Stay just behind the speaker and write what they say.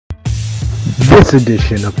This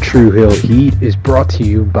edition of True Hill Heat is brought to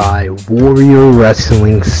you by Warrior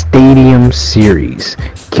Wrestling Stadium Series,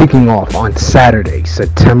 kicking off on Saturday,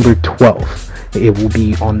 September 12th. It will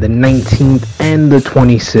be on the 19th and the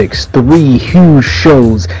 26th. 3 huge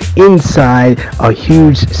shows inside a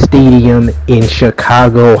huge stadium in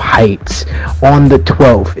Chicago Heights. On the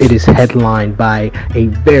 12th, it is headlined by a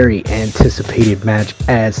very anticipated match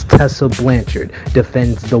as Tessa Blanchard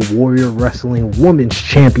defends the Warrior Wrestling Women's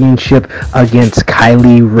Championship against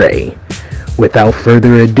Kylie Rae. Without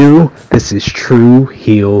further ado, this is True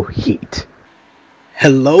Heel Heat.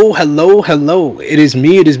 Hello. It is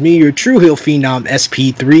me, your True Heel Phenom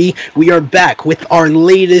SP3. We are back with our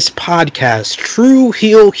latest podcast, True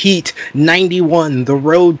Heel Heat 91. The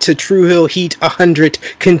road to True Heel Heat 100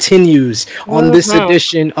 continues. On this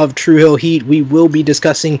edition of True Heel Heat, we will be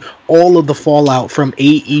discussing all of the fallout from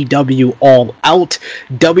AEW All Out,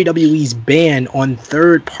 WWE's ban on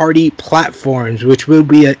third-party platforms, which will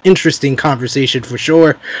be an interesting conversation for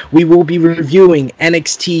sure. We will be reviewing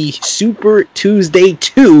NXT Super Tuesday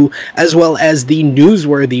 2, as well as the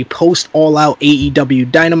newsworthy post All Out AEW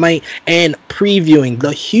Dynamite, and previewing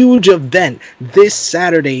the huge event this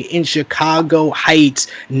Saturday in Chicago Heights,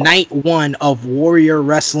 night 1 of Warrior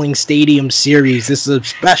Wrestling Stadium Series. This is a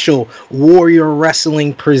special Warrior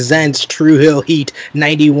Wrestling Presents True Heel Heat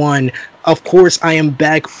 91. Of course, I am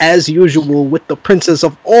back as usual with the princess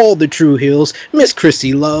of all the True Heels, Miss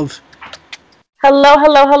Chrissy Love. Hello,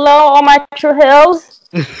 all my True Heels.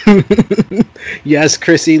 Yes,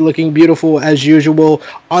 Chrissy, looking beautiful as usual.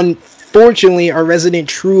 Unfortunately, our resident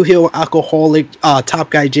True Heel alcoholic, Top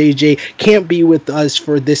Guy JJ, can't be with us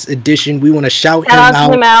for this edition. We want to shout him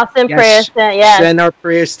out. Send prayers send our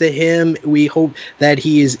prayers to him. We hope that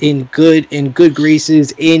he is in good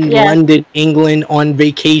graces in London, England, on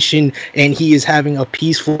vacation, and he is having a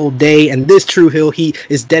peaceful day. And this True Heel Heat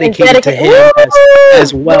is dedicated to him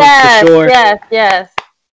as well, for sure. Yes.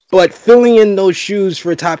 But filling in those shoes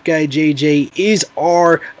for Top Guy JJ is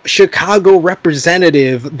our Chicago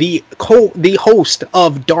representative, the host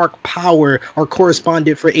of Dark Power, our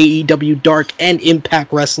correspondent for AEW Dark and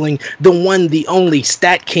Impact Wrestling, the one, the only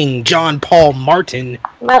Stat King, John Paul Martin.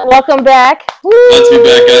 Welcome back. Glad to be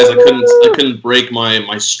back, guys. I couldn't break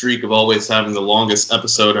my streak of always having the longest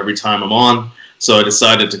episode every time I'm on. So I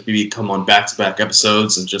decided to come on back-to-back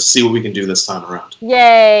episodes and just see what we can do this time around.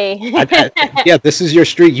 Yay! Yeah, this is your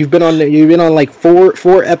streak. You've been on like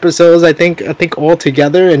four episodes, I think all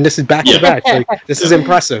together, and this is back-to-back. Like, this is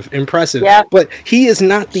impressive. Yeah. But he is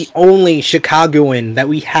not the only Chicagoan that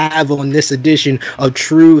we have on this edition of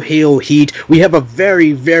True Heel Heat. We have a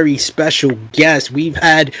very, very special guest. We've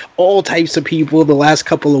had all types of people the last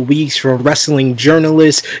couple of weeks, from wrestling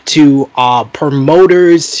journalists to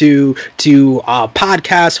promoters to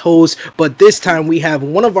podcast host, but this time we have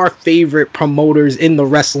one of our favorite promoters in the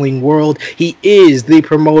wrestling world. He is the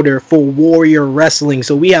promoter for Warrior Wrestling,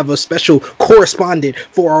 so we have a special correspondent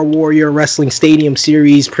for our Warrior Wrestling Stadium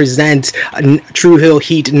Series presents True Heel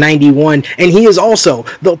Heat 91, and he is also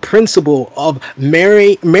the principal of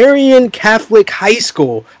Marian Catholic High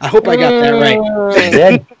School. I hope I got that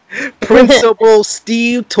right. Principal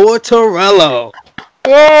Steve Tortorello.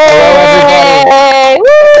 Yay! Hello, everybody.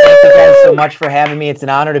 Thank you guys so much for having me. It's an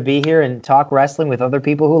honor to be here and talk wrestling with other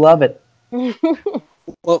people who love it.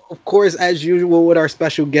 Well, of course, as usual with our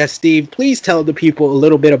special guest, Steve, please tell the people a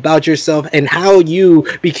little bit about yourself and how you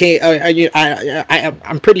became,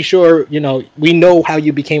 I'm pretty sure, we know how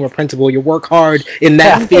you became a principal. You work hard in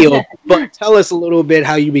that field, but tell us a little bit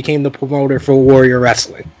how you became the promoter for Warrior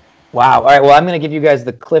Wrestling. Wow. All right. Well, I'm going to give you guys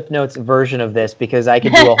the Cliff Notes version of this because I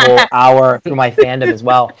could do a whole hour through my fandom as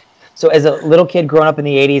well. So as a little kid growing up in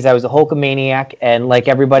the 80s, I was a Hulkamaniac, and like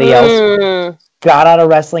everybody else, got out of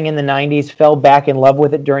wrestling in the 90s, fell back in love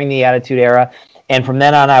with it during the Attitude Era, and from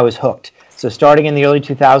then on I was hooked. So starting in the early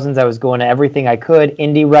 2000s, I was going to everything I could,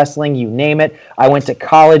 indie wrestling, you name it. I went to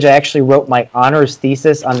college. I actually wrote my honors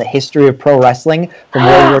thesis on the history of pro wrestling from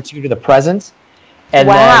World War II to the present. And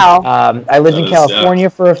then I lived in California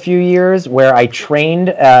for a few years where I trained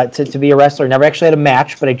to be a wrestler. Never actually had a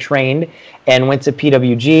match, but I trained and went to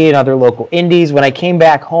PWG and other local indies. When I came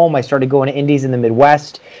back home, I started going to indies in the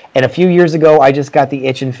Midwest. And a few years ago, I just got the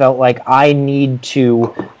itch and felt like I need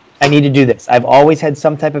to do this. I've always had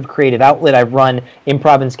some type of creative outlet. I've run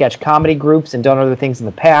improv and sketch comedy groups and done other things in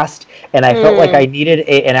the past. And I felt like I needed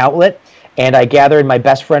an outlet. And I gathered my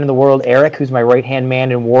best friend in the world, Eric, who's my right-hand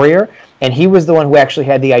man in Warrior. And he was the one who actually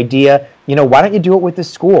had the idea, why don't you do it with the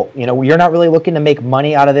school? You're not really looking to make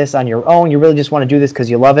money out of this on your own. You really just want to do this because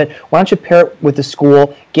you love it. Why don't you pair it with the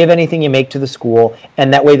school, give anything you make to the school,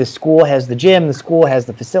 and that way the school has the gym, the school has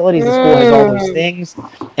the facilities, the school has all those things.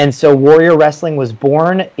 And so Warrior Wrestling was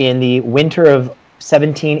born in the winter of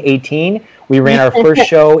 17-18. We ran our first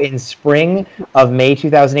show in spring of May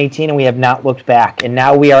 2018, and we have not looked back. And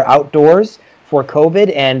now we are outdoors for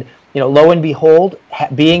COVID, and lo and behold,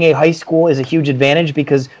 being a high school is a huge advantage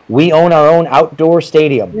because we own our own outdoor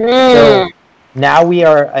stadium. So now we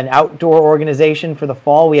are an outdoor organization for the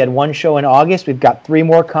fall. We had one show in August. We've got 3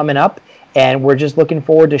 more coming up, and we're just looking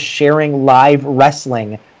forward to sharing live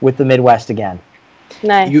wrestling with the Midwest again.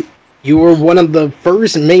 Nice. You were one of the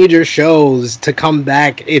first major shows to come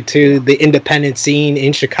back into the independent scene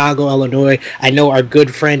in Chicago, Illinois. I know our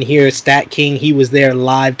good friend here, Stat King, he was there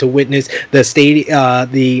live to witness the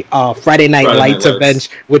Friday Night Lights event,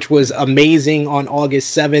 which was amazing on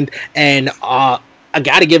August 7th. And I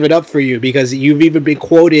got to give it up for you because you've even been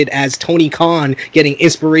quoted as Tony Khan getting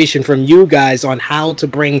inspiration from you guys on how to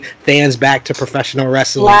bring fans back to professional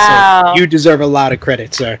wrestling. Wow. So you deserve a lot of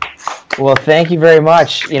credit, sir. Well, thank you very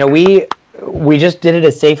much. We just did it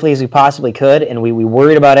as safely as we possibly could, and we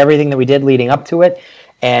worried about everything that we did leading up to it.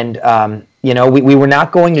 And, we were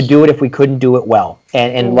not going to do it if we couldn't do it well.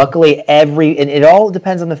 And luckily, and it all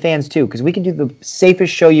depends on the fans, too, because we can do the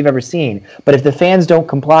safest show you've ever seen. But if the fans don't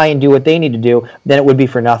comply and do what they need to do, then it would be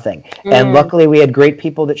for nothing. And luckily, we had great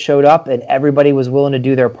people that showed up, and everybody was willing to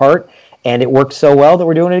do their part. And it worked so well that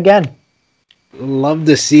we're doing it again. Love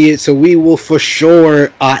to see it. So we will for sure,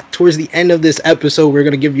 towards the end of this episode, we're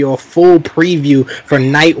going to give you a full preview for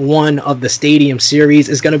night 1 of the Stadium Series.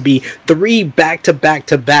 It's going to be 3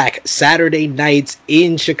 back-to-back Saturday nights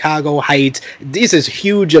in Chicago Heights. This is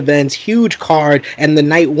huge events, huge card, and the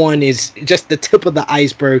night 1 is just the tip of the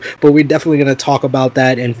iceberg, but we're definitely going to talk about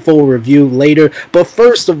that in full review later. But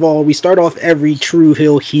first of all, we start off every True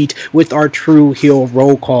Heel Heat with our True Heel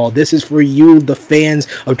roll call. This is for you, the fans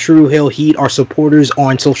of True Heel Heat, our supporters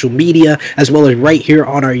on social media, as well as right here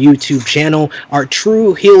on our YouTube channel. Our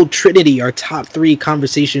True Heel Trinity, our top 3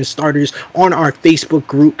 conversation starters on our Facebook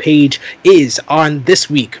group page, is on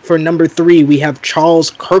this week. For number 3, we have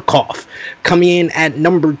Charles Kirchhoff. Coming in at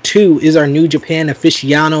number 2 is our New Japan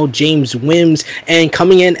aficionado, James Wims. And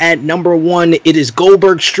coming in at number 1, it is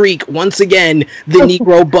Goldberg Streak, once again, the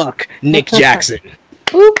Negro Buck, Nick Jackson.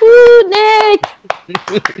 Woo-hoo, Nick!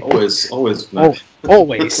 Always. Nice.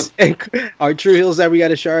 Always. Our True Heels that we got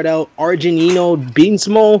to shout out: Argenino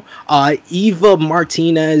Beansmo, Eva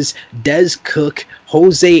Martinez, Des Cook,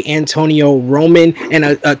 Jose Antonio Roman, and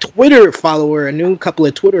a Twitter follower, a new couple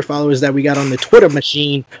of Twitter followers that we got on the Twitter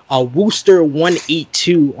machine,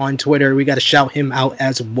 Wooster182 on Twitter. We got to shout him out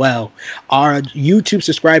as well. Our YouTube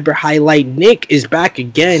subscriber highlight, Nick, is back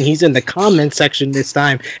again. He's in the comment section this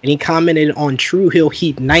time, and he commented on True Heel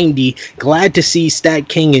Heat 90. Glad to see Stat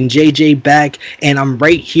King and JJ back, and I'm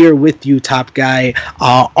right here with you, top guy.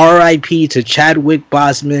 RIP to Chadwick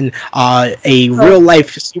Boseman, a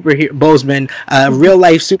real-life superhero,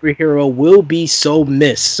 real-life superhero will be so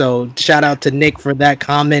missed. So shout out to Nick for that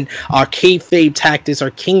comment. Our Kayfabe Tactics,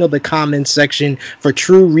 our king of the comments section for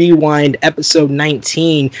True Rewind episode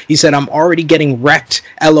 19. He said, I'm already getting wrecked.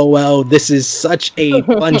 LOL. This is such a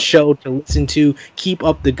fun show to listen to. Keep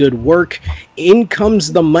up the good work. In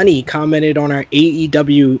comes the money, commented on our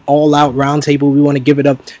AEW All Out Roundtable. We want to give it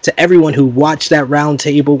up to everyone who watched that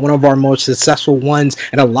roundtable, one of our most successful ones,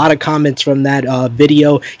 and a lot of comments from that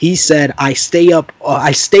video. He said, I stayed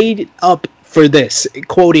up for this,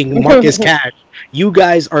 quoting Marcus Cash. You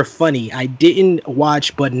guys are funny. I didn't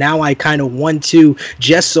watch, but now I kind of want to,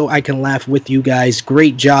 just so I can laugh with you guys.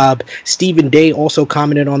 Great job. Stephen Day also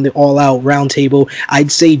commented on the All Out Roundtable.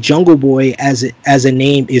 I'd say Jungle Boy as a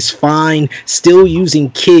name is fine. Still using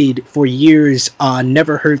Kid for years.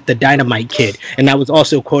 Never hurt the Dynamite Kid. And I was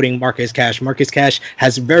also quoting Marcus Cash. Marcus Cash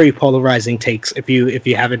has very polarizing takes, if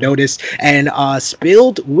you haven't noticed. And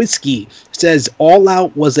Spilled Whiskey says All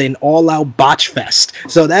Out was an all-out botch fest.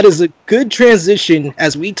 So that is a good transition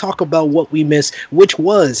as we talk about what we missed, which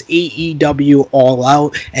was AEW All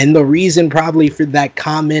Out. And the reason probably for that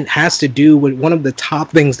comment has to do with one of the top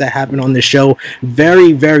things that happened on the show.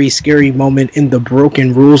 Very, very scary moment in the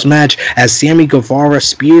Broken Rules match as Sammy Guevara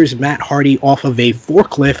spears Matt Hardy off of a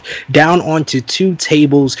forklift down onto 2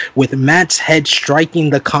 tables with Matt's head striking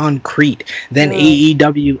the concrete. Then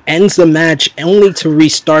AEW ends the match only to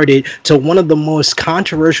restart it to one of the most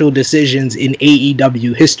controversial decisions in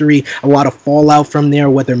AEW history. A lot of fallout from there,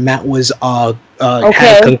 whether Matt was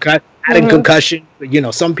had a concussion. You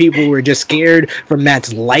know, some people were just scared for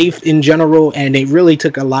Matt's life in general, and they really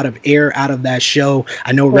took a lot of air out of that show.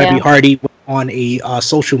 I know Reby Hardy went on a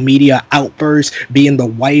social media outburst, being the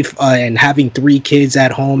wife and having 3 kids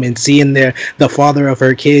at home, and seeing the father of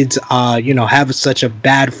her kids, you know, have such a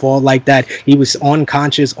bad fall like that. He was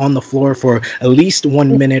unconscious on the floor for at least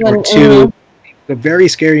 1 minute or two. A very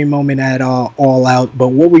scary moment at All Out. But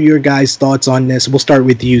what were your guys' thoughts on this? We'll start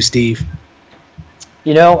with you, Steve.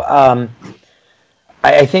 You know,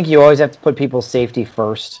 I think you always have to put people's safety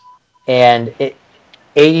first, and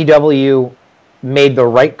AEW made the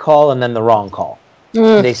right call and then the wrong call.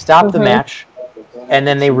 They stopped the match, and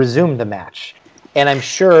then they resumed the match. And I'm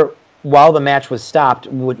sure while the match was stopped,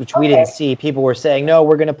 which we didn't see, people were saying, no,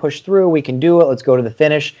 we're going to push through, we can do it, let's go to the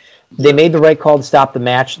finish. They made the right call to stop the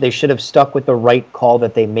match. They should have stuck with the right call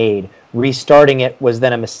that they made. Restarting it was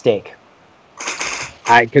then a mistake.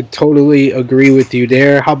 I could totally agree with you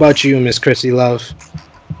there. How about you, Miss Chrissy Love?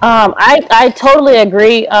 I totally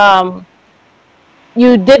agree.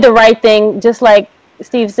 You did the right thing, just like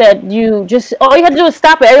Steve said. All you had to do was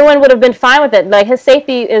stop it. Everyone would have been fine with it. Like, his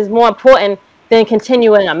safety is more important than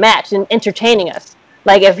continuing a match and entertaining us.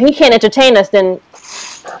 Like, if he can't entertain us, then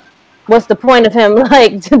what's the point of him?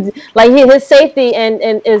 His safety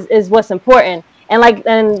and is what's important. And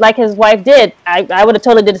like his wife did, I would have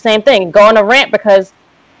totally did the same thing. Go on a rant because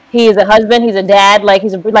he's a husband, he's a dad,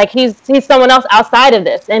 he's someone else outside of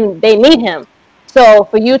this, and they need him. So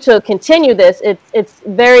for you to continue this, it's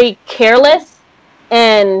very careless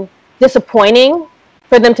and disappointing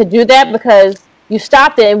for them to do that, because you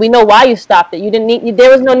stopped it, and we know why you stopped it.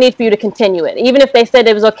 There was no need for you to continue it. Even if they said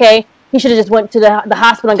it was okay, he should have just went to the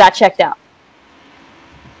hospital and got checked out.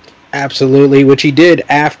 Absolutely, which he did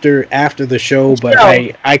after the show, but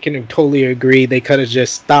I can totally agree. They could have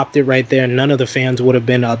just stopped it right there. None of the fans would have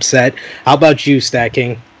been upset. How about you,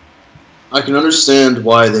 Stacking? I can understand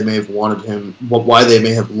why they may have wanted him, why they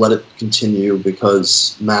may have let it continue,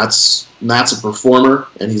 because Matt's a performer,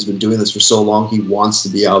 and he's been doing this for so long, he wants to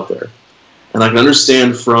be out there. And I can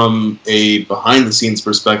understand from a behind-the-scenes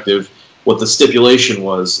perspective what the stipulation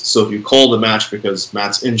was. So if you call the match because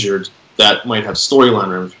Matt's injured, that might have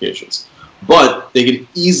storyline ramifications. But they could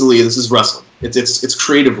easily, this is wrestling, it's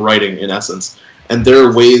creative writing in essence, and there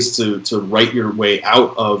are ways to write your way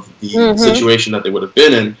out of the situation that they would have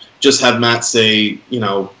been in. Just have Matt say, you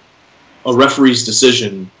know, a referee's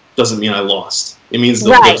decision doesn't mean I lost. It means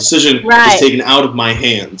the decision is taken out of my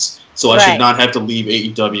hands, so I should not have to leave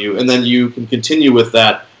AEW. And then you can continue with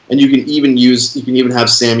that, and you can even have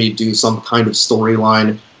Sammy do some kind of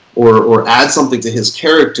storyline or add something to his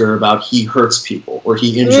character about he hurts people or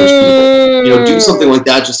he injures people. You know, do something like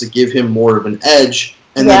that just to give him more of an edge,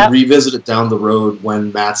 and then revisit it down the road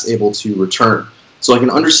when Matt's able to return. So I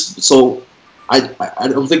can understand. So I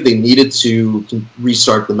don't think they needed to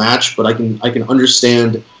restart the match, but I can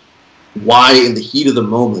understand why in the heat of the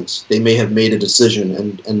moment they may have made a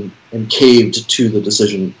decision and caved to the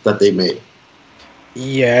decision that they made.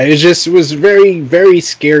 Yeah, it was very, very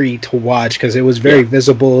scary to watch, because it was very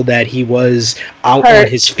visible that he was out on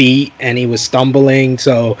his feet and he was stumbling.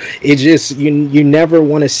 So it just, you never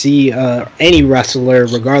want to see any wrestler,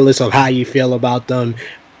 regardless of how you feel about them,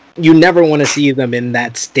 you never want to see them in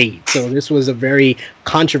that state. So this was a very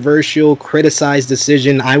controversial, criticized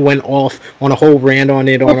decision. I went off on a whole rant on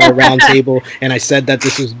it on our roundtable, and I said that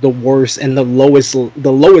this was the worst and the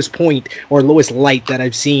lowest point or lowest light that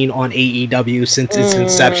I've seen on AEW since its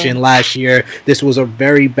inception last year. This was a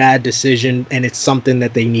very bad decision, and it's something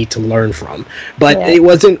that they need to learn from. But it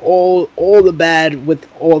wasn't all the bad with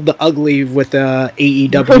all the ugly with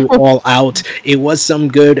AEW All Out. It was some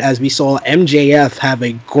good, as we saw MJF have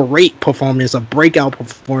a great performance, a breakout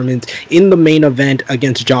performance in the main event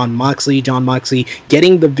against Jon Moxley. Jon Moxley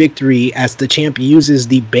getting the victory as the champ uses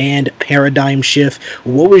the banned paradigm shift.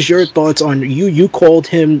 What was your thoughts on you called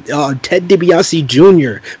him Ted DiBiase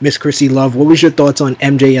Jr., Miss Chrissy Love? What was your thoughts on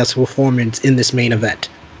MJF's performance in this main event?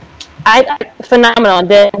 Phenomenal.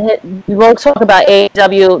 We won't talk about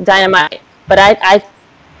AEW Dynamite, but I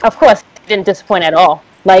of course didn't disappoint at all.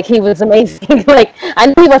 Like, he was amazing. Like, I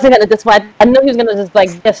knew he wasn't going to disappoint. I knew he was going to just,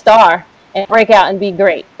 like, be a star and break out and be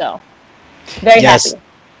great. So, very happy.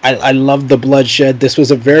 I love the bloodshed. This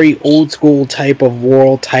was a very old school type of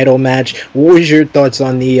world title match. What was your thoughts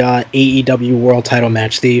on the AEW world title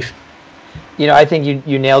match, Steve? You know, I think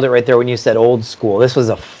you nailed it right there when you said old school. This was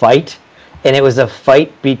a fight, and it was a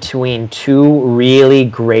fight between two really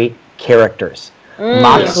great characters.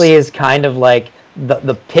 Moxley is kind of like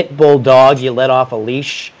the pit bull dog you let off a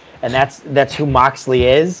leash, and that's who Moxley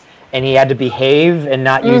is, and he had to behave and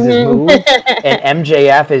not use his moves. And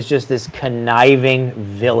MJF is just this conniving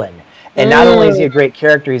villain. And not only is he a great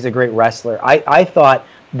character, he's a great wrestler. I thought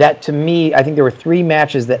that, to me, I think there were 3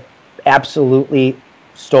 matches that absolutely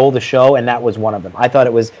stole the show, and that was one of them. I thought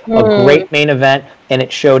it was a great main event, and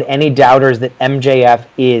it showed any doubters that MJF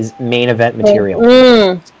is main event material.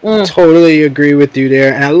 Totally agree with you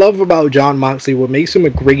there. And I love about Jon Moxley, what makes him a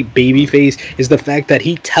great babyface is the fact that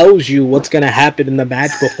he tells you what's going to happen in the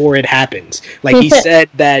match before it happens. Like he said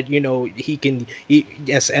that,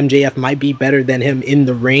 yes, MJF might be better than him in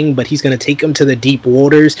the ring, but he's going to take him to the deep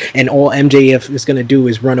waters, and all MJF is going to do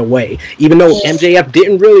is run away. Even though MJF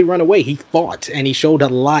didn't really run away, he fought, and he showed a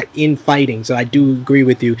lot in fighting. So I do agree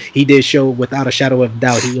with you. He did show, without a shadow of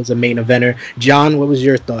doubt, he was a main eventer. John, what was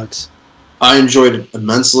your thoughts? I enjoyed it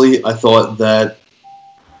immensely. I thought that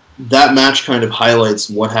match kind of highlights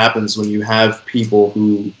what happens when you have people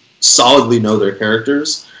who solidly know their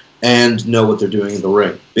characters and know what they're doing in the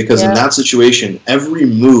ring. Because in that situation, every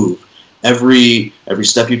move, every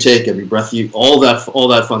step you take, every breath you, all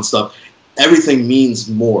that fun stuff, everything means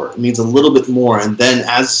more. It means a little bit more. And then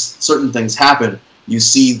as certain things happen, you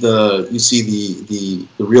see the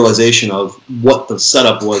realization of what the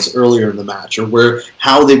setup was earlier in the match, or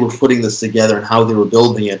how they were putting this together and how they were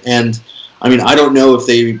building it. And I mean, I don't know if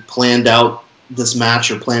they planned out this match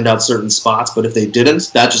or planned out certain spots, but if they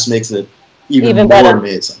didn't, that just makes it even more better.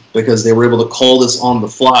 Amazing, because they were able to call this on the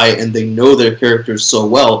fly, and they know their characters so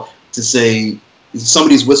well to say,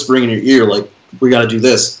 somebody's whispering in your ear like, we got to do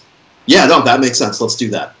this. Yeah, no, that makes sense. Let's do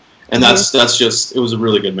that. And that's just, it was a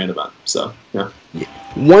really good main event. So, yeah.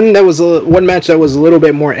 One match that was a little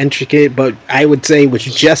bit more intricate, but I would say was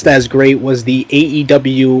just as great, was the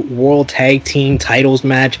AEW World Tag Team Titles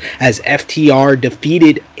match, as FTR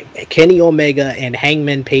defeated Kenny Omega and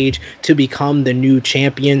Hangman Page to become the new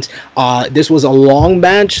champions. This was a long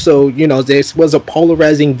match, so this was a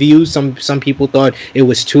polarizing view. Some people thought it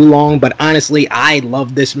was too long, but honestly, I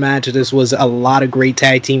loved this match. This was a lot of great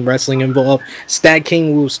tag team wrestling involved. Stat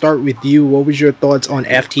King, we'll start with you. What was your thoughts on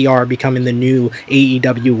FTR becoming the new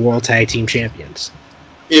AEW World Tag Team Champions?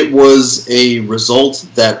 It was a result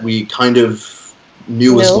that we kind of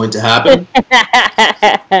knew was going to happen.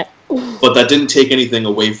 But that didn't take anything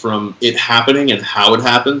away from it happening and how it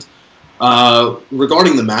happened.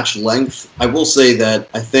 Regarding the match length, I will say that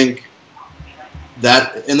I think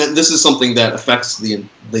that, and that this is something that affects the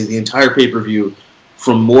entire pay-per-view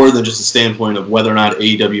from more than just a standpoint of whether or not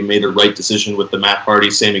AEW made a right decision with the Matt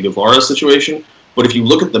Hardy-Sammy Guevara situation. But if you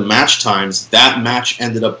look at the match times, that match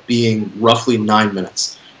ended up being roughly 9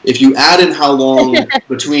 minutes. If you add in how long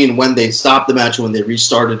between when they stopped the match and when they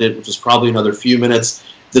restarted it, which was probably another few minutes,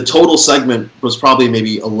 the total segment was probably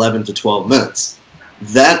maybe 11 to 12 minutes.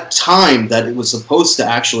 That time that it was supposed to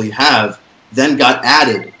actually have then got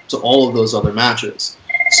added to all of those other matches.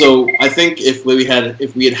 So I think if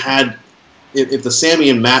the Sammy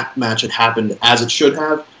and Matt match had happened as it should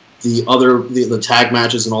have, the tag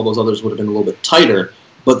matches and all those others would have been a little bit tighter.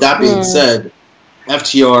 But that being said,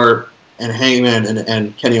 FTR and Hangman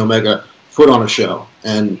and Kenny Omega put on a show,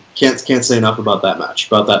 and can't say enough about that match,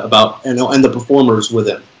 and the performers with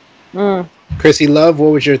it. Chrissy Love,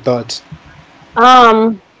 what was your thoughts?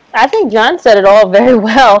 I think John said it all very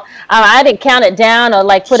well. I didn't count it down or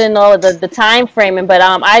put in all of the time framing, but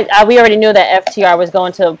we already knew that FTR was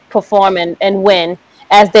going to perform and win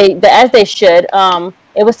as they should.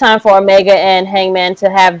 It was time for Omega and Hangman to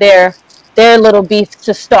have their little beef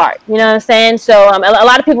to start. You know what I'm saying? So a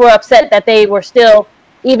lot of people were upset that they were still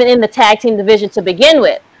even in the tag team division to begin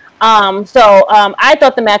with. So I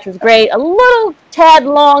thought the match was great. A little tad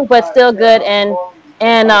long, but still good and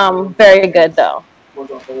very good though.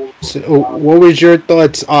 So what was your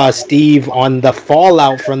thoughts, Steve, on the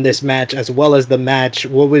fallout from this match as well as the match?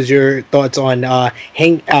 What was your thoughts on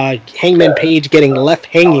Hangman Page getting left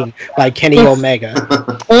hanging by Kenny Omega?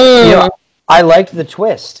 I liked the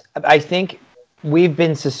twist. I think we've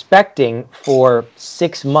been suspecting for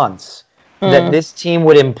 6 months that this team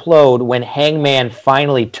would implode when Hangman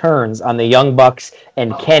finally turns on the Young Bucks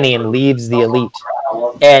and Kenny and leaves the Elite.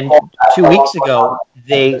 And 2 weeks ago,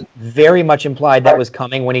 they very much implied that was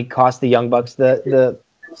coming when he cost the Young Bucks the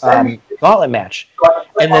gauntlet match.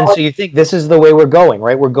 And then so you think this is the way we're going,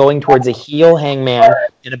 right? We're going towards a heel Hangman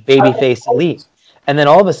and a babyface Elite. And then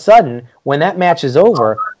all of a sudden, when that match is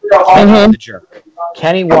over, Kenny's the jerk.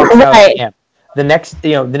 Kenny walks out of camp. The next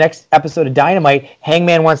episode of Dynamite,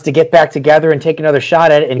 Hangman wants to get back together and take another shot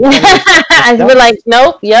at it, and we're like,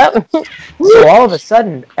 nope, yep. So all of a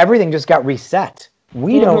sudden, everything just got reset.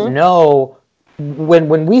 We don't know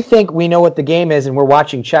when we think we know what the game is, and we're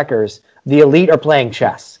watching checkers. The Elite are playing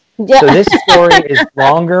chess. Yeah. So this story is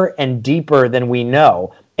longer and deeper than we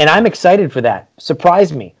know, and I'm excited for that.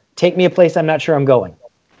 Surprise me. Take me a place I'm not sure I'm going.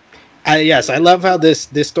 Yes, I love how this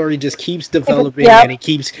story just keeps developing Yep. and it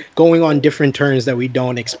keeps going on different turns that we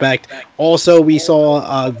don't expect. Also, we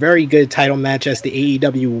saw a very good title match as the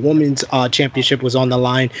AEW Women's Championship was on the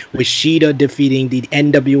line with Shida defeating the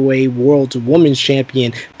NWA World Women's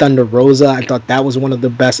Champion Thunder Rosa. I thought that was one of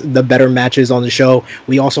the better matches on the show.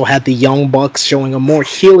 We also had the Young Bucks showing a more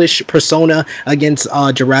heelish persona against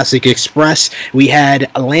Jurassic Express. We had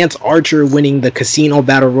Lance Archer winning the Casino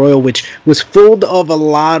Battle Royal, which was full of a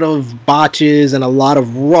lot of botches and a lot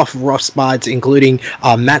of rough spots, including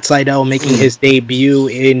Matt Sydal making his debut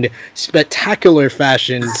in spectacular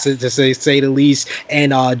fashion, to say the least,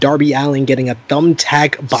 and Darby Allin getting a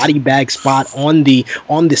thumbtack body bag spot on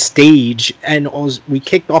the stage. And we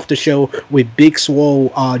kicked off the show with Big Swole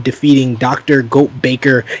defeating Dr. Goat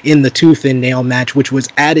Baker in the tooth and nail match, which was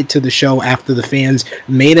added to the show after the fans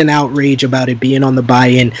made an outrage about it being on the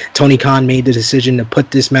buy-in. Tony Khan made the decision to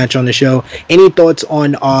put this match on the show. Any thoughts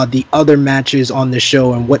on the other matches on the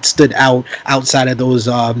show and what stood out outside of those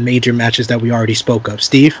major matches that we already spoke of?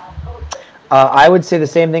 Steve? I would say the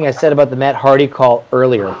same thing I said about the Matt Hardy call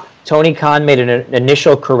earlier. Tony Khan made an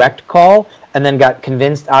initial correct call and then got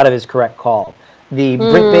convinced out of his correct call. The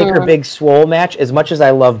Britt Baker Big Swole match, as much as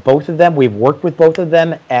I love both of them, we've worked with both of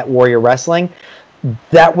them at Warrior Wrestling,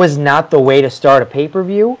 that was not the way to start a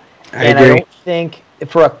pay-per-view. I don't think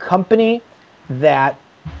for a company that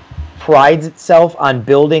prides itself on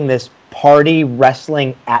building this party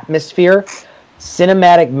wrestling atmosphere,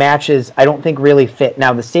 cinematic matches I don't think really fit.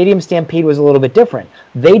 Now, the Stadium Stampede was a little bit different.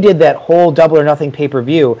 They did that whole Double or Nothing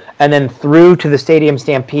pay-per-view and then threw to the Stadium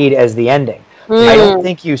Stampede as the ending. I don't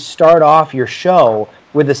think you start off your show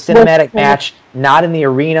with a cinematic match not in the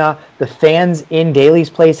arena. The fans in Daly's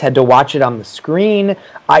Place had to watch it on the screen.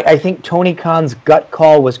 I think Tony Khan's gut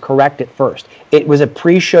call was correct at first. It was a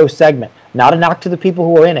pre-show segment. Not a knock to the people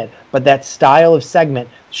who were in it, but that style of segment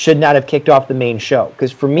should not have kicked off the main show.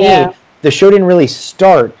 Because for me, the show didn't really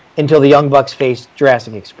start until the Young Bucks faced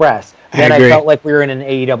Jurassic Express. Then I felt like we were in an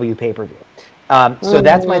AEW pay-per-view. So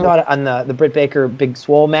that's my thought on the Britt Baker Big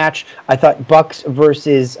Swole match. I thought Bucks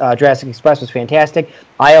versus Jurassic Express was fantastic.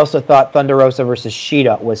 I also thought Thunder Rosa versus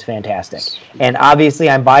Shida was fantastic. And obviously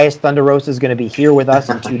I'm biased. Thunder Rosa is going to be here with us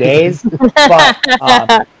in 2 days.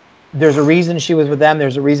 But there's a reason she was with them.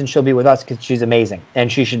 There's a reason she'll be with us because she's amazing. And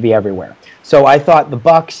she should be everywhere. So I thought the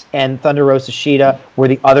Bucks and Thunder Rosa Shida were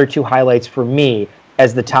the other two highlights for me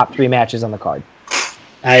as the top 3 matches on the card.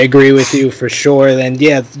 I agree with you for sure. And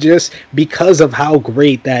yeah, just because of how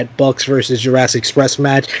great that Bucks versus Jurassic Express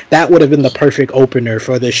match, that would have been the perfect opener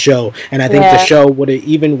for this show. And I think the show would have,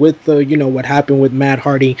 even with the, what happened with Matt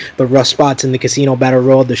Hardy, the rough spots in the Casino Battle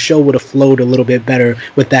Royal, the show would have flowed a little bit better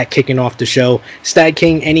with that kicking off the show. Stag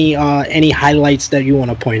King, any highlights that you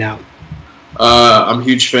want to point out? I'm a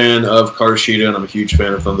huge fan of Hikaru Shida, and I'm a huge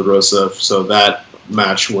fan of Thunder Rosa, so that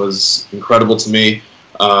match was incredible to me.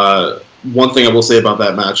 One thing I will say about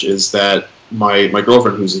that match is that my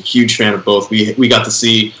girlfriend, who's a huge fan of both, we got to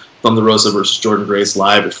see Thunder Rosa versus Jordynne Grace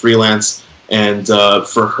live at Freelance, and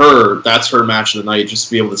for her, that's her match of the night, just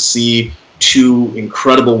to be able to see 2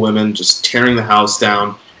 incredible women just tearing the house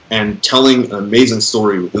down and telling an amazing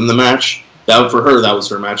story within the match. For her, that was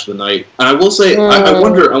her match of the night. And I will say, I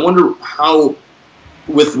wonder how,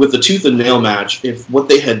 with the tooth and nail match, if what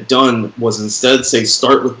they had done was instead say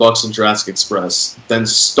start with Bucks and Jurassic Express, then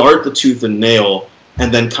start the tooth and nail,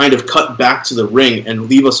 and then kind of cut back to the ring and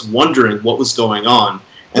leave us wondering what was going on,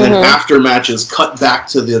 and then after matches cut back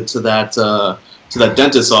to that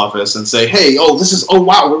dentist's office and say, hey,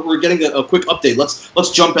 wow, we're getting a quick update.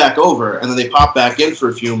 Let's jump back over, and then they pop back in for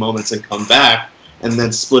a few moments and come back, and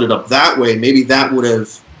then split it up that way. Maybe that would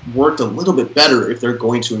have worked a little bit better if they're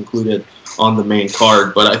going to include it on the main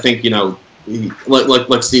card. But I think,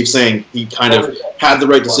 like Steve's saying, he kind of had the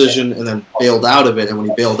right decision and then bailed out of it. And when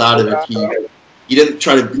he bailed out of it, he didn't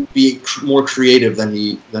try to be more creative than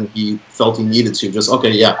he felt he needed to. Just,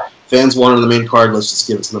 fans want it on the main card, let's just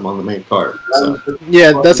give it to them on the main card. So.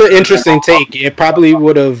 Yeah, that's an interesting take. It probably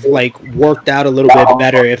would have worked out a little bit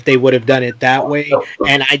better if they would have done it that way.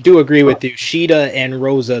 And I do agree with you. Shida and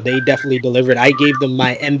Rosa, they definitely delivered. I gave them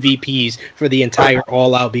my MVPs for the entire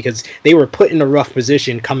All Out because they were put in a rough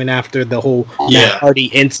position coming after the whole Matt Hardy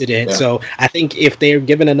incident. Yeah. So I think if they're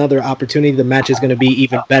given another opportunity, the match is going to be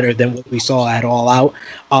even better than what we saw at All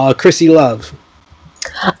Out. Chrissy Love.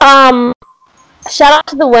 Shout out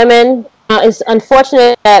to the women. It's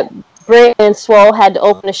unfortunate that Britt and Swole had to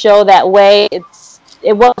open the show that way.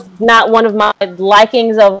 It was not one of my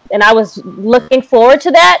likings and I was looking forward to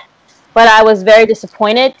that, but I was very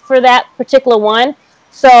disappointed for that particular one.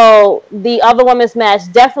 So the other women's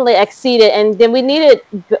match definitely exceeded, and then we needed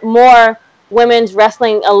more women's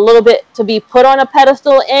wrestling a little bit to be put on a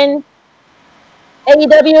pedestal in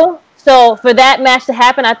AEW. So for that match to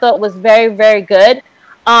happen, I thought was very, very good.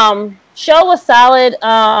 Show was solid,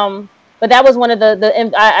 but that was one of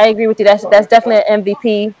the I agree with you. That's definitely an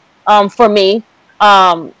MVP for me.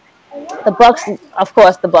 The Bucks, of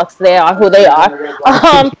course, the Bucks. They are who they are.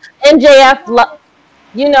 MJF,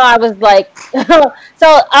 I was like,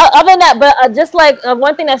 so other than that, but just like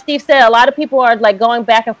one thing that Steve said, a lot of people are like going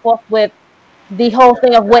back and forth with the whole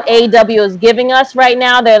thing of what AEW is giving us right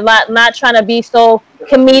now. They're not trying to be so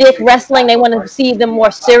comedic wrestling. They want to see them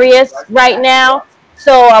more serious right now.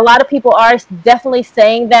 So a lot of people are definitely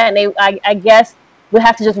saying that, and I guess we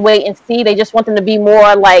have to just wait and see. They just want them to be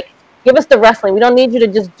more like, give us the wrestling. We don't need you to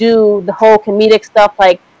just do the whole comedic stuff.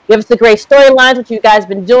 Like, give us the great storylines, which you guys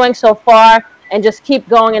been doing so far, and just keep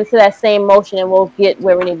going into that same motion, and we'll get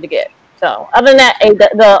where we need to get. So other than that,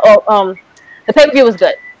 the pay-per-view was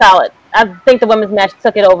good, solid. I think the women's match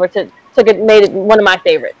made it one of my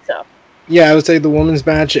favorites. So. Yeah, I would say the women's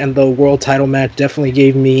match and the world title match definitely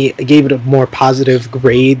gave it a more positive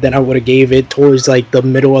grade than I would have gave it towards like the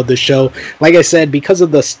middle of the show. Like I said, because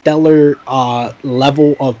of the stellar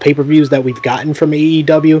level of pay-per-views that we've gotten from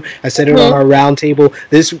AEW, I said it on our roundtable.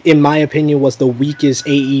 This, in my opinion, was the weakest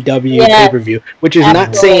AEW pay-per-view, which is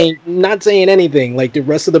not saying anything. Like the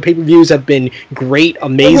rest of the pay-per-views have been great,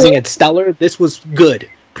 amazing, and stellar. This was good,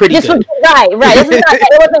 pretty good. Right.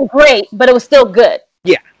 It wasn't great, but it was still good.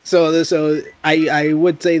 Yeah. So I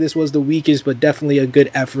would say this was the weakest, but definitely a good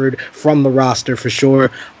effort from the roster for sure.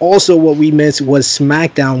 Also, what we missed was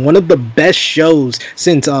SmackDown, one of the best shows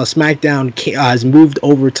since SmackDown has moved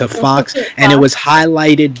over to Fox, and it was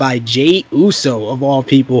highlighted by Jey Uso, of all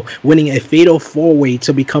people, winning a fatal 4-way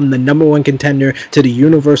to become the #1 contender to the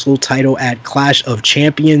Universal title at Clash of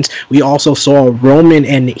Champions. We also saw Roman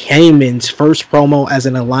and Heyman's first promo as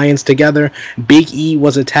an alliance together. Big E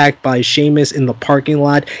was attacked by Sheamus in the parking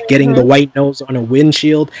lot, getting the white nose on a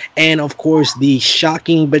windshield, and of course the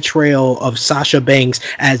shocking betrayal of Sasha Banks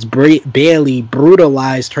as Bayley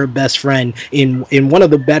brutalized her best friend in one of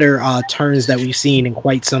the better turns that we've seen in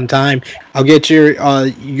quite some time. I'll get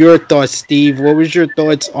your thoughts, Steve. What was your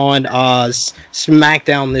thoughts on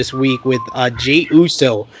SmackDown this week with Jey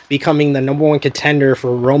Uso becoming the #1 contender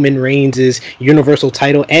for Roman Reigns' Universal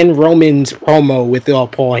title and Roman's promo with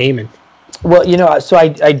Paul Heyman? Well, so I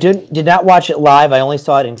did not watch it live. I only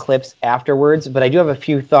saw it in clips afterwards, but I do have a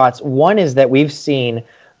few thoughts. One is that we've seen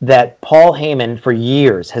that Paul Heyman for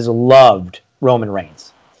years has loved Roman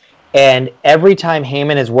Reigns. And every time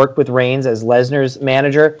Heyman has worked with Reigns as Lesnar's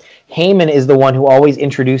manager, Heyman is the one who always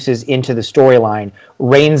introduces into the storyline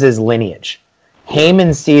Reigns' lineage.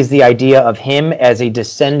 Heyman sees the idea of him as a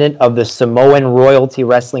descendant of the Samoan royalty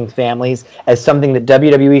wrestling families as something that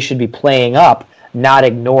WWE should be playing up, not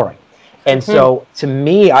ignoring. And so, to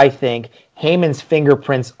me, I think Heyman's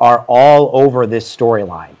fingerprints are all over this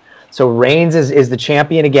storyline. So Reigns is the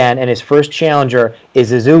champion again, and his first challenger is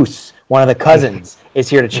Zeus, one of the cousins, is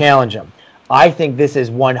here to challenge him. I think this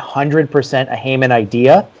is 100% a Heyman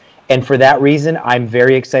idea, and for that reason, I'm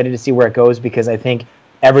very excited to see where it goes, because I think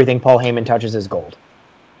everything Paul Heyman touches is gold.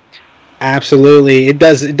 Absolutely, it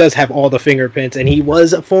does have all the fingerprints, and he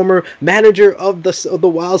was a former manager of the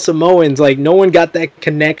Wild Samoans. Like, no one got that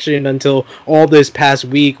connection until all this past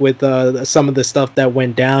week with some of the stuff that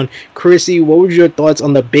went down. Chrissy, what were your thoughts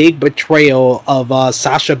on the big betrayal of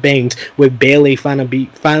Sasha Banks with Bayley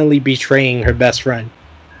finally betraying her best friend?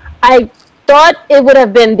 I thought it would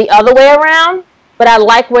have been the other way around, but I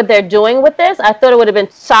like what they're doing with this. I thought it would have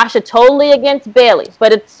been Sasha totally against Bayley,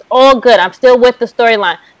 but it's all good. I'm still with the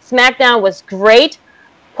storyline. SmackDown was great.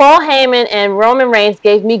 Paul Heyman and Roman Reigns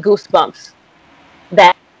gave me goosebumps.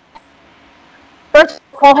 That first,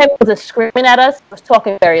 Paul Heyman wasn't screaming at us; he was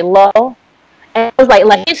talking very low, and it was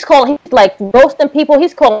like he's like roasting people.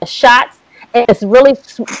 He's calling shots, and it's really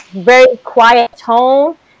very quiet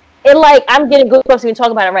tone. I'm getting goosebumps even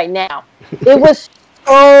talking about it right now. It was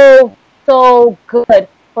so good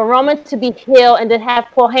for Roman to be heel and then have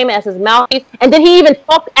Paul Heyman as his mouthpiece, and then he even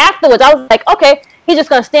talked afterwards. I was like, okay. He's just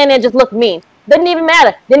going to stand there and just look mean. Didn't even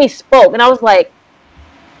matter. Then he spoke, and I was like,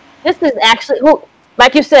 this is actually,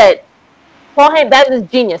 like you said, Paul Heyman, that is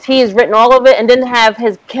genius. He has written all of it and didn't have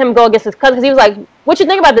him go against his cousin, because he was like, what you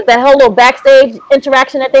think about that whole little backstage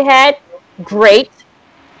interaction that they had? Great.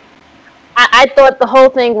 I thought the whole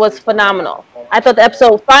thing was phenomenal. I thought the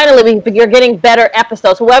episode, finally, you're getting better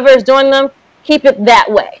episodes. Whoever is doing them, keep it that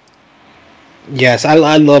way. Yes, I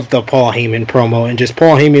love the Paul Heyman promo, and just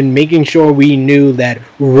Paul Heyman making sure we knew that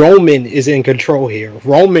Roman is in control here.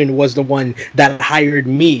 Roman was the one that hired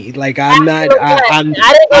me. Like, I'm not. I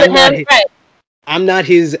didn't go to him. Right. I'm not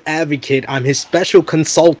his advocate. I'm his special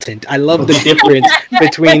consultant. I love the difference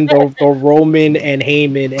between the Roman and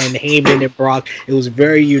Heyman and Brock. It was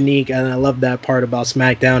very unique, and I love that part about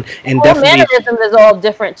SmackDown. And definitely, mannerisms is all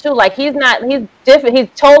different too. Like he's different. He's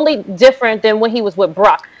totally different than when he was with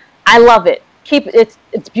Brock. I love it.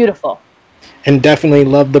 It's beautiful. And definitely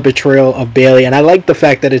love the betrayal of Bayley. And I like the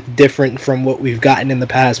fact that it's different from what we've gotten in the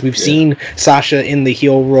past. We've seen Sasha in the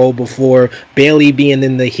heel role before, Bayley being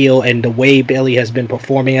in the heel, and the way Bayley has been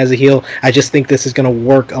performing as a heel. I just think this is going to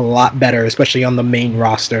work a lot better, especially on the main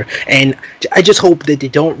roster. And I just hope that they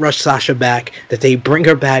don't rush Sasha back, that they bring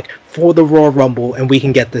her back for the Royal Rumble, and we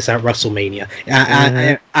can get this at WrestleMania.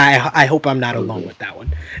 I hope I'm not alone with that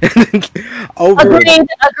one.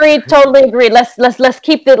 Agreed, totally agreed. Let's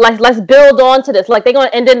keep it. Let's build on to this. Like they're gonna,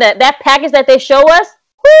 and then that package that they show us,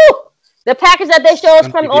 the package that they show us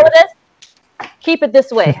from all of this, keep it this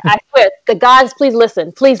way. I swear, the guys, please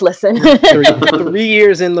listen. 3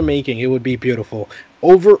 years in the making. It would be beautiful.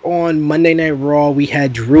 Over on Monday Night Raw, we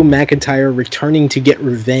had Drew McIntyre returning to get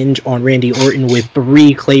revenge on Randy Orton with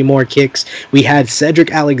 3 Claymore kicks. We had Cedric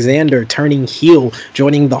Alexander turning heel,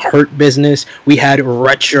 joining the Hurt Business. We had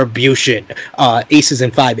Retribution, Aces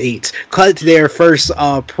and 5/8, cut their first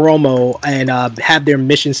promo and have their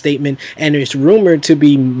mission statement. And it's rumored to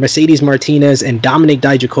be Mercedes Martinez and Dominik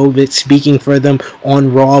Dijakovic speaking for them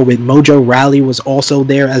on Raw, with Mojo Rawley was also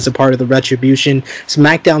there as a part of the Retribution.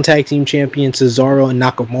 SmackDown Tag Team Champion Cesaro and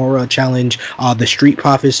Nakamura challenge the Street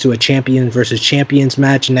Profits to a champions versus champions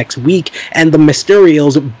match next week, and the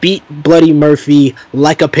Mysterios beat Bloody Murphy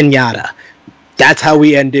like a piñata. That's how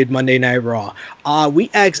we ended Monday Night Raw. We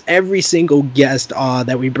asked every single guest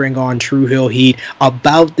that we bring on True Hill Heat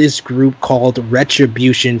about this group called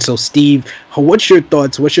Retribution. So Steve, what's your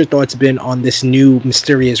thoughts? What's your thoughts been on this new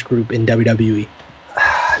mysterious group in WWE?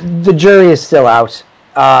 The jury is still out.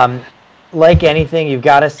 Like anything, you've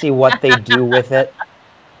got to see what they do with it.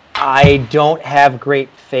 I don't have great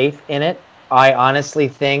faith in it. I honestly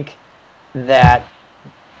think that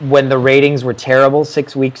when the ratings were terrible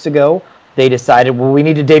 6 weeks ago, they decided, well, we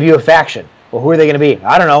need to debut a faction. Well, who are they going to be?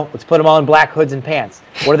 I don't know. Let's put them all in black hoods and pants.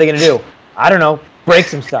 What are they going to do? I don't know. Break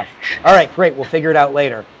some stuff. All right, great. We'll figure it out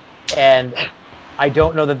later. And I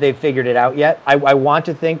don't know that they've figured it out yet. I want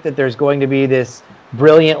to think that there's going to be this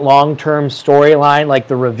brilliant long-term storyline like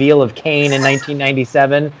the reveal of Kane in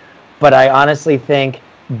 1997, but I honestly think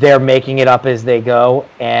they're making it up as they go,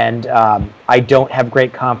 and I don't have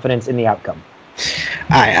great confidence in the outcome.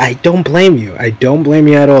 I don't blame you. I don't blame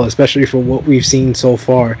you at all, especially for what we've seen so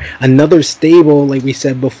far. Another stable, like we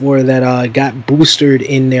said before, that got boosted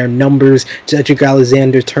in their numbers. Cedric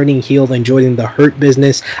Alexander turning heel and joining the Hurt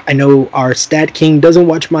Business. I know our Stat King doesn't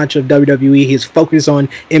watch much of WWE. He's focused on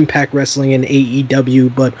Impact Wrestling and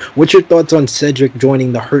AEW. But what's your thoughts on Cedric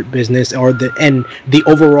joining the Hurt Business, or the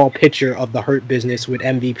overall picture of the Hurt Business with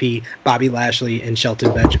MVP, Bobby Lashley, and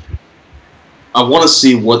Shelton Benjamin? I want to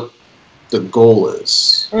see what the goal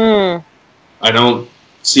is. I don't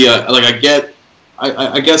see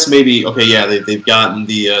I guess maybe they've gotten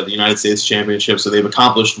the United States Championship, so they've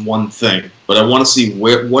accomplished one thing, but I want to see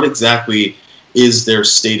what exactly is their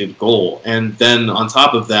stated goal. And then on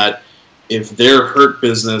top of that, if they're Hurt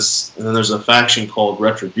Business and then there's a faction called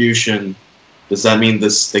Retribution, does that mean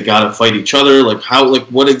they gotta fight each other?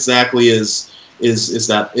 What exactly is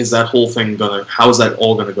that whole thing how is that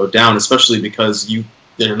all gonna go down? Especially because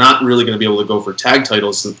they're not really going to be able to go for tag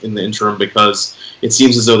titles in the interim, because it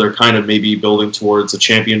seems as though they're kind of maybe building towards a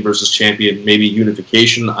champion versus champion, maybe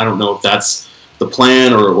unification. I don't know if that's the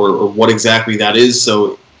plan or what exactly that is.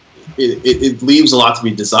 So it leaves a lot to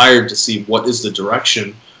be desired to see what is the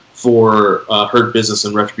direction for Hurt Business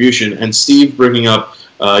and Retribution. And Steve bringing up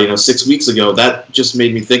 6 weeks ago, that just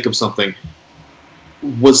made me think of something.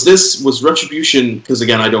 Was Retribution, because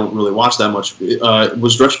again I don't really watch that much,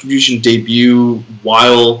 was Retribution debut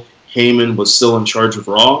while Heyman was still in charge of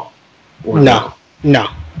Raw? Or no. Okay,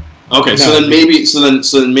 no. So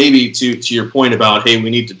then maybe to your point about, hey, we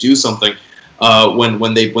need to do something,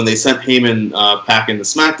 when they sent Heyman back into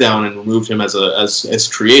SmackDown and removed him as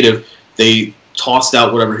creative, they tossed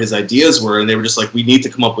out whatever his ideas were, and they were just like, we need to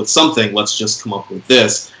come up with something, let's just come up with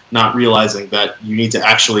this, not realizing that you need to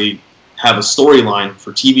actually have a storyline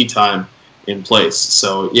for TV time in place.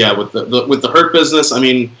 So yeah, with the Hurt Business, I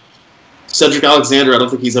mean, Cedric Alexander, I don't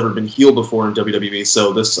think he's ever been heel before in WWE.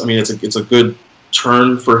 So it's a good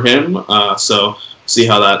turn for him. So see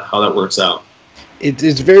how that works out.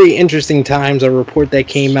 It's very interesting times. A report that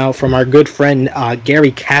came out from our good friend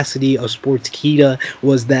Gary Cassidy of Sportskeeda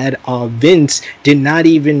was that Vince did not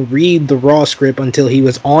even read the Raw script until he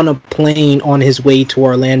was on a plane on his way to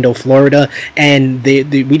Orlando, Florida, and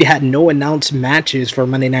we had no announced matches for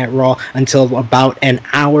Monday Night Raw until about an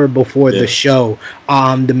hour before the show.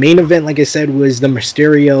 The main event, like I said, was the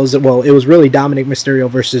Mysterios. Well, it was really Dominic Mysterio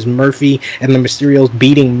versus Murphy, and the Mysterios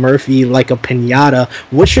beating Murphy like a piñata.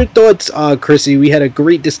 What's your thoughts, Chrissy? We had a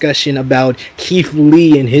great discussion about Keith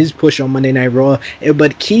Lee and his push on Monday Night Raw,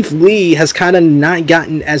 but Keith Lee has kind of not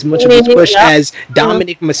gotten as much of his push as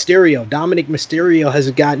Dominic Mysterio. Dominic Mysterio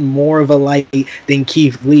has gotten more of a light than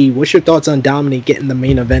Keith Lee. What's your thoughts on Dominic getting the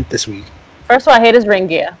main event this week? First of all, I hate his ring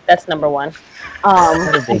gear. That's number one.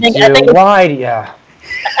 I think why? Yeah.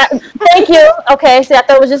 Thank you. Okay, so I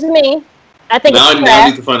thought it was just me. I think now I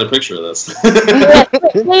need to find a picture of this. Yeah,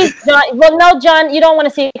 please, John. Well, no, John, you don't want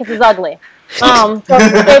to see it because it's ugly. And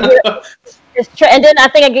then I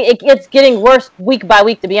think it's getting worse week by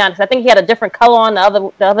week. To be honest, I think he had a different color on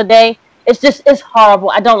the other day. It's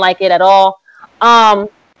horrible. I don't like it at all.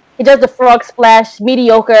 He does the frog splash,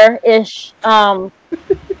 mediocre-ish. I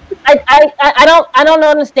don't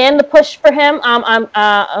understand the push for him.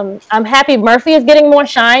 I'm happy Murphy is getting more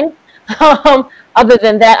shine. Other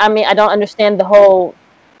than that, I mean, I don't understand the whole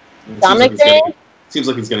Dominic thing. Seems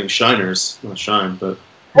like he's getting shiners, not shine, but.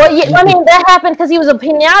 Well, yeah, I mean, that happened because he was a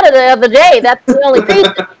piñata the other day. That's the only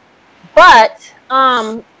reason. But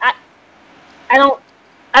I don't.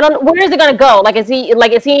 Where is it gonna go? Like, is he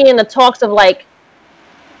in the talks of like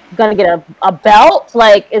gonna get a belt?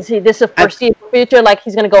 Like, is he this a foreseeable future? Like,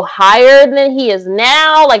 he's gonna go higher than he is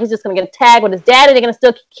now? Like, he's just gonna get a tag with his daddy? They're gonna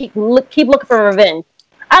still keep looking for revenge?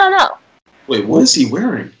 I don't know. Wait, what is he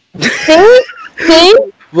wearing? See?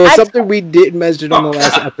 Well, something we did mention on the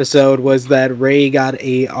last episode was that Ray got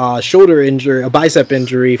a shoulder injury, a bicep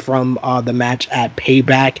injury from the match at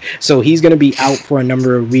Payback. So he's going to be out for a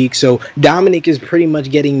number of weeks. So Dominic is pretty much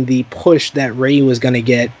getting the push that Ray was going to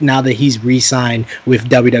get now that he's re-signed with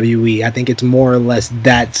WWE. I think it's more or less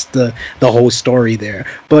that's the whole story there.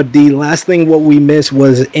 But the last thing what we missed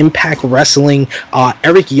was Impact Wrestling.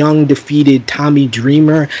 Eric Young defeated Tommy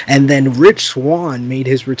Dreamer, and then Rich Swann made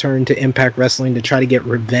his return to Impact Wrestling to try to get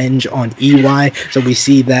revenge on EY. So we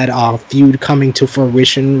see that feud coming to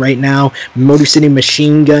fruition right now. Motor City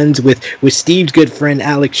Machine Guns with Steve's good friend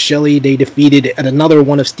Alex Shelley. They defeated another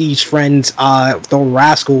one of Steve's friends, the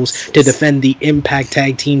Rascals, to defend the Impact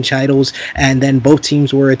Tag Team titles. And then both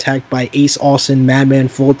teams were attacked by Ace Austin, Madman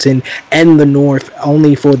Fulton, and the North,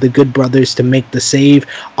 only for the Good Brothers to make the save.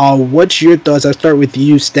 What's your thoughts? I'll start with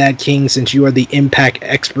you, Stat King, since you are the Impact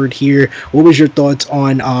expert here. What was your thoughts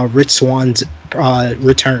on Rich Swann's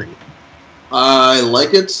return? I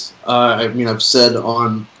like it. I mean, I've said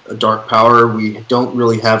on Dark Power, we don't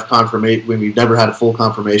really have confirmation. We've never had a full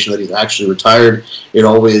confirmation that he's actually retired. It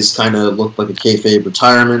always kind of looked like a kayfabe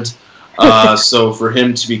retirement. So for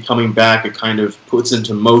him to be coming back, it kind of puts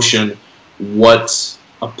into motion what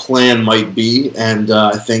a plan might be. And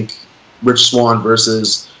I think Rich Swann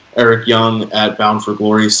versus Eric Young at Bound for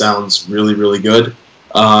Glory sounds really, really good.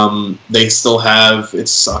 They still have,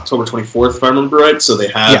 it's October 24th, if I remember right, so they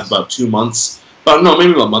have about 2 months,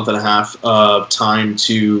 maybe about a month and a half of time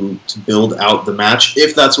to build out the match,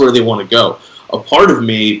 if that's where they want to go. A part of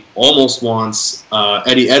me almost wants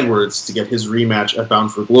Eddie Edwards to get his rematch at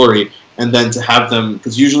Bound for Glory, and then to have them,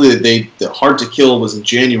 because usually the Hard to Kill was in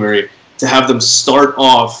January, to have them start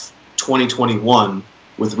off 2021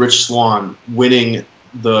 with Rich Swann winning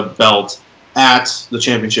the belt at the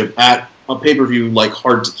championship at a pay-per-view like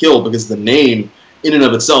Hard to Kill, because the name in and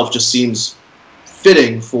of itself just seems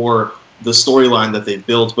fitting for the storyline that they've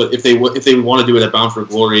built. But if they want to do it at Bound for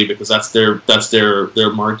Glory, because that's their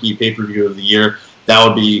marquee pay-per-view of the year, that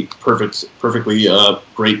would be perfectly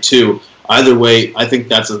great too. Either way, I think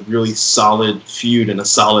that's a really solid feud and a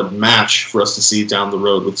solid match for us to see down the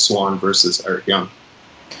road with Swann versus Eric Young.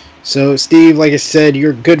 So, Steve, like I said,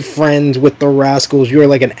 you're good friends with the Rascals. You're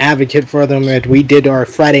like an advocate for them. And we did our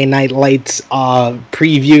Friday Night Lights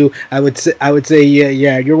preview. I would say,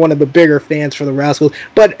 yeah, you're one of the bigger fans for the Rascals.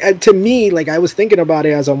 But to me, like, I was thinking about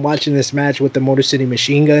it as I'm watching this match with the Motor City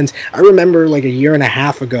Machine Guns. I remember like a year and a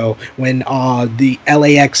half ago when the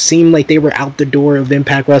LAX seemed like they were out the door of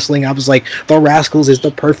Impact Wrestling. I was like, the Rascals is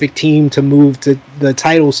the perfect team to move to the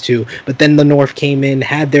titles to. But then the North came in,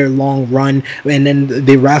 had their long run, and then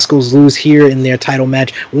the Rascals lose here in their title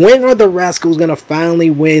match. When are the Rascals going to finally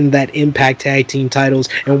win that Impact Tag Team titles?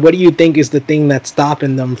 And what do you think is the thing that's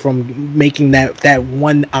stopping them from making that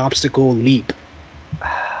one obstacle leap?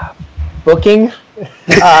 Booking.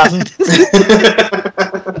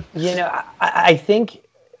 I think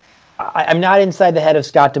I'm not inside the head of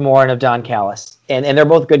Scott D'Amore and of Don Callis, and they're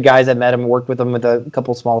both good guys. I've met them, worked with them with a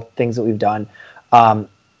couple small things that we've done.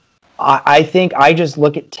 I think I just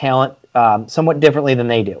look at talent somewhat differently than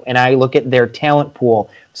they do, and I look at their talent pool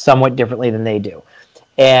somewhat differently than they do.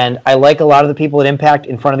 And I like a lot of the people at Impact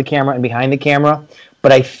in front of the camera and behind the camera,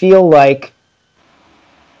 but I feel like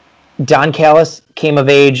Don Callis came of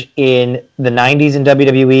age in the 90s in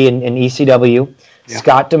WWE and ECW. Yeah.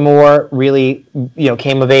 Scott D'Amore really,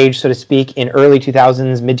 came of age, so to speak, in early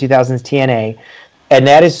 2000s, mid 2000s TNA, and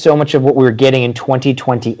that is so much of what we're getting in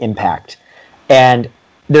 2020 Impact. And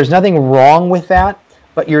there's nothing wrong with that,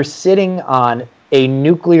 but you're sitting on a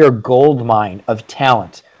nuclear gold mine of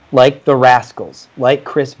talent, like the Rascals, like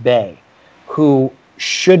Chris Bay, who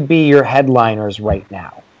should be your headliners right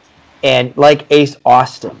now, and like Ace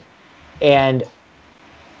Austin. And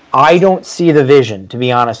I don't see the vision, to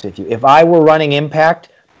be honest with you. If I were running Impact,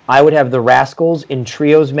 I would have the Rascals in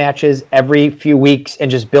trios matches every few weeks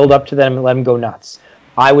and just build up to them and let them go nuts.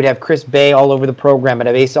 I would have Chris Bay all over the program. I'd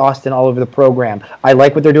have Ace Austin all over the program. I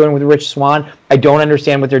like what they're doing with Rich Swann. I don't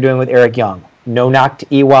understand what they're doing with Eric Young. No knock to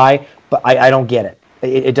EY, but I don't get it.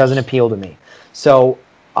 It doesn't appeal to me. So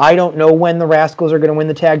I don't know when the Rascals are going to win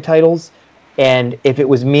the tag titles. And if it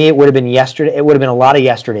was me, it would have been yesterday. It would have been a lot of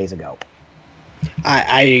yesterdays ago.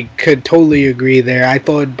 I could totally agree there. I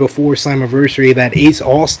thought before Slammiversary that Ace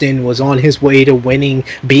Austin was on his way to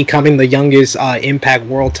becoming the youngest Impact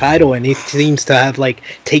World title, and he seems to have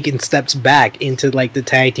taken steps back into the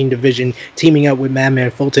tag team division, teaming up with Madman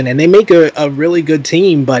Fulton, and they make a really good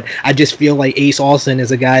team. But I just feel like Ace Austin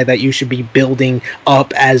is a guy that you should be building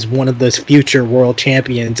up as one of those future world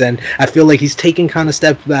champions, and I feel like he's taken kind of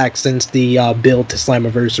steps back since the build to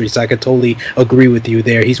Slammiversary. So I could totally agree with you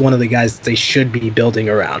there. He's one of the guys that they should be building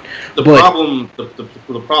around. The problem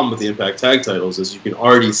with the Impact Tag Titles is you can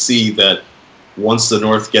already see that once the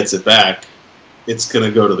North gets it back, it's going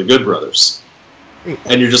to go to the Good Brothers.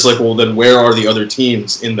 And you're just like, well, then where are the other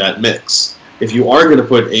teams in that mix? If you are going to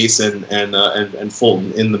put Ace and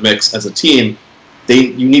Fulton in the mix as a team,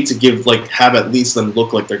 you need to have at least them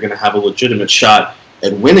look like they're going to have a legitimate shot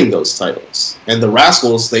at winning those titles. And the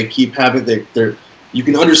Rascals, they keep having they're you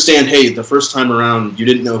can understand, hey, the first time around, you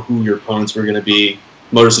didn't know who your opponents were going to be.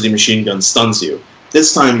 Motor City Machine Gun stuns you.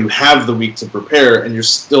 This time, you have the week to prepare, and they're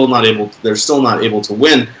still not able to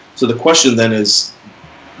win. So the question then is,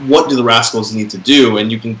 what do the Rascals need to do? And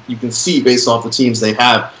you can see based off the teams they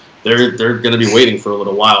have, they're going to be waiting for a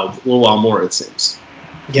little while more, it seems.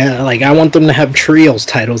 Yeah, I want them to have trios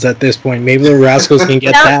titles at this point. Maybe the Rascals can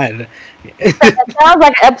get that. It sounds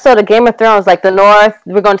like an episode of Game of Thrones, like the North.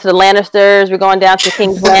 We're going to the Lannisters. We're going down to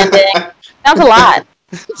King's Landing. Sounds a lot.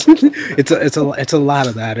 It's a lot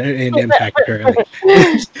of that in Impact currently.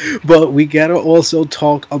 But we gotta also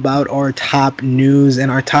talk about our top news,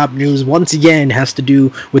 and our top news once again has to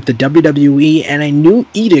do with the WWE and a new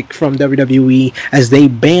edict from WWE as they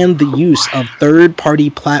banned the use of third-party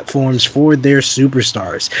platforms for their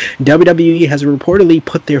superstars. WWE has reportedly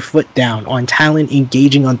put their foot down on talent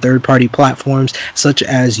engaging on third-party platforms such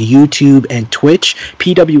as YouTube and Twitch.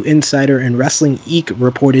 PW Insider and Wrestling Inc.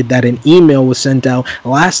 reported that an email was sent out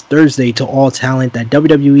last Thursday to all talent that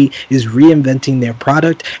WWE is reinventing their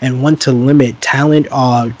product and want to limit talent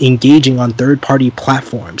engaging on third-party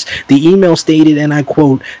platforms. The email stated, and I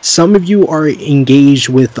quote, "Some of you are engaged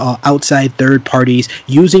with outside third parties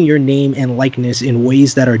using your name and likeness in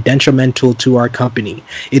ways that are detrimental to our company.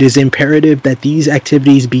 It is imperative that these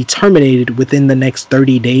activities be terminated within the next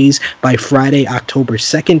 30 days by Friday, October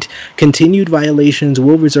 2nd. Continued violations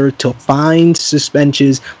will result to fines,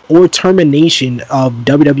 suspensions, or termination of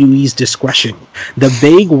WWE's discretion." The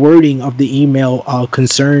vague wording of the email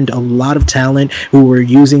concerned a lot of talent who were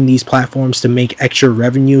using these platforms to make extra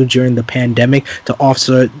revenue during the pandemic to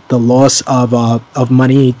offset the loss of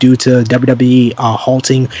money due to WWE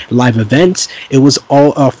halting live events. It was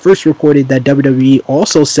all first reported that WWE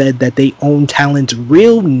also said that they own talent's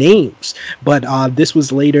real names, but this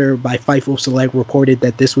was later by Fightful Select reported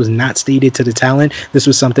that this was not stated to the talent. This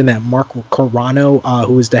was something that Mark Carano,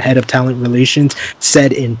 who is the head of talent relations,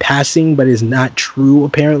 said in passing, but is not true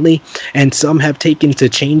apparently. And some have taken to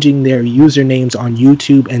changing their usernames on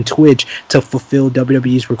YouTube and Twitch to fulfill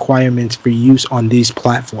WWE's requirements for use on these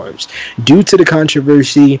platforms. Due to the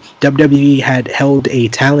controversy, WWE had held a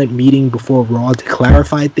talent meeting before Raw to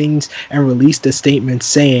clarify things and released a statement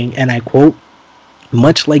saying, and I quote,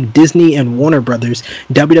 Much like Disney and Warner Brothers,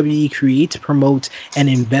 WWE creates, promotes, and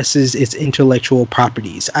invests its intellectual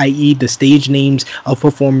properties, i.e. the stage names of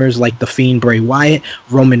performers like The Fiend Bray Wyatt,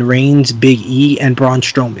 Roman Reigns, Big E, and Braun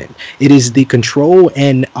Strowman. It is the control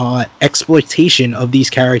and exploitation of these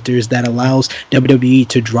characters that allows WWE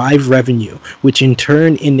to drive revenue, which in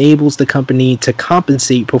turn enables the company to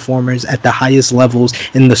compensate performers at the highest levels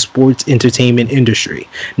in the sports entertainment industry.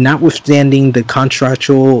 Notwithstanding the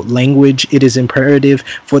contractual language, it is imperative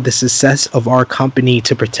for the success of our company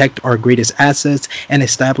to protect our greatest assets and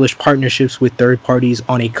establish partnerships with third parties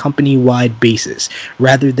on a company-wide basis,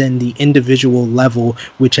 rather than the individual level,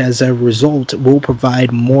 which as a result will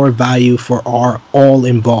provide more value for all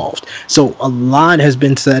involved. So a lot has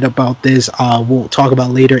been said about this. We'll talk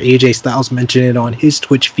about later. AJ Styles mentioned it on his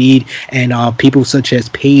Twitch feed, and people such as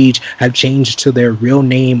Paige have changed to their real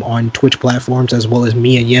name on Twitch platforms, as well as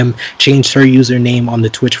Mia Yim changed her username on the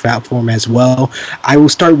Twitch platform as well. I will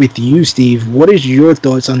start with you, Steve. What is your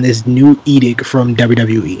thoughts on this new edict from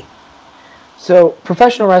WWE? So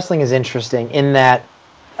professional wrestling is interesting in that,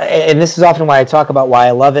 and this is often why I talk about why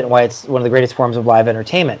I love it and why it's one of the greatest forms of live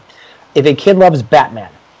entertainment. If a kid loves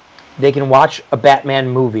Batman, they can watch a Batman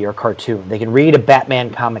movie or cartoon. They can read a Batman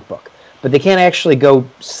comic book, but they can't actually go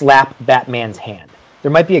slap Batman's hand.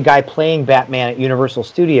 There might be a guy playing Batman at Universal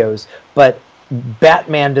Studios, but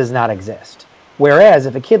Batman does not exist. Whereas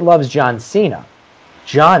if a kid loves John Cena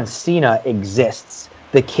exists.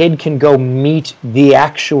 The kid can go meet the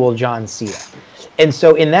actual John Cena. And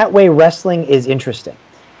so in that way, wrestling is interesting.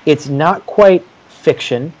 It's not quite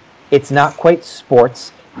fiction. It's not quite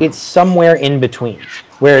sports. It's somewhere in between,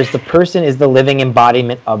 whereas the person is the living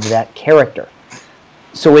embodiment of that character.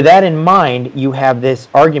 So with that in mind, you have this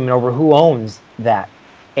argument over who owns that.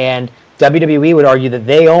 And WWE would argue that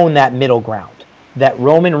they own that middle ground, that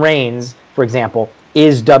Roman Reigns, for example,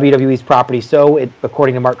 is WWE's property. So,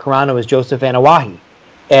 according to Mark Carrano, is Joseph Anawahi.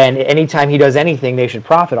 And anytime he does anything, they should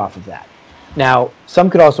profit off of that. Now, some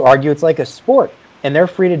could also argue it's like a sport, and they're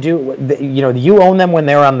free to do, you own them when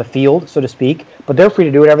they're on the field, so to speak, but they're free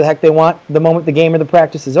to do whatever the heck they want the moment the game or the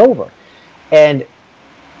practice is over. And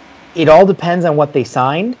it all depends on what they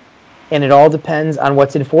signed, and it all depends on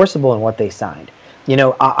what's enforceable in what they signed.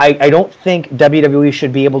 I don't think WWE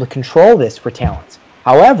should be able to control this for talents.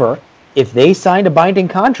 However, if they signed a binding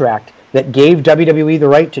contract that gave WWE the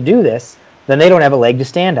right to do this, then they don't have a leg to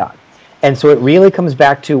stand on. And so it really comes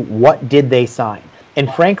back to what did they sign?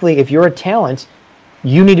 And frankly, if you're a talent,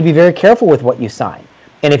 you need to be very careful with what you sign.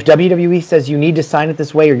 And if WWE says you need to sign it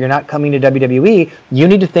this way or you're not coming to WWE, you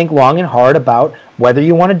need to think long and hard about whether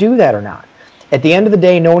you want to do that or not. At the end of the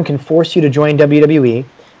day, no one can force you to join WWE.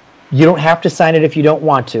 You don't have to sign it if you don't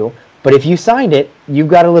want to. But if you signed it, you've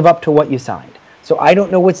got to live up to what you signed. So I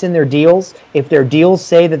don't know what's in their deals. If their deals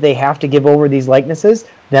say that they have to give over these likenesses,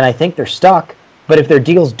 then I think they're stuck. But if their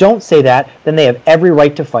deals don't say that, then they have every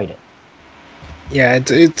right to fight it. Yeah,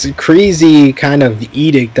 it's a crazy kind of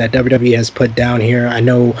edict that WWE has put down here. I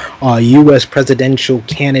know U.S. presidential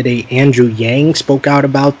candidate Andrew Yang spoke out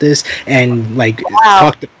about this and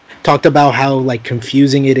talked about how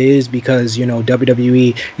confusing it is because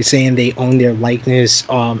WWE is saying they own their likeness.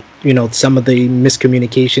 Some of the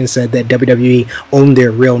miscommunication said that WWE owned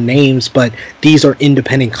their real names, but these are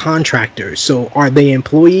independent contractors. So are they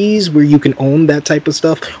employees where you can own that type of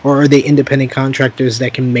stuff, or are they independent contractors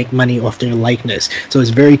that can make money off their likeness? So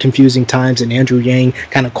it's very confusing times, and Andrew Yang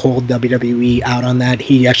kind of called WWE out on that.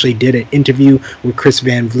 He actually did an interview with Chris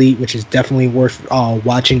Van Vliet, which is definitely worth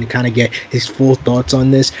watching to kind of get his full thoughts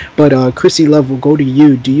on this. But Chrissy Love, we'll go to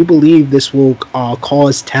you. Do you believe this will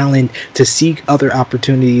cause talent to seek other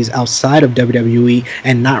opportunities outside of WWE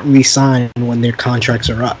and not re-sign when their contracts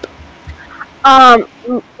are up?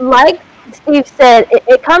 Like Steve said,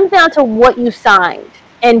 it comes down to what you signed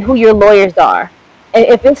and who your lawyers are.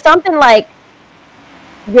 If it's something like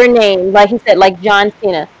your name, like he said, like John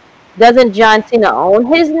Cena, doesn't John Cena own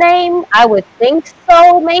his name? I would think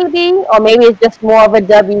so, maybe. Or maybe it's just more of a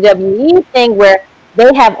WWE thing where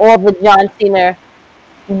they have all the John Cena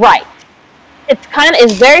rights.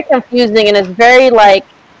 It's very confusing, and it's very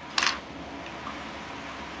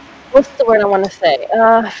what's the word I want to say?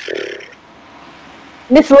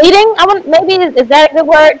 Misleading. Is that a good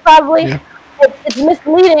word? Probably. Yeah. It's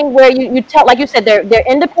misleading where you tell, like you said, they're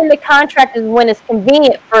independent contractors when it's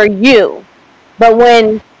convenient for you, but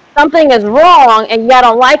when something is wrong and y'all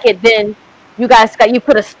don't like it, then you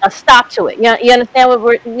put a stop to it. You understand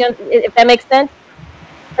if that makes sense?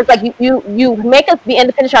 It's like you make us be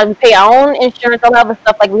independent. We pay our own insurance, all that other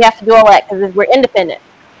stuff. Like we have to do all that because we're independent.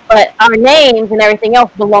 But our names and everything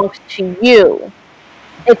else belongs to you.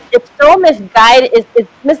 it's so misguided, it's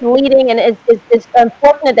misleading, and it's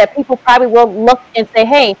unfortunate that people probably will look and say,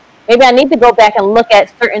 hey, maybe I need to go back and look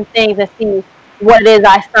at certain things and see what it is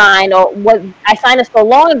I signed, or what I signed it so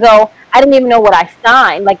long ago, I didn't even know what I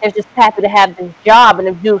signed. Like, they're just happy to have this job and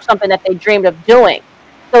to do something that they dreamed of doing.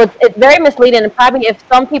 So it's very misleading, and probably if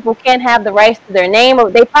some people can't have the rights to their name, or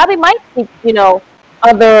they probably might seek,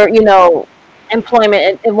 other,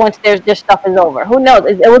 employment and once their stuff is over. Who knows?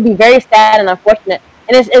 It would be very sad and unfortunate.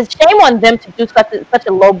 And it's shame on them to do such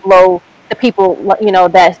a low blow to people,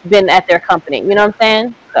 that's been at their company. You know what I'm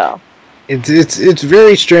saying? So. It's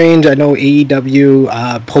very strange. I know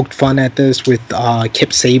AEW poked fun at this with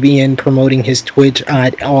Kip Sabian promoting his Twitch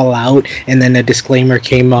at All Out, and then a disclaimer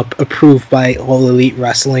came up, approved by All Elite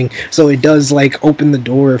Wrestling. So it does open the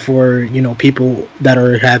door for people that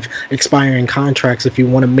have expiring contracts. If you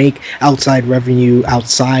want to make outside revenue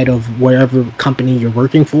outside of wherever company you're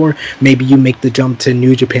working for, maybe you make the jump to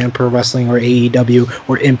New Japan Pro Wrestling or AEW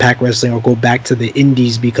or Impact Wrestling, or go back to the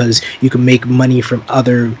Indies because you can make money from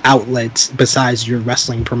other outlets besides your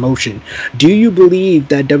wrestling promotion. Do you believe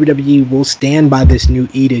that WWE will stand by this new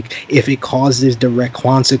edict if it causes direct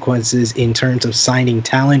consequences in terms of signing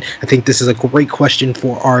talent? I think this is a great question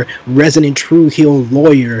for our resident True Heel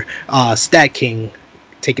lawyer, Stat King.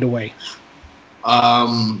 Take it away.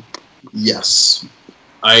 Yes.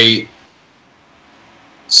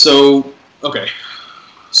 So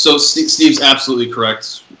Steve's absolutely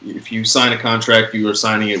correct. If you sign a contract, you are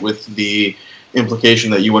signing it with the implication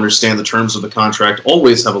that you understand the terms of the contract.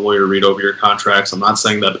 Always have a lawyer read over your contracts. I'm not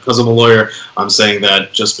saying that because I'm a lawyer. I'm saying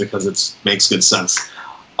that just because it makes good sense.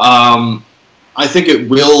 I think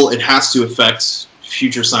it has to affect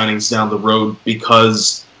future signings down the road,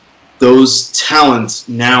 because those talents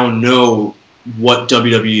now know what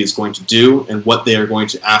WWE is going to do and what they are going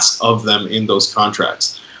to ask of them in those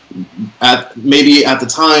contracts. Maybe at the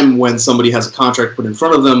time when somebody has a contract put in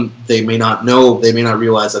front of them, they may not know, they may not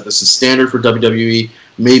realize that this is standard for WWE.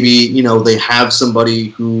 Maybe, they have somebody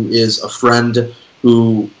who is a friend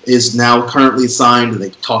who is now currently signed, and they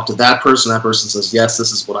talk to that person says, yes,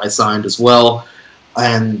 this is what I signed as well,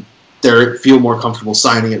 and they feel more comfortable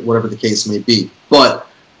signing it, whatever the case may be. But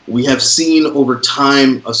we have seen over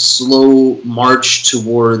time a slow march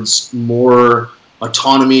towards more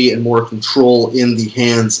autonomy and more control in the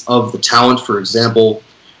hands of the talent. For example,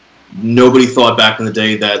 nobody thought back in the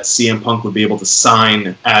day that CM Punk would be able to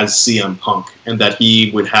sign as CM Punk, and that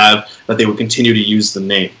they would continue to use the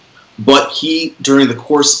name. But during the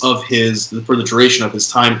course of for the duration of his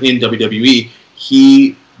time in WWE,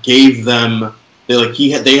 he gave them,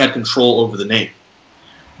 they had control over the name.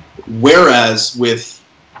 Whereas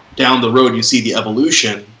down the road, you see the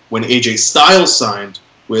evolution when AJ Styles signed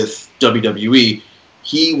with WWE.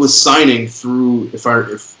 He was signing through,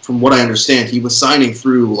 from what I understand, he was signing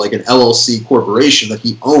through an LLC corporation that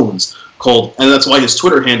he owns and that's why his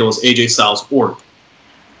Twitter handle is AJ Styles Org.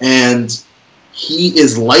 And he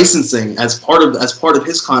is licensing as part of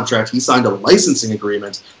his contract. He signed a licensing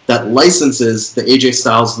agreement that licenses the AJ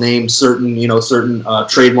Styles name, certain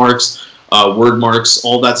trademarks, word marks,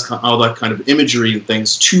 all that kind of imagery and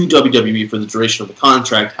things to WWE for the duration of the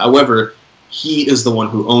contract. However, he is the one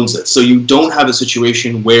who owns it. So you don't have a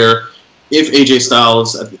situation where if AJ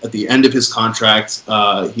Styles, at the end of his contract,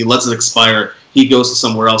 he lets it expire, he goes to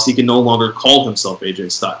somewhere else, he can no longer call himself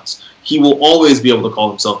AJ Styles. He will always be able to call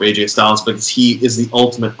himself AJ Styles because he is the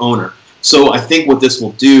ultimate owner. So I think what this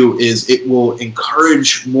will do is it will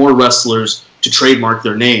encourage more wrestlers to trademark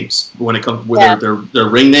their names when it comes with their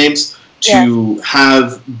ring names, to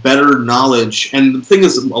have better knowledge. And the thing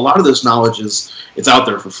is, a lot of this knowledge it's out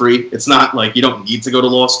there for free. It's not like you don't need to go to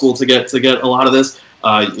law school to get a lot of this.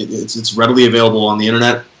 It's readily available on the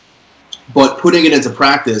internet. But putting it into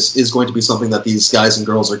practice is going to be something that these guys and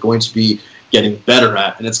girls are going to be getting better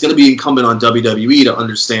at. And it's going to be incumbent on WWE to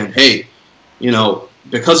understand, hey,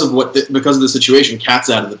 because of the situation, cat's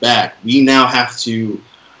out of the bag. We now have to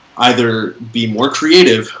either be more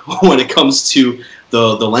creative when it comes to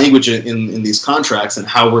the language in these contracts and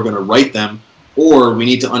how we're going to write them, or we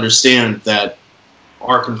need to understand that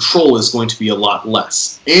our control is going to be a lot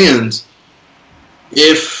less. And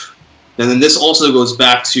then this also goes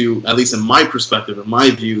back to, at least in my perspective, in my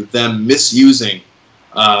view, them misusing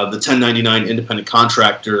the 1099 independent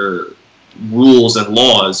contractor rules and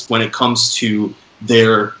laws when it comes to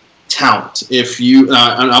their talent.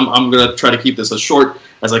 I'm going to try to keep this as short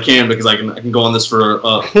as I can, because I can go on this for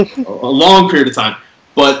a long period of time.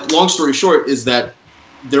 But long story short is that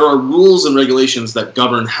there are rules and regulations that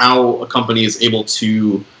govern how a company is able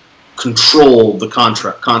to control the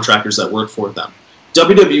contractors that work for them.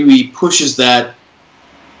 WWE pushes that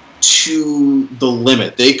to the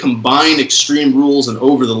limit. They combine Extreme Rules and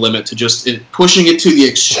Over the Limit to just pushing it to the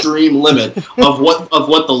extreme limit of what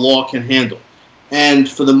the law can handle. And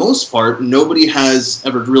for the most part, nobody has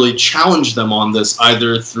ever really challenged them on this,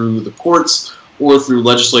 either through the courts or through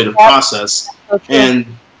legislative process. Okay. And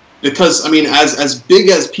because, I mean, as big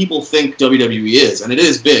as people think WWE is, and it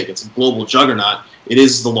is big, it's a global juggernaut, it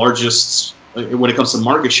is the largest, when it comes to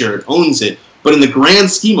market share, it owns it. But in the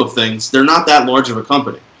grand scheme of things, they're not that large of a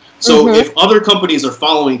company. So if other companies are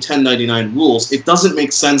following 1099 rules, it doesn't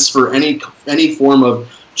make sense for any form of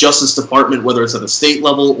Justice Department, whether it's at the state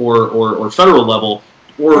level or federal level,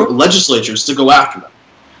 or legislatures, to go after them.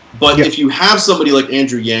 But if you have somebody like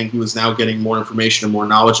Andrew Yang, who is now getting more information and more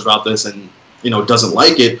knowledge about this, and doesn't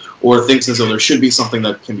like it, or thinks as though there should be something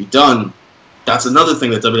that can be done, that's another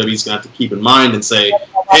thing that WWE is going to have to keep in mind and say,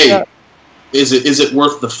 hey, is it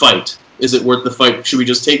worth the fight? Is it worth the fight? Should we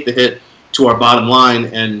just take the hit to our bottom line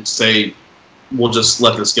and say, we'll just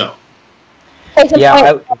let this go?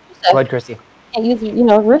 Yeah, go ahead, Christy. Can't use,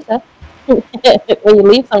 Rusev when you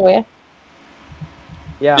leave somewhere.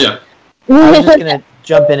 Yeah. I was just going to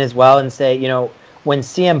jump in as well and say, when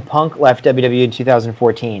CM Punk left WWE in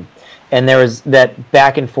 2014, and there was that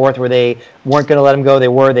back and forth where they weren't going to let him go, they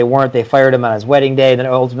weren't, they fired him on his wedding day, and then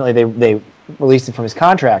ultimately they released him from his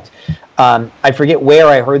contract. I forget where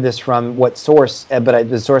I heard this from, what source, but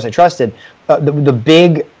the source I trusted. The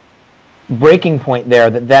big breaking point there,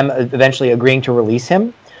 that them eventually agreeing to release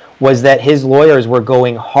him, was that his lawyers were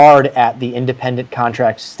going hard at the independent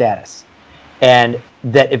contract status. And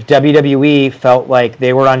that if WWE felt like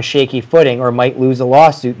they were on shaky footing or might lose a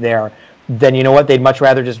lawsuit there, then you know what? They'd much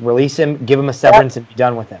rather just release him, give him a severance, and be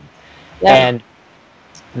done with him. And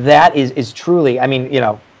that is truly, I mean,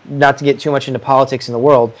 not to get too much into politics in the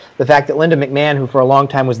world, the fact that Linda McMahon, who for a long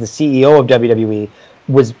time was the CEO of WWE,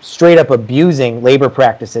 was straight up abusing labor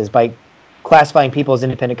practices by classifying people as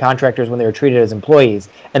independent contractors when they were treated as employees,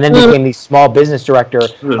 and then became the small business director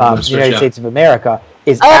of the United States of America,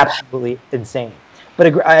 is absolutely insane.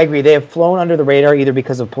 But I agree, they have flown under the radar either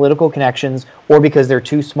because of political connections or because they're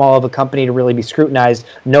too small of a company to really be scrutinized.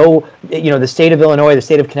 No, the state of Illinois, the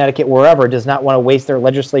state of Connecticut, wherever, does not want to waste their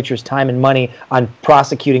legislature's time and money on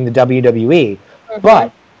prosecuting the WWE.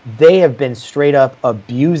 But they have been straight up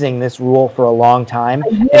abusing this rule for a long time.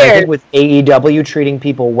 And I think with AEW treating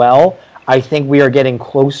people well, I think we are getting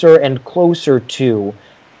closer and closer to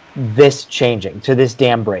this changing, to this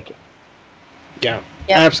dam breaking. Yeah.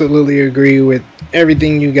 Absolutely agree with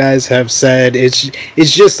everything you guys have said. It's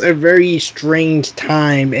just a very strange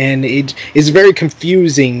time, and it's very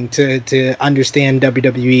confusing to understand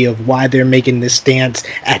WWE of why they're making this stance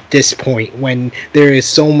at this point when there is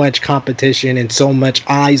so much competition and so much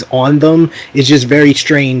eyes on them. It's just very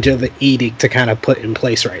strange of an edict to kind of put in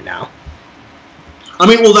place right now. I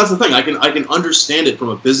mean, well, that's the thing. I can understand it from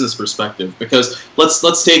a business perspective, because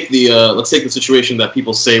let's take the situation that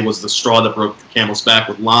people say was the straw that broke the camel's back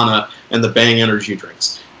with Lana and the Bang energy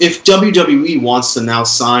drinks. If WWE wants to now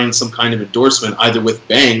sign some kind of endorsement either with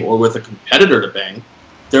Bang or with a competitor to Bang,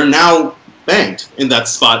 they're now banged in that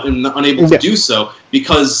spot and unable to do so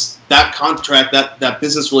because that contract, that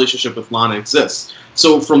business relationship with Lana exists.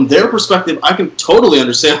 So from their perspective, I can totally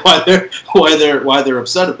understand why they're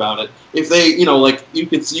upset about it. If they,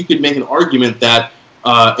 you could make an argument that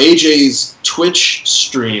AJ's Twitch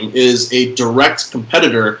stream is a direct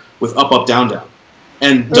competitor with Up Up Down Down,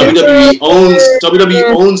 and WWE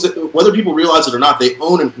owns it, whether people realize it or not. They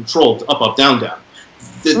own and control Up Up Down Down.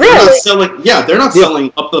 They're not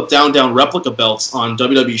selling Up Up Down Down replica belts on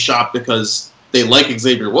WWE Shop because they like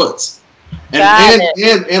Xavier Woods.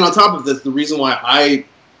 And on top of this, the reason why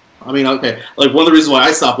one of the reasons why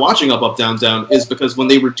I stopped watching Up Up Down Down is because when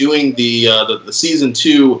they were doing the season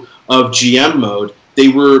 2 of GM mode,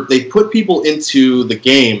 they put people into the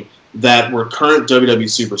game that were current WWE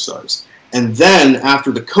superstars. And then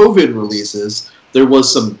after the COVID releases, there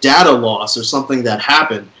was some data loss or something that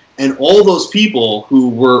happened, and all those people who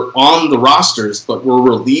were on the rosters but were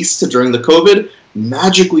released during the COVID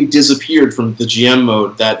magically disappeared from the GM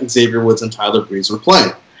mode that Xavier Woods and Tyler Breeze were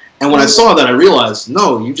playing. And when I saw that, I realized,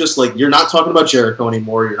 no, you're not talking about Jericho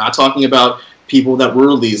anymore. You're not talking about people that were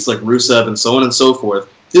released like Rusev and so on and so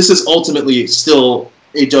forth. This is ultimately still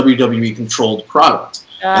a WWE controlled product.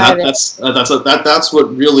 And that's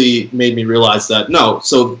what really made me realize that no.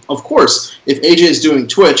 So of course, if AJ is doing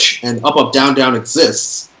Twitch and Up Up Down Down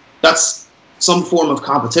exists, that's some form of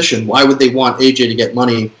competition. Why would they want AJ to get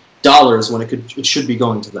dollars when it should be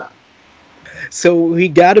going to them? So we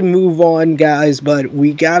got to move on, guys, but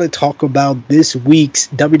we got to talk about this week's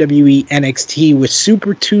WWE NXT with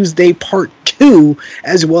Super Tuesday Part 2,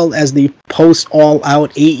 as well as the post All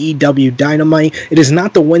Out AEW Dynamite. It is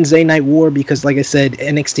not the Wednesday Night War because, like I said,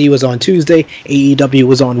 NXT was on Tuesday, AEW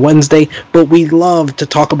was on Wednesday, but we love to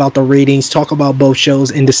talk about the ratings, talk about both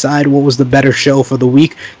shows, and decide what was the better show for the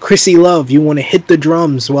week. Chrissy Love, you want to hit the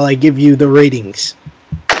drums while I give you the ratings?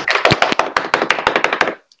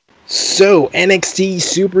 So, NXT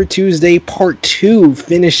Super Tuesday Part 2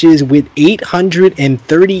 finishes with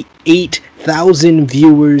 838,000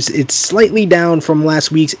 viewers. It's slightly down from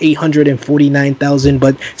last week's 849,000,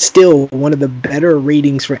 but still one of the better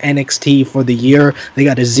ratings for NXT for the year. They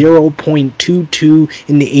got a 0.22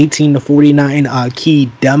 in the 18 to 49 key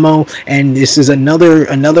demo, and this is another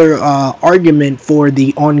argument for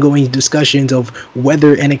the ongoing discussions of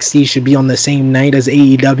whether NXT should be on the same night as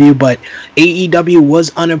AEW, but AEW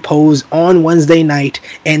was unopposed on Wednesday night,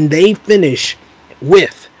 and they finish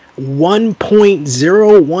with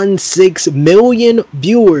 1.016 million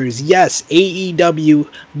viewers. Yes, AEW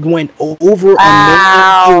went over a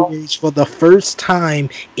million viewers for the first time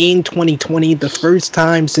in 2020, the first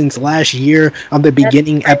time since last year on the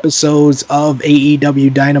beginning episodes of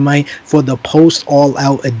AEW Dynamite for the post All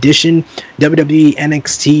Out edition. WWE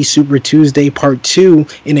NXT Super Tuesday Part 2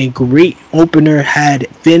 in a great opener had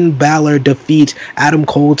Finn Balor defeat Adam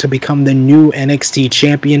Cole to become the new NXT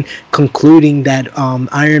champion, concluding that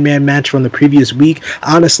Iron Man match from the previous week.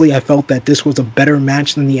 Honestly, I felt that this was a better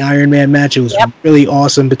match than the Iron Man match. It was really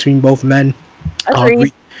awesome between both men.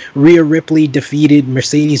 Rhea Ripley defeated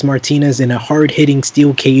Mercedes Martinez in a hard-hitting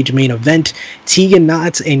steel cage main event. Tegan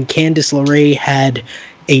Nox and Candice LeRae had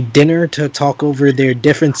a dinner to talk over their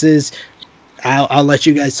differences. I'll let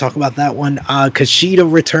you guys talk about that one.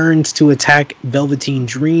 Kushida returns to attack Velveteen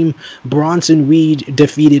Dream. Bronson Reed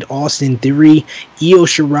defeated Austin Theory. Io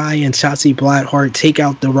Shirai and Shotzi Blackheart take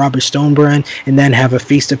out the Robert Stone brand and then have a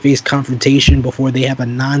face-to-face confrontation before they have a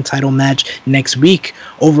non-title match next week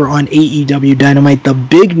over on AEW Dynamite. The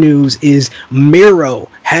big news is Miro.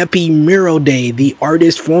 Happy Miro Day. The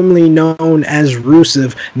artist formerly known as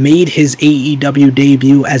Rusev made his AEW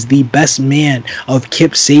debut as the best man of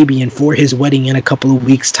Kip Sabian for his wedding in a couple of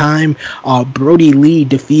weeks' time. Brody Lee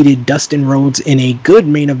defeated Dustin Rhodes in a good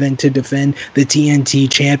main event to defend the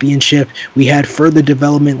TNT Championship. We had further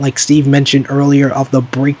development, like Steve mentioned earlier, of the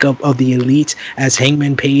breakup of the Elite, as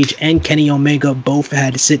Hangman Page and Kenny Omega both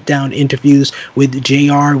had sit-down interviews with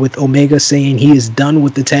JR, with Omega saying he is done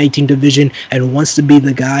with the tag team division and wants to be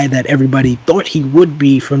the guy that everybody thought he would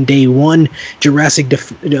be from day one. Jurassic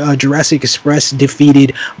Express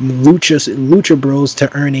defeated Lucha Bros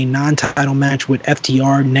to earn a non-title match with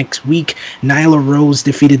FTR next week. Nyla Rose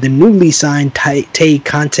defeated the newly signed Tay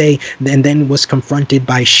Conte and then was confronted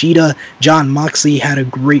by Shida. Jon Moxley had a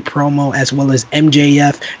great promo, as well as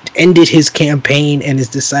MJF ended his campaign and is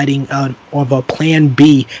deciding of a plan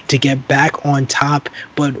B to get back on top.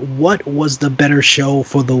 But what was the better show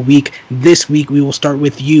for the week? This week we will start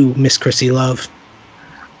with you, Miss Chrissy Love.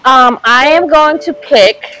 I am going to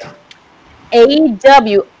pick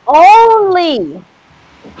AEW only.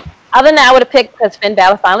 Other than that, I would have picked because Finn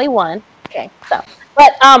Balor finally won. Okay, so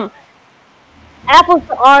but apples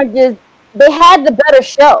to oranges, they had the better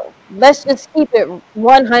show. Let's just keep it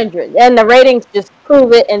 100, and the ratings just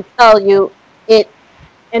prove it and tell you it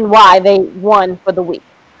and why they won for the week.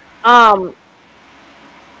 The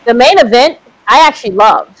main event I actually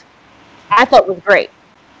loved. I thought was great.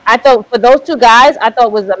 I thought for those two guys, I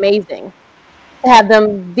thought was amazing to have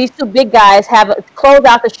them. These two big guys close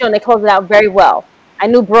out the show, and they closed it out very well. I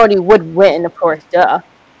knew Brody would win, of course, duh.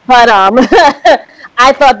 But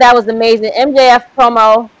I thought that was amazing. MJF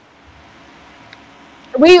promo.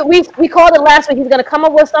 We called it last week. He's going to come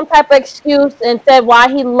up with some type of excuse and said why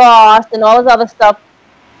he lost and all this other stuff.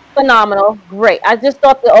 Phenomenal. Great. I just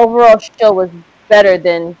thought the overall show was better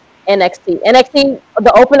than NXT. NXT,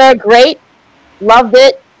 the opener, great. Loved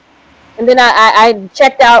it. And then I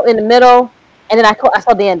checked out in the middle, and then I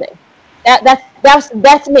saw the ending.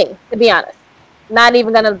 That's me, to be honest. Not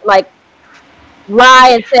even going to, lie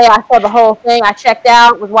and say I saw the whole thing. I checked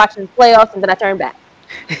out, was watching the playoffs, and then I turned back.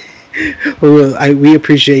 Well, we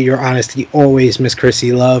appreciate your honesty always, Miss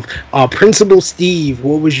Chrissy Love. Principal Steve,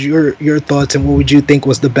 what was your thoughts, and what would you think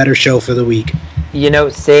was the better show for the week?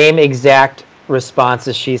 Same exact response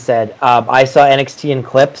as she said. I saw NXT in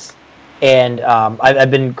clips, and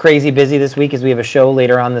I've been crazy busy this week as we have a show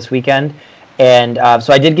later on this weekend. And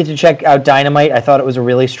so I did get to check out Dynamite. I thought it was a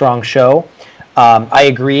really strong show. I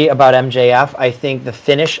agree about MJF. I think the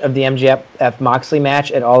finish of the MJF Moxley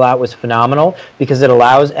match at All Out was phenomenal because it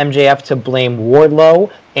allows MJF to blame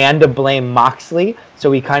Wardlow and to blame Moxley.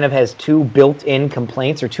 So he kind of has two built-in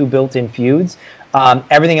complaints or two built-in feuds.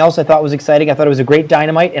 Everything else I thought was exciting. I thought it was a great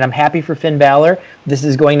Dynamite, and I'm happy for Finn Balor. This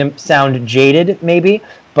is going to sound jaded, maybe,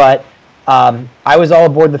 but I was all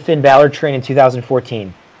aboard the Finn Balor train in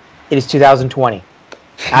 2014. It is 2020.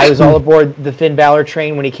 I was all aboard the Finn Balor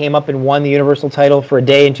train when he came up and won the Universal title for a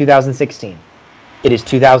day in 2016. It is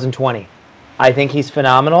 2020. I think he's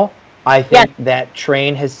phenomenal. I think that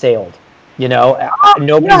train has sailed. You know,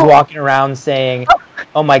 nobody's walking around saying,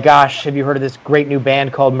 "Oh my gosh, have you heard of this great new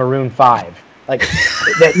band called Maroon 5?" Like,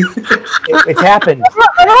 it's happened.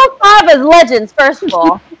 Maroon 5 is legends, first of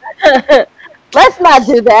all. Let's not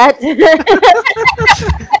do that.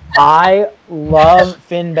 I love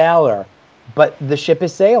Finn Balor, but the ship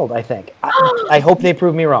has sailed, I think. I hope they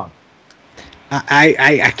prove me wrong.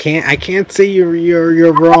 I can't say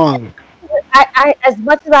you're wrong. I as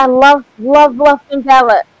much as I love Finn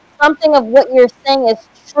Balor, something of what you're saying is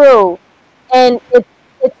true, and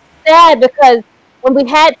it's sad because when we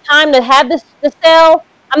had time to have the sail,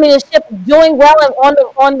 I mean the ship doing well and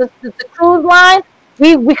on the cruise line,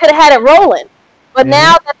 we could have had it rolling, but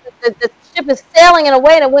now that the ship is sailing in a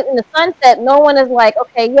way that went in the sunset, no one is like,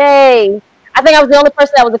 okay, yay. I think I was the only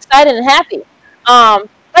person that was excited and happy. But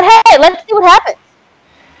hey, let's see what happens.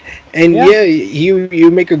 And you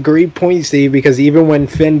make a great point, Steve, because even when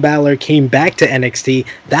Finn Balor came back to NXT,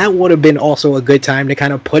 that would have been also a good time to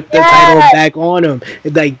kind of put the title back on him.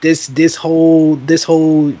 Like this whole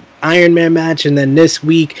Iron Man match, and then this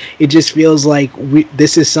week it just feels like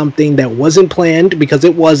this is something that wasn't planned, because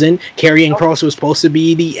it wasn't. Karrion Kross was supposed to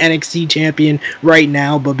be the NXT champion right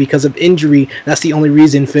now, but because of injury, that's the only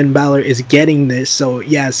reason Finn Balor is getting this. So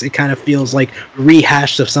yes, it kind of feels like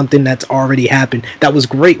rehash of something that's already happened. That was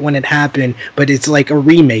great when it happened, but it's like a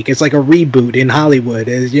remake. It's like a reboot in Hollywood.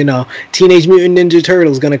 As you know, Teenage Mutant Ninja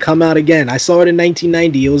Turtles gonna come out again. I saw it in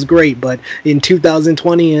 1990. It was great, but in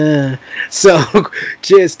 2020, so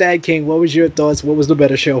just that. King, what was your thoughts? What was the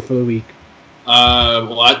better show for the week?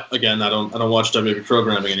 Well, I don't watch WWE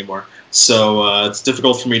programming anymore, so it's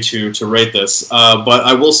difficult for me to rate this. But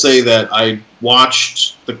I will say that I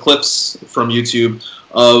watched the clips from YouTube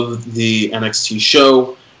of the NXT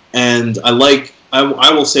show, and I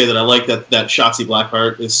will say that I like that Shotzi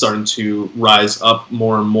Blackheart is starting to rise up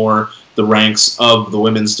more and more the ranks of the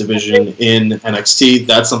women's division in NXT.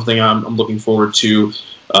 That's something I'm looking forward to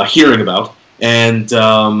hearing about. And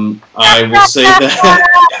I will say that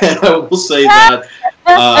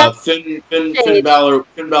Finn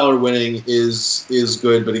Balor winning is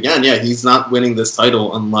good, but again, he's not winning this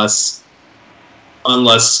title unless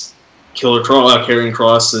Karrion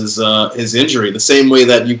Kross is his injury. The same way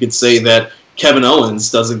that you could say that Kevin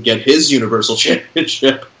Owens doesn't get his Universal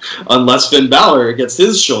Championship unless Finn Balor gets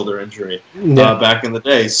his shoulder injury back in the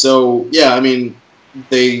day. So I mean.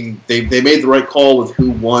 They made the right call with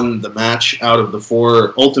who won the match out of the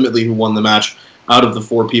four. Ultimately, who won the match out of the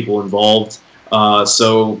four people involved. I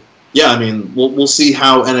mean, we'll see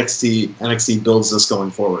how NXT builds this going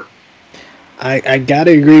forward. I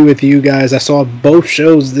gotta agree with you guys. I saw both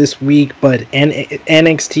shows this week, but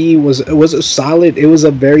NXT was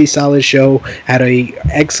a very solid show. Had a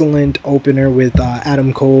excellent opener with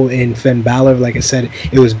Adam Cole and Finn Balor. Like I said,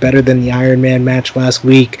 it was better than the Iron Man match last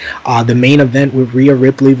week. The main event with Rhea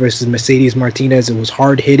Ripley versus Mercedes Martinez, it was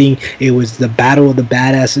hard hitting. It was the battle of the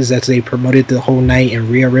badasses as they promoted the whole night, and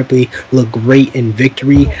Rhea Ripley looked great in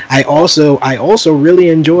victory. I also really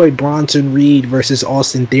enjoyed Bronson Reed versus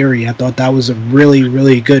Austin Theory. I thought that was a really,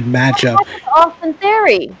 really good matchup. Austin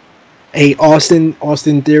Theory. Hey, Austin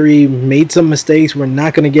Theory made some mistakes. We're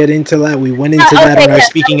not going to get into that. We went into that on our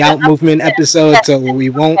Speaking Out movement episode, so we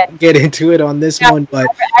won't get into it on this one. But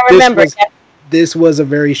I remember. This was a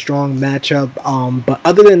very strong matchup. But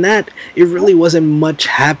other than that, it really wasn't much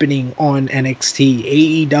happening on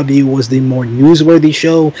NXT. AEW was the more newsworthy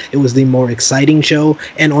show. It was the more exciting show.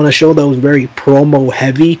 And on a show that was very promo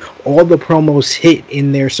heavy, all the promos hit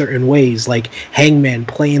in their certain ways. Like Hangman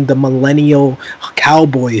playing the millennial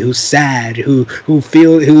cowboy who's sad, who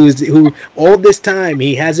all this time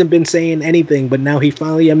he hasn't been saying anything, but now he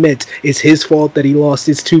finally admits it's his fault that he lost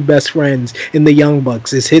his two best friends in the Young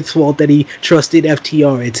Bucks. It's his fault that he trusted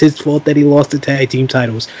FTR. It's his fault that he lost the tag team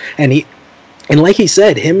titles. And And like he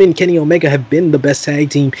said, him and Kenny Omega have been the best tag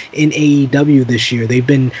team in AEW this year.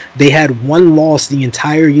 They had one loss the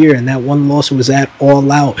entire year, and that one loss was at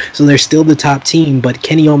All Out. So they're still the top team, but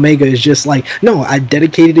Kenny Omega is just like, no, I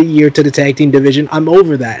dedicated a year to the tag team division. I'm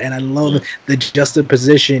over that. And I love the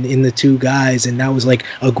juxtaposition in the two guys, and that was like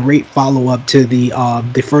a great follow-up to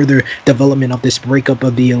the further development of this breakup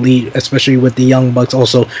of the Elite, especially with the Young Bucks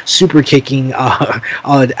also super kicking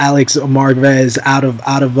Alex Marvez out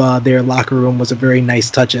of their locker room was a very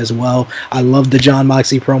nice touch as well. I love the Jon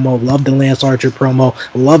Moxley promo, love the Lance Archer promo,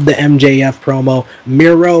 love the MJF promo.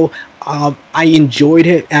 Miro, I enjoyed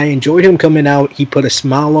him. I enjoyed him coming out. He put a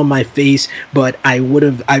smile on my face, but I would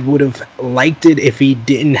have liked it if he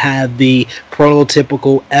didn't have the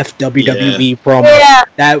prototypical FWWB promo. Yeah.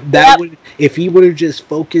 That would, if he would have just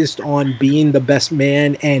focused on being the best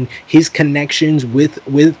man and his connections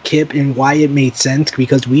with Kip and why it made sense,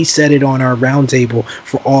 because we said it on our roundtable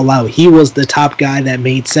for All Out. He was the top guy that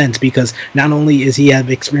made sense because not only is he have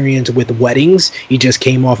experience with weddings, he just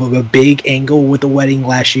came off of a big angle with a wedding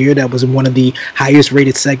last year that was one of the highest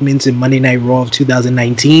rated segments in Monday Night Raw of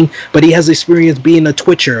 2019, but he has experience being a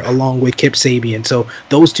Twitcher along with Kip Sabian. So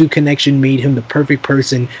those two connections made him the perfect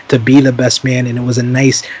person to be the best man, and it was a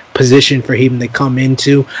nice position for him to come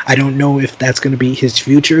into. I don't know if that's going to be his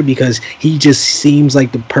future because he just seems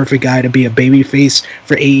like the perfect guy to be a babyface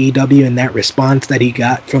for AEW, and that response that he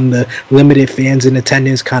got from the limited fans in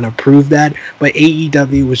attendance kind of proved that. But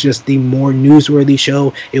AEW was just the more newsworthy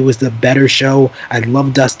show. It was the better show. I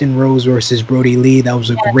love Dustin Rhodes versus Brody Lee. That was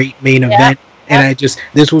a great main event. And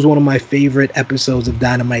this was one of my favorite episodes of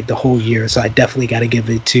Dynamite the whole year, so I definitely got to give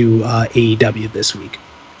it to AEW this week.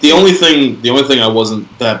 The only thing I wasn't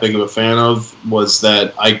that big of a fan of was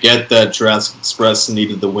that I get that Jurassic Express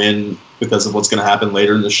needed the win because of what's going to happen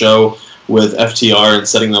later in the show with FTR and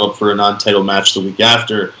setting them up for a non-title match the week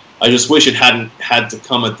after. I just wish it hadn't had to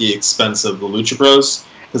come at the expense of the Lucha Bros,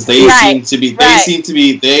 because they seem to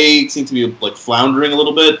be like floundering a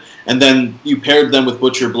little bit. And then you paired them with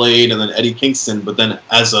Butcher Blade and then Eddie Kingston, but then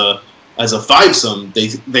as a fivesome,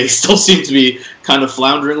 they still seem to be kind of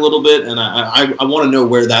floundering a little bit, and I want to know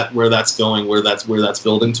where that's going, where that's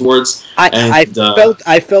building towards. I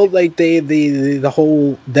felt like the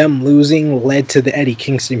whole them losing led to the Eddie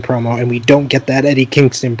Kingston promo, and we don't get that Eddie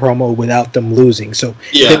Kingston promo without them losing. So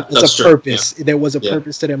there was a purpose. Yeah. There was a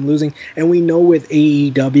purpose to them losing, and we know with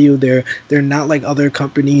AEW they're not like other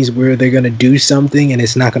companies where they're gonna do something and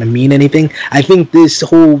it's not gonna mean anything. I think this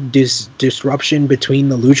whole disruption between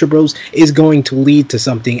the Lucha Bros is going to lead to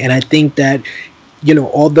something, and I think that, you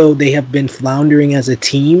know, although they have been floundering as a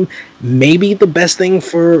team, maybe the best thing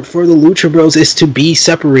for the Lucha Bros is to be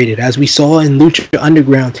separated. As we saw in Lucha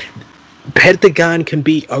Underground, Pentagon can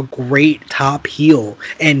be a great top heel,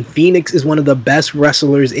 and Phoenix is one of the best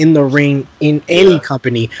wrestlers in the ring in any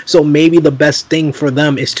company. So maybe the best thing for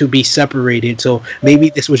them is to be separated. So maybe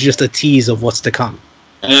this was just a tease of what's to come.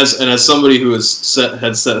 And as somebody who had said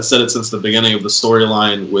it since the beginning of the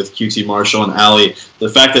storyline with QT Marshall and Allie, the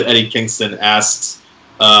fact that Eddie Kingston asked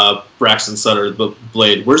Braxton Sutter, the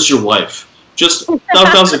Blade, "Where's your wife?"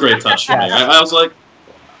 That was a great touch for me. I was like,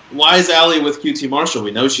 why is Allie with QT Marshall?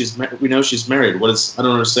 We know she's married. I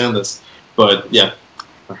don't understand this, but yeah.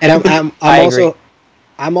 And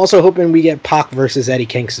I'm also hoping we get Pac versus Eddie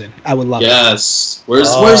Kingston. I would love it. Yes.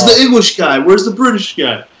 Where's the English guy? Where's the British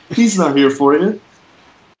guy? He's not here for you.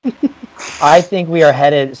 I think we are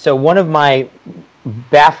headed. So one of my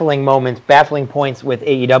baffling points with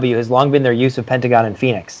AEW has long been their use of Pentagon and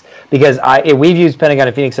Phoenix. Because we've used Pentagon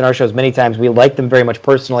and Phoenix in our shows many times. We like them very much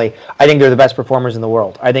personally. I think they're the best performers in the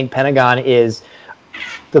world. I think Pentagon is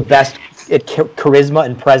the best at charisma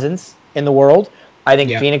and presence in the world. I think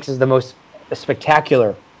Phoenix is the most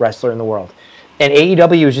spectacular wrestler in the world. And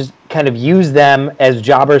AEW has just kind of used them as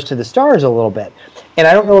jobbers to the stars a little bit. And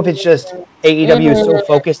I don't know if it's just AEW is so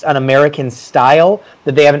focused on American style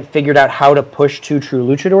that they haven't figured out how to push two true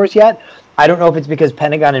luchadors yet. I don't know if it's because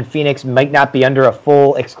Pentagon and Phoenix might not be under a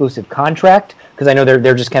full exclusive contract, because I know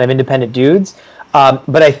they're just kind of independent dudes.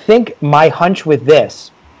 But I think my hunch with this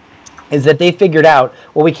is that they figured out,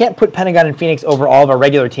 well, we can't put Pentagon and Phoenix over all of our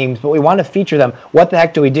regular teams, but we want to feature them. What the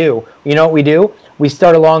heck do we do? You know what we do? We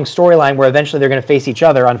start a long storyline where eventually they're going to face each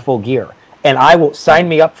other on Full Gear. And I will sign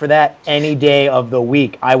me up for that any day of the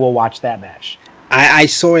week. I will watch that match. I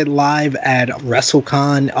saw it live at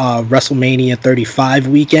WrestleCon, WrestleMania 35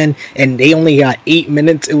 weekend, and they only got 8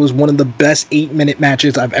 minutes. It was one of the best 8-minute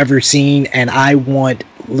matches I've ever seen, and I want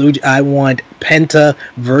Penta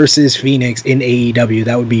versus Phoenix in AEW.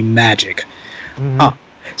 That would be magic. Mm-hmm.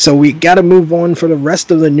 So we got to move on for the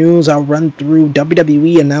rest of the news. I'll run through.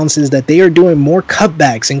 WWE announces that they are doing more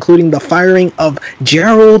cutbacks, including the firing of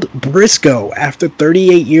Gerald Briscoe after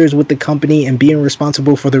 38 years with the company and being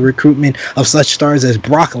responsible for the recruitment of such stars as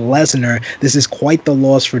Brock Lesnar. This is quite the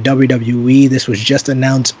loss for WWE. This was just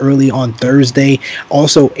announced early on Thursday.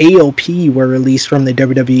 Also, AOP were released from the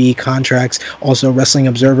WWE contracts. Also, Wrestling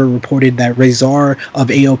Observer reported that Razor of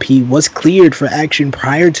AOP was cleared for action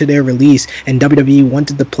prior to their release, and WWE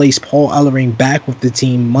wanted to place Paul Ellering back with the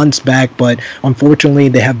team months back, but unfortunately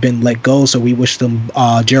they have been let go. So we wish them,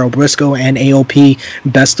 Gerald Briscoe and AOP,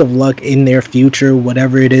 best of luck in their future,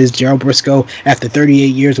 whatever it is. Gerald Briscoe, after 38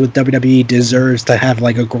 years with WWE, deserves to have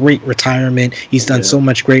like a great retirement. He's done so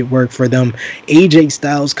much great work for them. AJ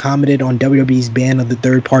Styles commented on WWE's ban of the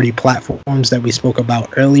third-party platforms that we spoke about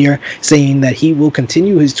earlier, saying that he will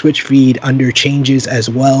continue his Twitch feed under changes, as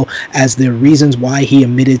well as the reasons why he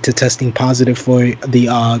admitted to testing positive for the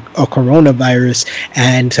coronavirus,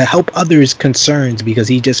 and to help others' concerns, because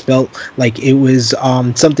he just felt like it was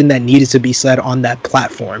something that needed to be said on that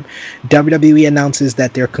platform. WWE announces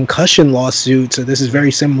that their concussion lawsuit, so this is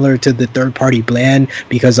very similar to the third-party ban,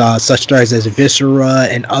 because such stars as Viscera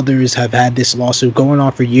and others have had this lawsuit going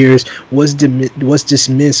on for years, was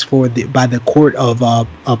dismissed by the Court of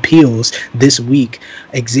Appeals this week.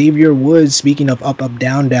 Xavier Woods, speaking of Up Up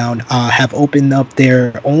Down Down, have opened up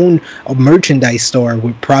their own merchandise store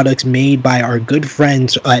with products made by our good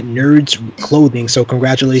friends at Nerds Clothing. So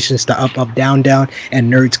congratulations to Up Up Down Down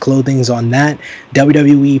and Nerds Clothing's on that.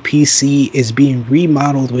 WWE PC is being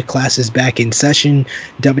remodeled with classes back in session.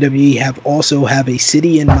 WWE also have a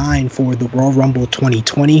city in mind for the Royal Rumble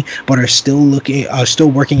 2020, but are still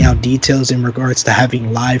working out details in regards to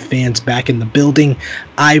having live fans back in the building.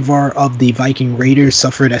 Ivar of the Viking Raiders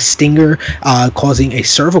suffered a stinger, causing a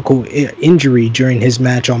cervical injury during his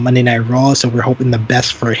match on Monday Night Raw, so we're hoping the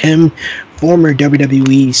best for him. Former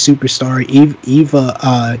WWE superstar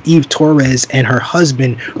Eve Torres and her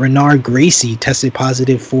husband Renard Gracie tested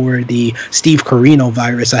positive for the Steve Corino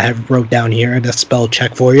virus. I have wrote down here. That's spell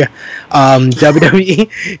check for you.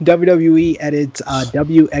 WWE edits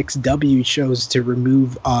WXW shows to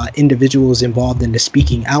remove individuals involved in the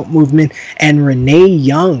speaking out movement, and Renee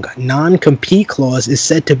Young non-compete clause is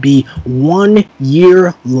said to be 1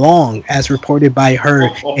 year long, as reported by her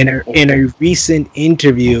in a recent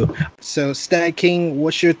interview. So, Stat King,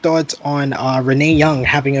 what's your thoughts on Renee Young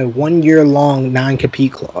having a 1 year long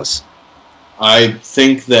non-compete clause? I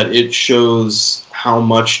think that it shows how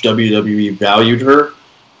much WWE valued her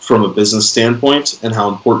from a business standpoint and how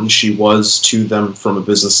important she was to them from a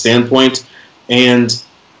business standpoint. And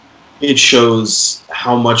it shows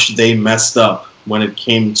how much they messed up when it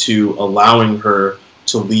came to allowing her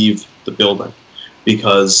to leave the building.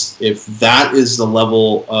 Because if that is the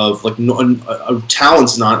level of like normal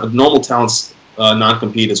talents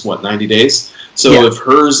non-compete is what, 90 days? So if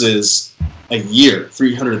hers is a year,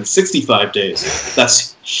 365 days,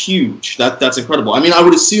 that's huge. That's incredible. I mean, I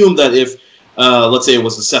would assume that if let's say it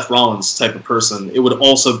was a Seth Rollins type of person, it would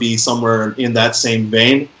also be somewhere in that same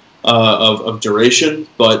vein of duration.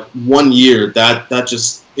 But 1 year, that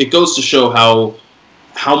just, it goes to show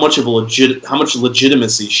how much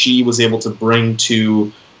legitimacy she was able to bring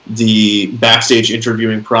to the backstage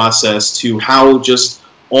interviewing process, to how just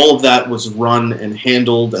all of that was run and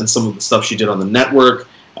handled, and some of the stuff she did on the network,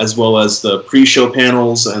 as well as the pre-show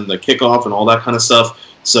panels and the kickoff and all that kind of stuff.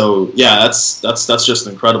 So yeah, that's just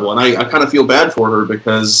incredible, and I kind of feel bad for her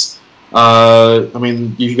because I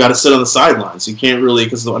mean, you got to sit on the sidelines. You can't really,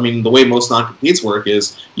 because I mean, the way most non-competes work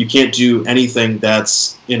is you can't do anything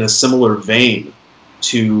that's in a similar vein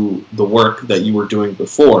to the work that you were doing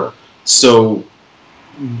before. So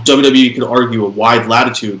WWE could argue a wide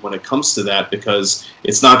latitude when it comes to that, because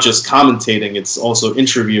it's not just commentating, it's also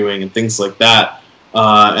interviewing and things like that.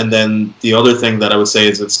 And then the other thing that I would say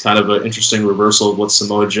is it's kind of an interesting reversal of what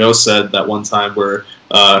Samoa Joe said that one time, where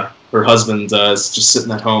her husband is just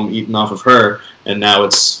sitting at home eating off of her, and now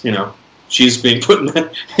it's, you know, she's being put in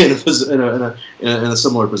a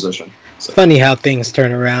similar position. So. Funny how things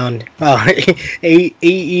turn around.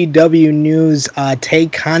 AEW news, Tay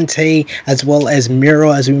Conte as well as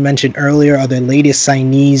Miro, as we mentioned earlier, are the latest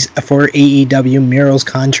signees for AEW. Miro's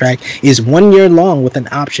contract is 1 year long with an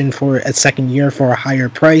option for a second year for a higher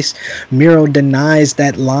price. Miro denies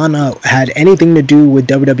that Lana had anything to do with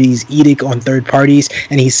WWE's edict on third parties,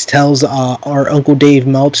 and he tells our Uncle Dave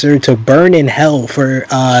Meltzer to burn in hell for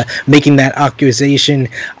making that accusation.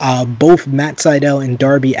 Both Matt Sydal and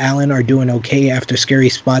Darby Allin are doing okay after scary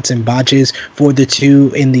spots and botches for the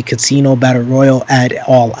two in the Casino Battle Royal at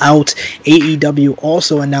All Out. AEW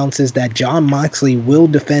also announces that Jon Moxley will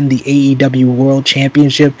defend the AEW World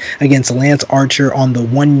Championship against Lance Archer on the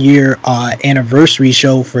 1-year anniversary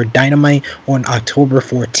show for Dynamite on October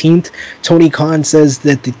 14th. Tony Khan says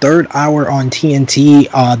that the third hour on TNT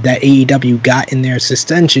that AEW got in their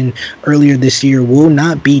suspension earlier this year will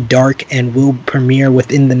not be dark and will premiere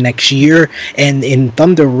within the next year. And in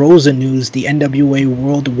Thunder Rosa news, the NWA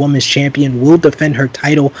World Women's Champion will defend her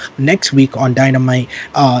title next week on Dynamite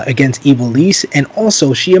against Ivelisse. And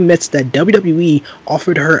also, she admits that WWE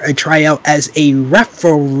offered her a tryout as a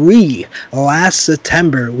referee last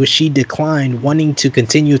September, which she declined, wanting to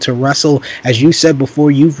continue to wrestle. As you said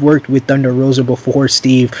before, you've worked with Thunder Rosa before,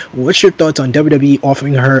 Steve. What's your thoughts on WWE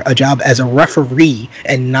offering her a job as a referee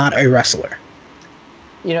and not a wrestler?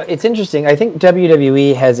 You know, it's interesting. I think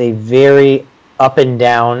WWE has a very up and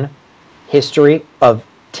down history of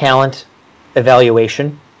talent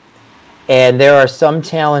evaluation. And there are some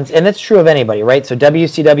talents, and that's true of anybody, right? So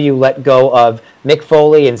WCW let go of Mick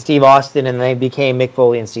Foley and Steve Austin, and they became Mick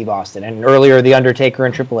Foley and Steve Austin. And earlier, The Undertaker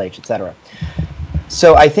and Triple H, etc.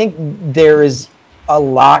 So I think there is a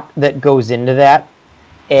lot that goes into that.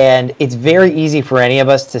 And it's very easy for any of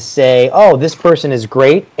us to say, oh, this person is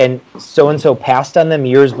great, and so-and-so passed on them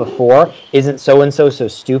years before. Isn't so-and-so so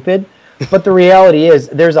stupid? But the reality is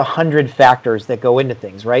there's 100 factors that go into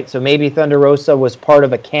things, right? So maybe Thunder Rosa was part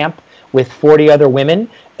of a camp with 40 other women,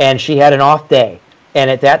 and she had an off day. And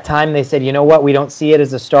at that time, they said, you know what? We don't see it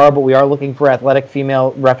as a star, but we are looking for athletic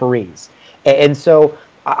female referees. And so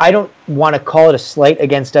I don't want to call it a slight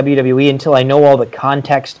against WWE until I know all the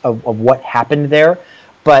context of what happened there.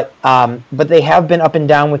 But they have been up and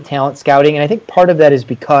down with talent scouting, and I think part of that is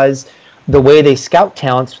because the way they scout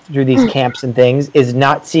talents through these camps and things is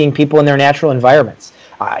not seeing people in their natural environments.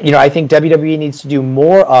 I think WWE needs to do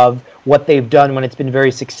more of what they've done when it's been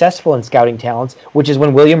very successful in scouting talents, which is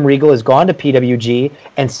when William Regal has gone to PWG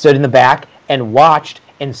and stood in the back and watched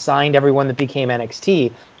and signed everyone that became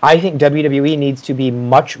NXT. I think WWE needs to be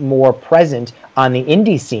much more present on the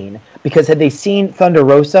indie scene, because had they seen Thunder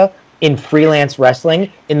Rosa in freelance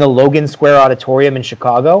wrestling in the Logan Square Auditorium in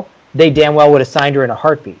Chicago, they damn well would have signed her in a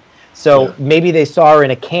heartbeat. So maybe they saw her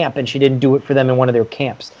in a camp and she didn't do it for them in one of their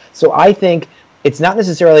camps. So I think it's not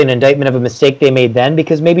necessarily an indictment of a mistake they made then,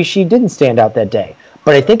 because maybe she didn't stand out that day.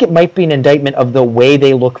 But I think it might be an indictment of the way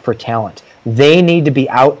they look for talent. They need to be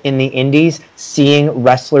out in the indies seeing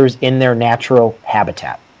wrestlers in their natural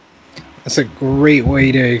habitat. That's a great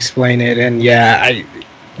way to explain it. And yeah,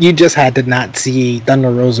 you just had to not see Thunder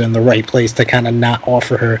Rosa in the right place to kind of not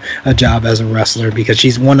offer her a job as a wrestler, because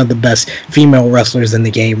she's one of the best female wrestlers in the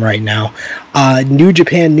game right now. New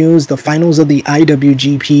Japan news: the finals of the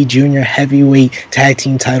IWGP Junior Heavyweight Tag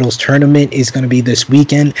Team Titles Tournament is going to be this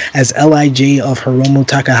weekend, as LIJ of Hiromu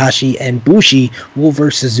Takahashi and Bushi will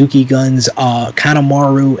versus Suzuki Guns,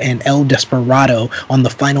 Kanemaru, and El Desperado on the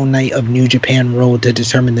final night of New Japan Road to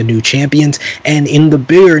determine the new champions. And in the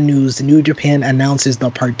bigger news, New Japan announces the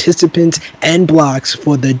participants and blocks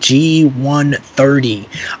for the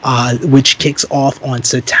G130, which kicks off on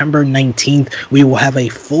September 19th. We will have a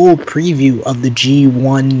full preview of the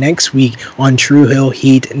G1 next week on True Hill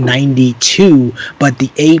Heat 92, but the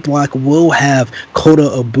A block will have Kota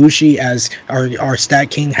Ibushi, as our Stat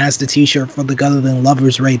King has the t-shirt for the Gutherland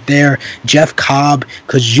lovers right there, Jeff Cobb,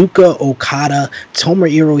 Kazuchika Okada,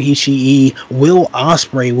 Tomohiro Ishii, Will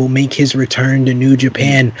Ospreay will make his return to New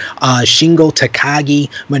Japan, Shingo Takagi,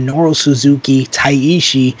 Minoru Suzuki,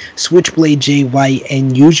 Taishi, Switchblade Jay White,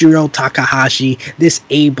 and Yujiro Takahashi. This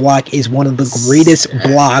A block is one of the greatest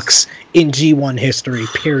blocks in G1 history,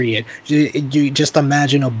 period. You just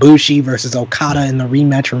imagine Ibushi versus Okada in the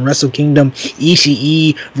rematch from Wrestle Kingdom,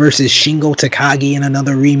 Ishii versus Shingo Takagi in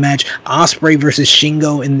another rematch, Ospreay versus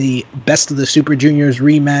Shingo in the Best of the Super Juniors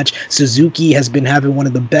rematch. Suzuki has been having one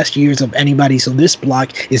of the best years of anybody, so this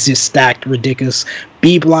block is just stacked ridiculous.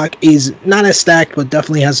 B block is not as stacked, but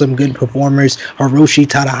definitely has some good performers: Hiroshi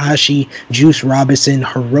Tanahashi, Juice Robinson,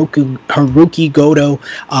 Haruki Goto,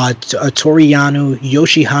 Toriano,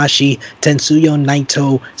 Yoshihashi, Tetsuya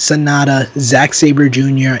Naito, Sanada, Zack Sabre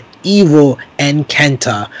Jr., Evil, and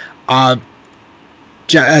Kenta.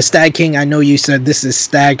 Stag King, I know you said this is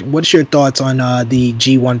stacked. What's your thoughts on the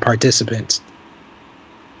G1 participants?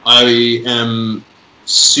 I am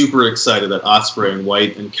super excited that Ospreay and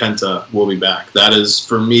White and Kenta will be back. That is,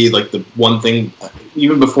 for me, like the one thing,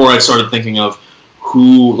 even before I started thinking of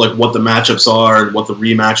who, like what the matchups are and what the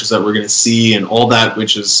rematches that we're going to see and all that,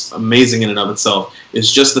 which is amazing in and of itself,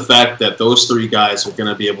 is just the fact that those three guys are going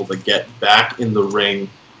to be able to get back in the ring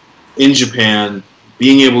in Japan,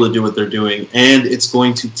 being able to do what they're doing, and it's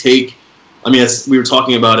going to take. I mean, we were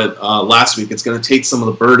talking about it last week. It's going to take some of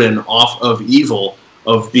the burden off of Evil,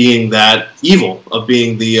 of being that evil, of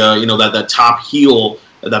being the that top heel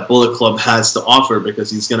that Bullet Club has to offer, because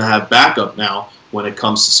he's going to have backup now when it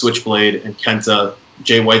comes to Switchblade and Kenta.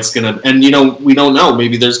 Jay White's going to, and we don't know.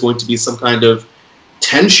 Maybe there's going to be some kind of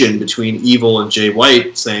tension between Evil and Jay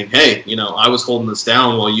White, saying, "Hey, I was holding this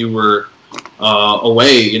down while you were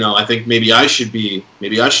away. I think maybe I should be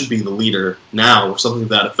the leader now," or something to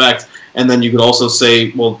that effect. And then you could also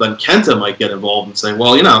say, well, then Kenta might get involved and say,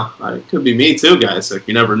 well, it could be me too, guys. Like,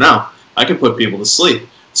 you never know. I could put people to sleep.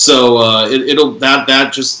 So it'll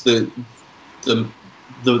just the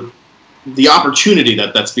opportunity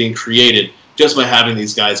that's being created just by having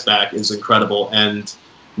these guys back is incredible. And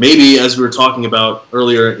maybe, as we were talking about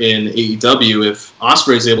earlier in AEW, if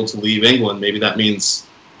Ospreay is able to leave England, maybe that means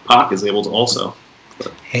Pac is able to also.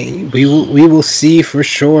 Hey, we will see for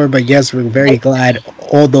sure. But yes, we're very glad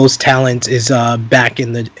all those talents is back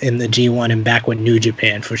in the G1 and back with New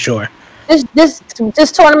Japan for sure. This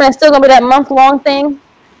tournament is still gonna be that month-long thing.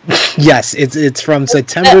 Yes, it's from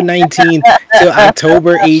September 19th to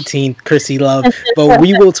October 18th, Chrissy Love. But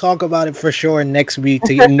we will talk about it for sure next week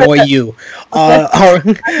to annoy you. Wow,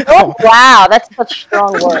 that's such a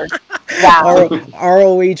strong word. Wow.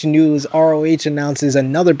 ROH News, ROH announces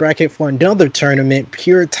another bracket for another tournament,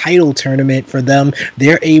 pure title tournament for them.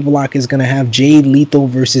 Their A block is going to have Jay Lethal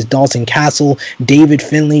versus Dalton Castle, David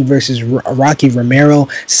Finlay versus Rocky Romero,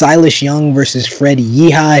 Silas Young versus Freddie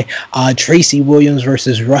Yehai, Tracy Williams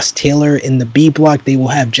versus Russ Taylor. In the B block, they will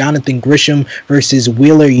have Jonathan Grisham versus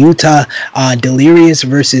Wheeler Yuta, Delirious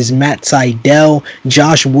versus Matt Sydal,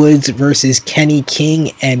 Josh Woods versus Kenny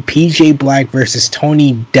King, and PJ Black versus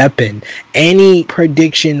Tony Deppen. Any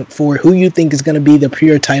prediction for who you think is going to be the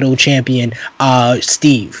pure title champion,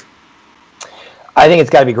 Steve? I think it's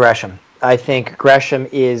got to be Gresham. I think Gresham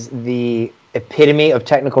is the epitome of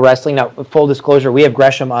technical wrestling. Now, full disclosure, we have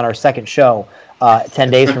Gresham on our second show 10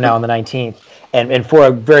 days from now on the 19th. And for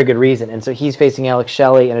a very good reason. And so he's facing Alex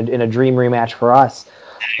Shelley in a dream rematch for us.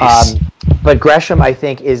 Nice. But Gresham, I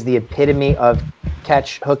think, is the epitome of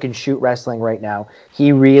catch, hook, and shoot wrestling right now.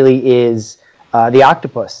 He really is the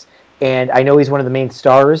octopus. And I know he's one of the main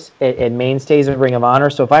stars and mainstays of Ring of Honor.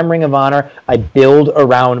 So if I'm Ring of Honor, I build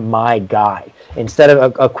around my guy. Instead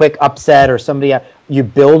of a quick upset or somebody, you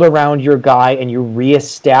build around your guy and you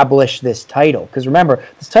reestablish this title. Because remember,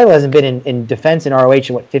 this title hasn't been in defense in ROH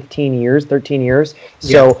in, 13 years?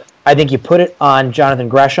 So I think you put it on Jonathan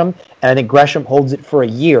Gresham, and I think Gresham holds it for a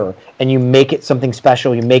year, and you make it something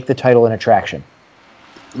special. You make the title an attraction.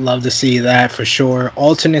 Love to see that for sure.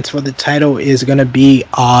 Alternates for the title is going to be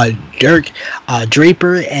Dirk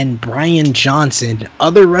Draper and Brian Johnson.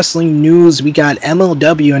 Other wrestling news, we got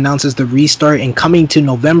MLW announces the restart and coming to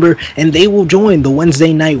November, and they will join the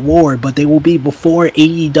Wednesday Night War, but they will be before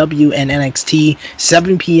AEW and NXT.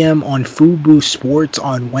 7 p.m. on Fubo Sports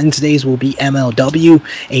on Wednesdays will be MLW.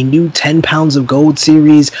 A new 10 Pounds of Gold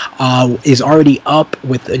series is already up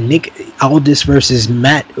with Nick Aldis versus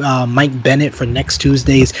Mike Bennett for next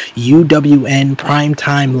Tuesday. UWN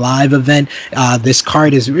Primetime Live event. This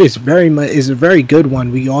card is a very good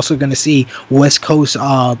one. We also going to see West Coast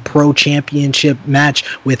Pro Championship match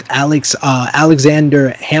with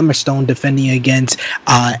Alexander Hammerstone defending against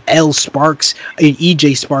EJ Sparks.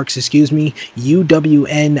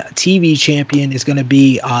 UWN TV champion is going to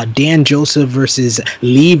be Dan Joseph versus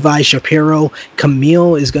Levi Shapiro.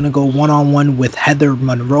 Camille is going to go one-on-one with Heather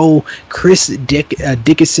Monroe. Chris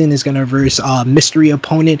Dickinson is going to verse mystery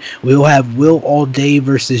opponent. We'll have Will All Day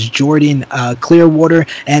versus Jordan Clearwater,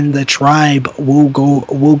 and the Tribe will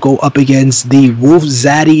go up against the Wolf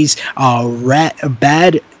Zaddies,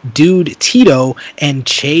 Bad Dude Tito, and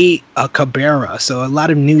Che Cabrera. So a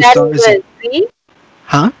lot of new stars. With a Z?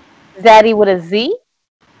 Huh? Zaddy with a Z?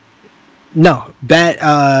 No,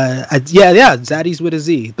 Zaddies with a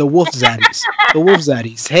Z. The Wolf Zaddies. The Wolf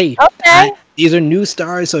Zaddies. Hey, okay. These are new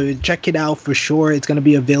stars, so check it out for sure. It's going to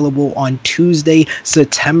be available on Tuesday,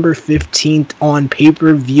 September 15th on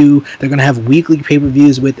pay-per-view. They're going to have weekly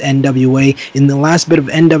pay-per-views with NWA. In the last bit of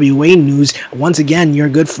NWA news, once again, your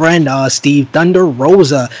good friend, Steve, Thunder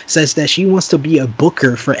Rosa, says that she wants to be a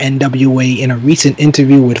booker for NWA in a recent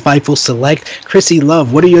interview with Fightful Select. Chrissy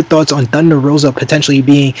Love, what are your thoughts on Thunder Rosa potentially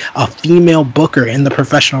being a female booker in the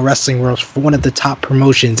professional wrestling world for one of the top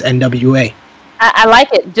promotions, NWA? I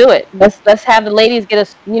like it. Do it. Let's have the ladies get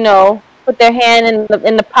us, put their hand in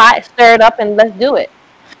the pot, stir it up, and let's do it.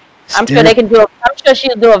 I'm sure they can do it. I'm sure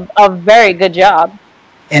she'll do a very good job.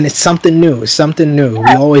 And it's something new. It's something new.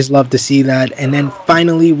 We always love to see that. And then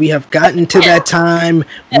finally, we have gotten to that time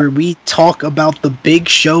where we talk about the big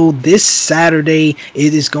show this Saturday.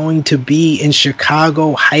 It is going to be in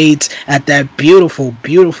Chicago Heights at that beautiful,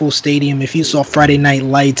 beautiful stadium. If you saw Friday Night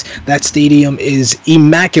Lights, that stadium is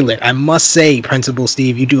immaculate. I must say, Principal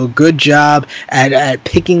Steve, you do a good job at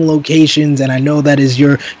picking locations. And I know that is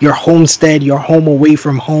your homestead, your home away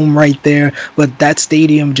from home right there. But that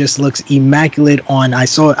stadium just looks immaculate I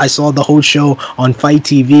saw the whole show on Fight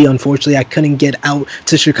TV. Unfortunately, I couldn't get out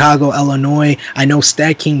to Chicago, Illinois. I know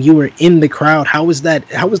Stat King, you were in the crowd. How was that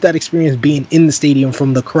experience being in the stadium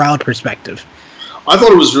from the crowd perspective? I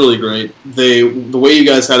thought it was really great. The way you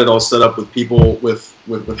guys had it all set up with people with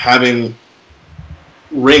having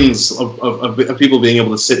rings of people being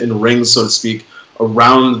able to sit in rings, so to speak,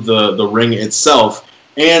 around the ring itself,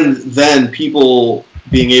 and then people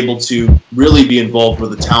being able to really be involved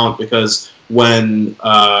with the talent, because when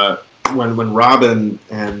Robin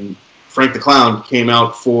and Frank the Clown came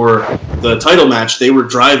out for the title match, they were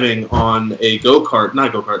driving on a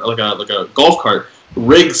like a golf cart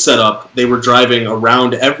rig set up. They were driving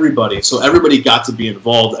around everybody, so everybody got to be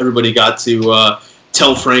involved. Everybody got to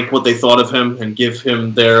tell Frank what they thought of him and give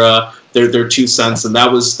him their 2 cents, and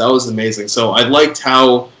that was amazing. So I liked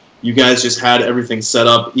how you guys just had everything set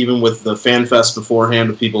up, even with the fan fest beforehand,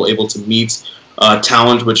 with people able to meet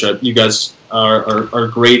talent, which you guys are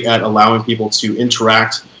great at allowing people to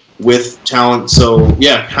interact with talent. So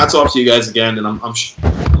yeah, hats off to you guys again. And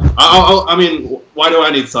I mean, why do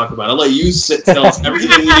I need to talk about it? I'll let you tell us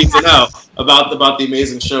everything you need to know about the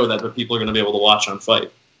amazing show that the people are going to be able to watch on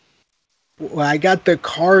Fight. Well, I got the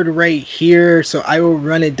card right here, so I will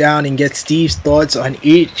run it down and get Steve's thoughts on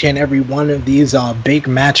each and every one of these big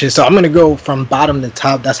matches. So I'm going to go from bottom to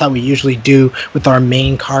top. That's how we usually do with our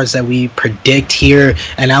main cards that we predict here.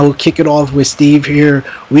 And I will kick it off with Steve here.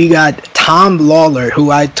 We got Tom Lawler, who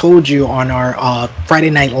I told you on our Friday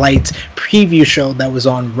Night Lights preview show that was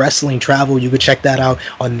on Wrestling Travel. You could check that out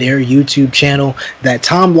on their YouTube channel. That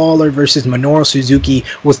Tom Lawler versus Minoru Suzuki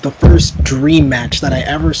was the first dream match that I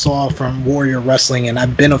ever saw from Warrior Wrestling, and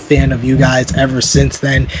I've been a fan of you guys ever since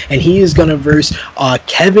then. And he is going to verse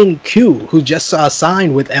Kevin Ku, who just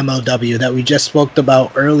signed with MLW that we just spoke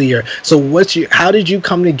about earlier. So how did you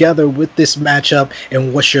come together with this matchup,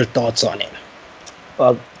 and what's your thoughts on it?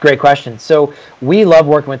 Well, great question. So we love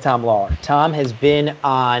working with Tom Lawler. Tom has been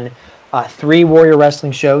on 3 Warrior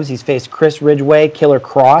Wrestling shows. He's faced Chris Ridgway, Killer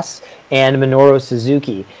Cross, and Minoru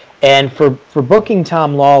Suzuki. And for booking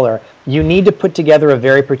Tom Lawler, you need to put together a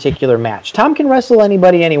very particular match. Tom can wrestle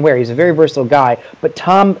anybody anywhere. He's a very versatile guy, but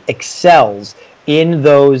Tom excels in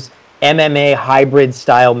those MMA hybrid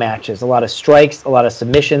style matches. A lot of strikes, a lot of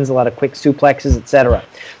submissions, a lot of quick suplexes, etc.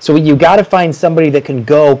 So you got to find somebody that can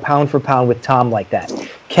go pound for pound with Tom like that.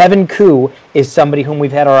 Kevin Ku is somebody whom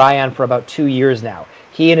we've had our eye on for about 2 years now.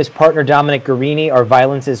 He and his partner Dominic Guarini are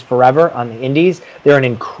Violence is Forever on the Indies. They're an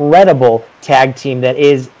incredible tag team that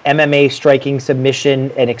is MMA striking,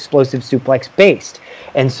 submission, and explosive suplex based.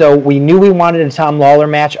 And so we knew we wanted a Tom Lawler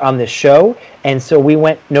match on this show, and so we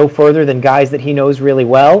went no further than guys that he knows really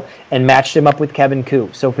well and matched him up with Kevin Ku.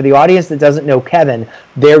 So for the audience that doesn't know Kevin,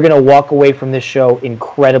 they're going to walk away from this show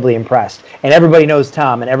incredibly impressed. And everybody knows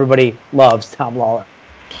Tom, and everybody loves Tom Lawler.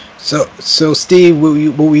 So Steve, what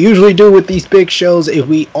we usually do with these big shows is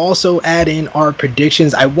we also add in our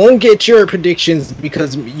predictions. I won't get your predictions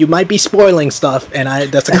because you might be spoiling stuff, and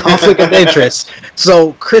that's a conflict of interest.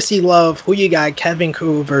 So Chrissy Love, who you got, Kevin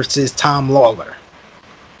Ku versus Tom Lawler?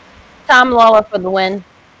 Tom Lawler for the win.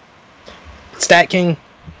 Stat King?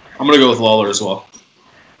 I'm going to go with Lawler as well.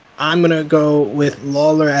 I'm going to go with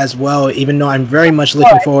Lawler as well, even though I'm very much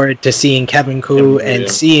looking forward to seeing Kevin Ku and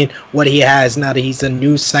seeing what he has now that he's a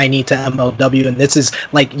new signee to MLW. And this is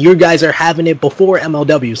like, you guys are having it before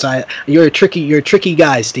MLW. So you're a tricky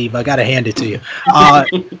guy, Steve. I got to hand it to you.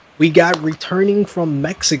 We got returning from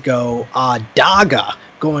Mexico, Daga,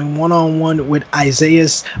 going one-on-one with Isaiah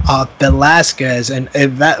Velasquez. And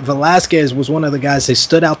Velasquez was one of the guys that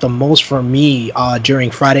stood out the most for me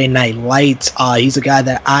during Friday Night Lights. He's a guy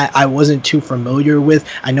that I wasn't too familiar with.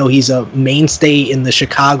 I know he's a mainstay in the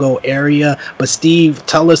Chicago area. But Steve,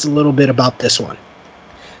 tell us a little bit about this one.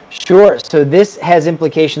 Sure. So this has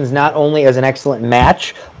implications not only as an excellent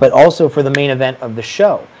match, but also for the main event of the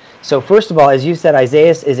show. So first of all, as you said,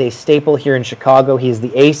 Isaiah is a staple here in Chicago. He's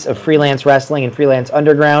the ace of freelance wrestling and freelance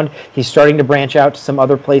underground. He's starting to branch out to some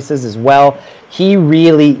other places as well. He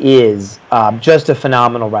really is just a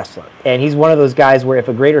phenomenal wrestler. And he's one of those guys where if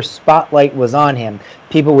a greater spotlight was on him,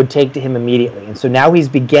 people would take to him immediately. And so now he's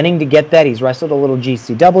beginning to get that. He's wrestled a little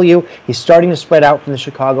GCW. He's starting to spread out from the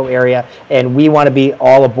Chicago area, and we want to be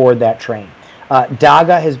all aboard that train.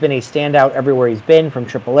 Daga has been a standout everywhere he's been, from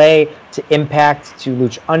AAA to Impact to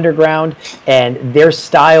Lucha Underground, and their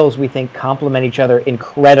styles, we think, complement each other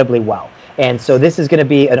incredibly well. And so this is going to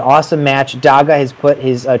be an awesome match. Daga has put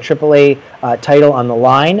his AAA title on the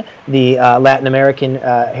line. The Latin American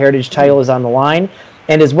Heritage title is on the line.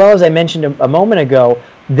 And as well as I mentioned a moment ago,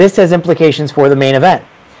 this has implications for the main event.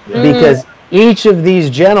 Because each of these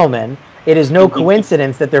gentlemen, it is no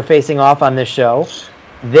coincidence that they're facing off on this show.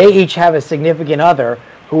 They each have a significant other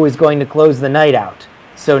who is going to close the night out.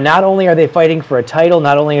 So not only are they fighting for a title,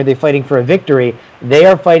 not only are they fighting for a victory, they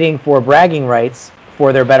are fighting for bragging rights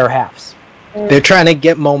for their better halves. They're trying to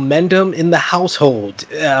get momentum in the household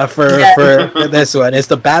for this one. It's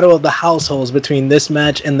the battle of the households between this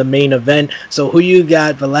match and the main event. So who you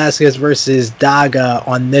got, Velasquez versus Daga,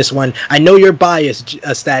 on this one? I know you're biased,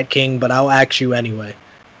 Stat King, but I'll ask you anyway.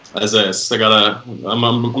 Isaiah, I'm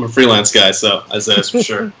a freelance guy, so Isaiah for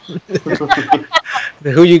sure.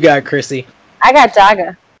 Who you got, Chrissy? I got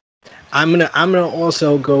Daga. I'm gonna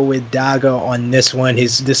also go with Daga on this one.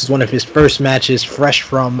 This is one of his first matches, fresh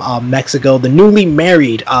from Mexico. The newly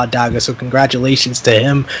married Daga, so congratulations to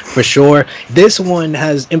him for sure. This one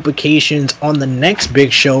has implications on the next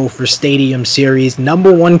big show for Stadium Series.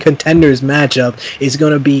 Number one contenders matchup is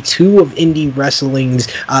gonna be two of indie wrestling's.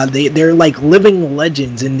 They're like living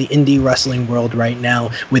legends in the indie wrestling world right now,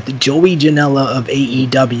 with Joey Janela of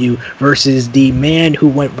AEW versus the man who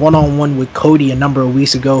went one-on-one with Cody a number of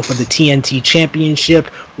weeks ago for the TNT Championship,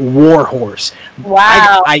 Warhorse.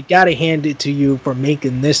 Wow. I gotta hand it to you for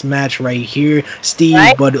making this match right here, Steve.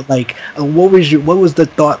 Right? But like, what was the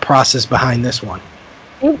thought process behind this one?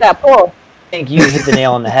 You got pulled. I think you hit the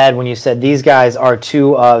nail on the head when you said these guys are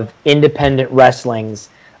two of independent wrestling's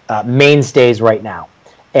mainstays right now.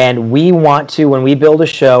 And we want to, when we build a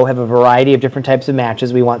show, have a variety of different types of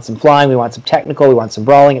matches. We want some flying, we want some technical, we want some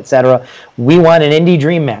brawling, etc. We want an indie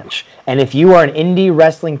dream match. And if you are an indie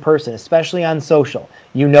wrestling person, especially on social,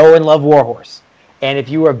 you know and love Warhorse. And if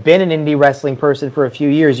you have been an indie wrestling person for a few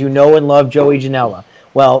years, you know and love Joey Janela.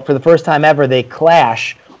 Well, for the first time ever, they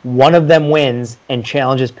clash. One of them wins and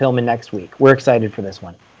challenges Pillman next week. We're excited for this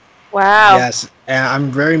one. Wow. Yes, and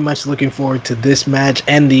I'm very much looking forward to this match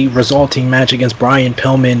and the resulting match against Brian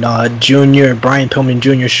Pillman Jr. Brian Pillman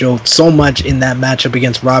Jr. showed so much in that matchup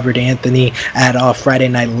against Robert Anthony at Friday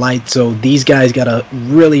Night Lights, so these guys got to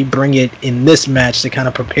really bring it in this match to kind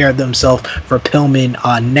of prepare themselves for Pillman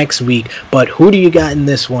next week. But who do you got in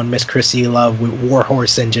this one, Miss Chrissy Love, with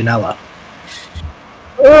Warhorse and Janela?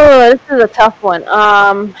 Oh, this is a tough one.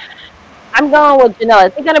 I'm going with Janela.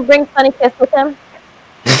 Is he going to bring Sonny Kiss with him?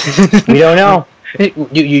 We don't know.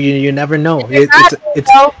 You never know. It's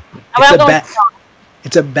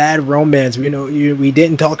a bad romance. We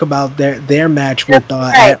didn't talk about their match with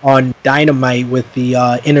on Dynamite with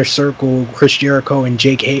the Inner Circle, Chris Jericho and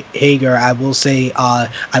Jake Hager. I will say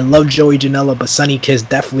I love Joey Janela, but Sonny Kiss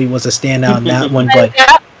definitely was a standout in that one. But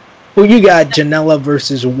who you got, Janela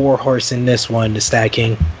versus Warhorse in this one, the Stat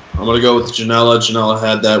King? I'm gonna go with Janela. Janela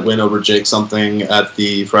had that win over Jake something at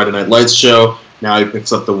the Friday Night Lights show. Now he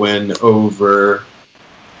picks up the win over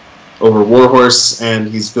Warhorse, and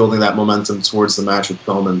he's building that momentum towards the match with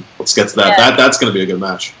Pillman. Let's get to that. Yeah. That's going to be a good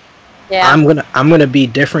match. Yeah. I'm gonna be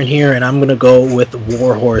different here, and I'm gonna go with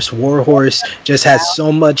Warhorse. Warhorse just has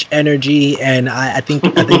so much energy, and I think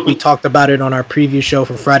we talked about it on our preview show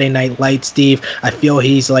for Friday Night Lights, Steve. I feel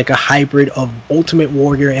he's like a hybrid of Ultimate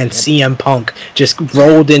Warrior and CM Punk, just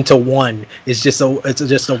rolled into one. It's just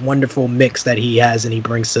a wonderful mix that he has and he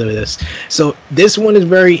brings to this. So this one is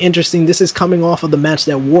very interesting. This is coming off of the match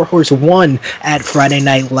that Warhorse won at Friday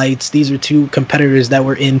Night Lights. These are two competitors that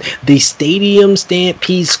were in the Stadium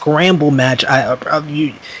Stampede Scramble match.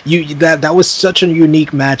 That was such a unique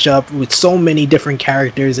matchup with so many different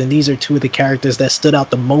characters, and these are two of the characters that stood out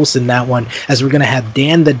the most in that one, as we're gonna have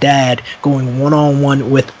Dan the Dad going one-on-one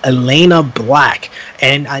with Elena Black.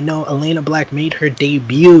 And I know Elena Black made her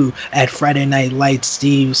debut at Friday Night Lights,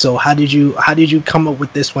 Steve. So how did you come up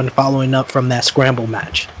with this one following up from that Scramble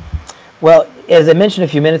match? Well, as I mentioned a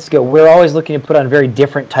few minutes ago, we're always looking to put on very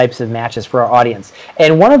different types of matches for our audience.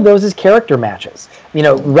 And one of those is character matches.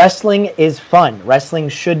 Wrestling is fun. Wrestling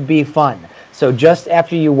should be fun. So just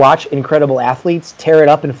after you watch incredible athletes tear it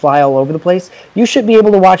up and fly all over the place, you should be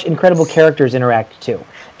able to watch incredible characters interact too.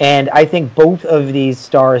 And I think both of these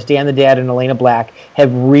stars, Dan the Dad and Elena Black,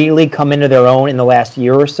 have really come into their own in the last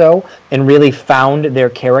year or so and really found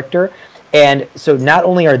their character. And so not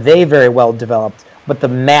only are they very well developed, but the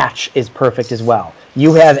match is perfect as well.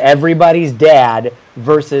 You have everybody's dad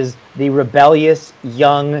versus the rebellious,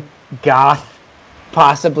 young, goth,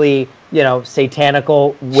 possibly,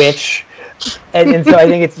 satanical witch. And so I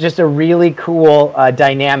think it's just a really cool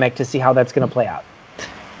dynamic to see how that's going to play out.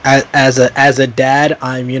 As a dad,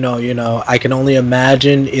 I'm I can only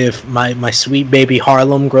imagine if my sweet baby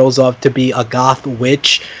Harlem grows up to be a goth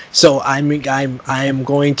witch. So I am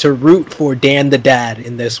going to root for Dan the Dad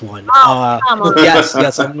in this one.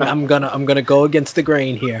 Yes, I'm gonna go against the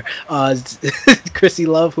grain here. Chrissy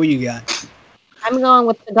Love, who you got? I'm going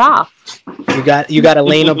with the goth. You got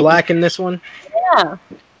Elena Black in this one? Yeah.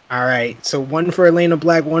 All right. So one for Elena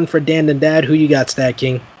Black, one for Dan the Dad. Who you got, Stat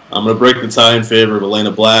King? I'm going to break the tie in favor of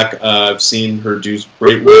Elena Black. I've seen her do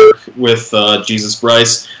great work with Jesus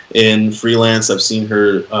Bryce in Freelance. I've seen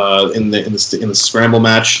her in the Scramble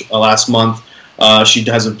match last month. She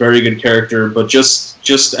has a very good character, but just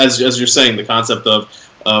as you're saying, the concept of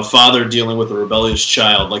father dealing with a rebellious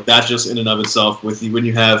child, like that, just in and of itself, when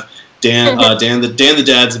you have Dan the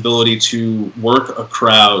Dad's ability to work a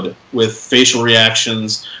crowd with facial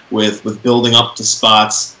reactions, with building up to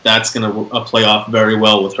spots, that's going to play off very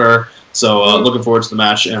well with her. So looking forward to the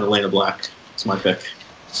match, and Elena Black is my pick.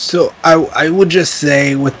 So I would just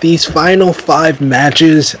say with these final 5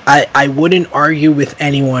 matches, I wouldn't argue with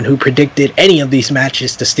anyone who predicted any of these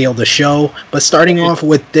matches to steal the show. But starting off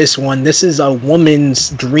with this one, this is a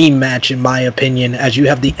woman's dream match in my opinion, as you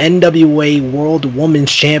have the NWA World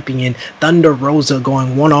Women's Champion Thunder Rosa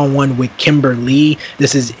going one-on-one with Kimber Lee.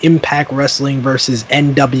 This is Impact Wrestling versus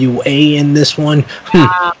NWA in this one.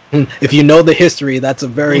 If you know the history,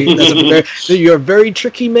 you're a very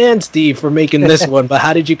tricky man, Steve, for making this one. But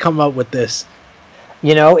how did you come up with this?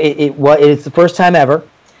 It's the first time ever,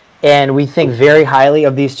 and we think very highly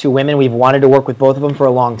of these two women. We've wanted to work with both of them for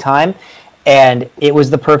a long time, and it was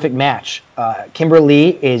the perfect match. Kimber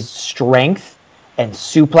Lee is strength and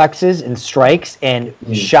suplexes and strikes and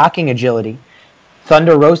shocking agility.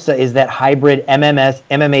 Thunder Rosa is that hybrid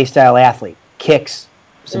MMA style athlete, kicks,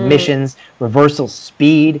 submissions, reversals,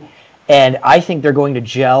 speed, and I think they're going to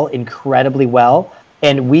gel incredibly well.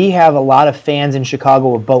 And we have a lot of fans in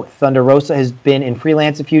Chicago of both. Thunder Rosa has been in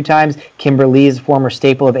Freelance a few times. Kimber Lee is a former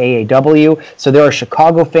staple of AAW. So there are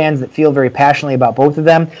Chicago fans that feel very passionately about both of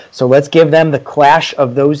them. So let's give them the clash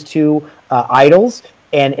of those two idols,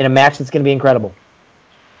 and in a match that's going to be incredible.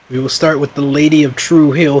 We will start with the Lady of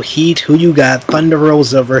True Hill Heat. Who you got? Thunder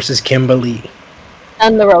Rosa versus Kimber Lee.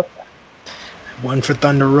 Thunder Rosa. One for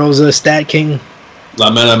Thunder Rosa. Stat King. La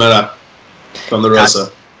Mera Thunder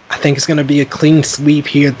Rosa. I think it's going to be a clean sweep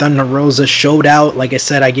here. Thunder Rosa showed out. Like I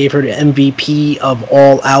said, I gave her the MVP of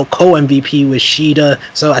All Out. Co-MVP with Shida.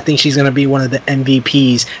 So I think she's going to be one of the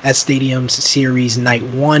MVPs at Stadium Series Night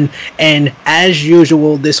 1. And as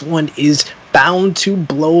usual, this one is bound to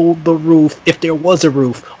blow the roof, if there was a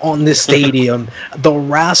roof, on this stadium. The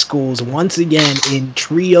Rascals, once again, in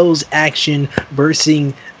trios action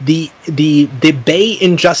versus the Bay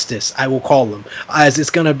Injustice, I will call them, as it's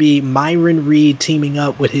going to be Myron Reed teaming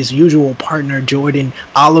up with his usual partner, Jordan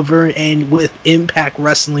Oliver, and with Impact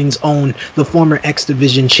Wrestling's own, the former X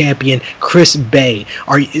Division champion, Chris Bay.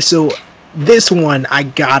 This one, I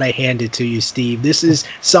gotta hand it to you, Steve. This is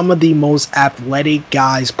some of the most athletic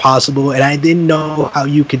guys possible, and I didn't know how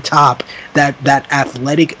you could top that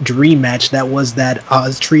athletic dream match that was that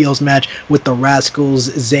trios match with the Rascals,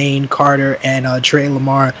 Zane Carter, and Trey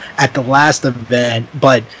Lamar at the last event.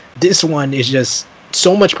 But this one is just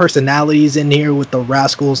so much personalities in here with the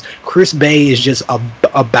Rascals. Chris Bay is just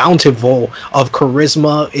a bountiful of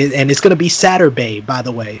charisma, and it's gonna be Saturday, by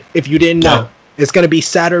the way, if you didn't know. It's going to be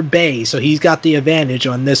Saturday, so he's got the advantage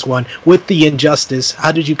on this one with the Injustice.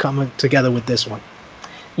 How did you come together with this one?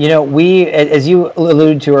 We, as you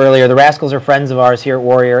alluded to earlier, the Rascals are friends of ours here at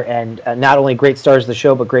Warrior, and not only great stars of the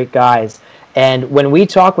show, but great guys. And when we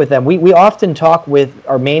talk with them, we often talk with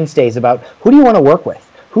our mainstays about who do you want to work with?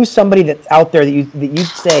 Who's somebody that's out there that you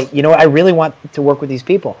say, I really want to work with these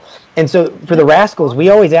people. And so for the Rascals, we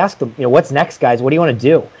always ask them, what's next, guys? What do you want to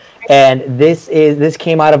do? And this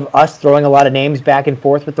came out of us throwing a lot of names back and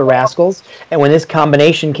forth with the Rascals. And when this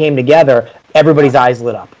combination came together, everybody's eyes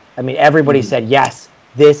lit up. I mean, everybody said, yes,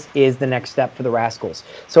 this is the next step for the Rascals.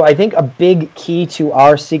 So I think a big key to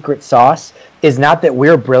our secret sauce is not that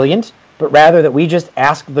we're brilliant, but rather that we just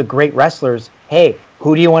ask the great wrestlers, hey,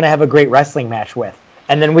 who do you want to have a great wrestling match with?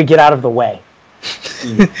 And then we get out of the way.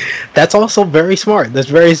 That's also very smart. That's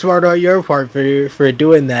very smart on your part for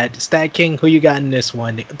doing that. Stat King, who you got in this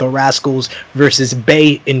one? The Rascals versus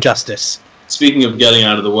Bay Injustice. Speaking of getting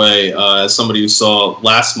out of the way, as somebody who saw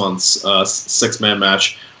last month's six-man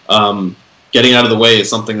match, getting out of the way is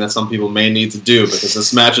something that some people may need to do because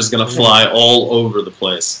this match is going to fly all over the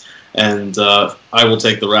place. And I will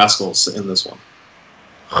take the Rascals in this one.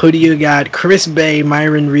 Who do you got? Chris Bay,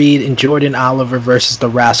 Myron Reed, and Jordan Oliver versus the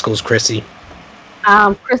Rascals, Chrissy.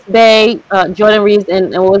 Chris Bay, Jordan Reed,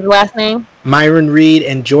 and what was the last name? Myron Reed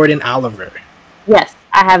and Jordan Oliver. Yes,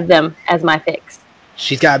 I have them as my picks.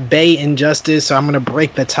 She's got Bay Injustice, so I'm going to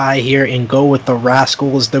break the tie here and go with the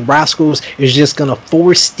Rascals. The Rascals is just going to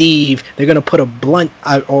force Steve. They're going to put a blunt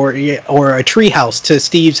or a treehouse to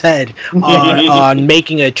Steve's head on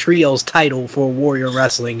making a trios title for Warrior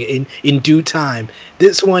Wrestling in due time.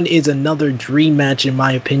 This one is another dream match, in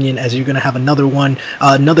my opinion, as you're going to have another one,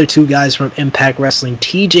 another two guys from Impact Wrestling.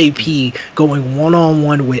 TJP going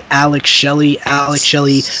one-on-one with Alex Shelley. Alex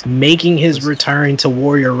Shelley making his return to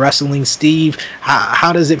Warrior Wrestling. Steve,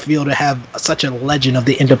 how does it feel to have such a legend of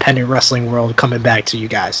the independent wrestling world coming back to you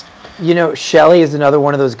guys? You know, Shelley is another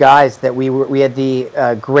one of those guys that we had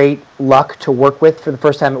the great luck to work with for the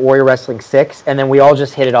first time at Warrior Wrestling 6, and then we all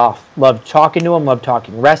just hit it off. Loved talking to him, loved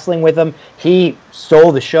talking wrestling with him. He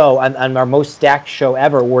stole the show on our most stacked show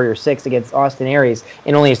ever, Warrior 6, against Austin Aries,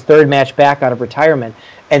 in only his third match back out of retirement.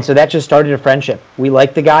 And so that just started a friendship. We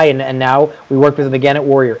liked the guy, and now we worked with him again at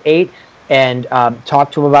Warrior 8 and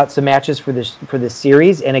talked to him about some matches for this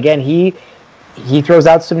series. And again, he throws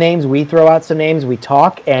out some names, we throw out some names, we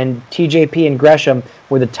talk, and TJP and Gresham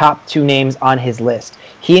were the top two names on his list.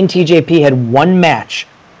 He and TJP had one match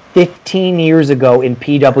 15 years ago in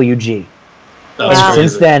PWG. And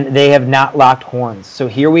since then, they have not locked horns. So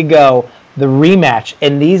here we go, the rematch.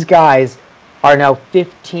 And these guys are now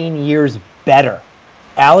 15 years better.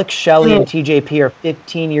 Alex Shelley and TJP are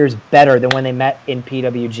 15 years better than when they met in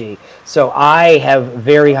PWG. So I have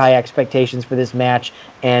very high expectations for this match,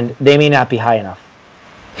 and they may not be high enough.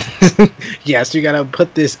 Yes, you got to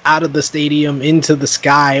put this out of the stadium into the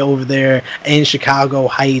sky over there in Chicago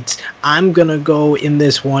Heights. I'm going to go in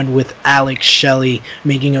this one with Alex Shelley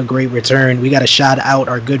making a great return. We got to shout out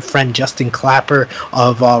our good friend Justin Clapper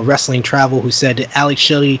of Wrestling Travel, who said that Alex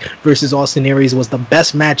Shelley versus Austin Aries was the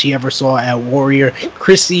best match he ever saw at Warrior.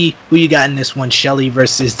 Chrissy, who you got in this one, Shelley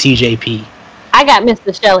versus TJP? I got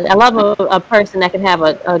Mr. Shelley. I love a person that can have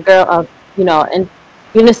a girl, and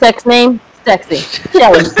unisex name. Sexy.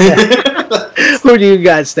 Who do you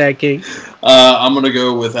got, Stat King? I'm going to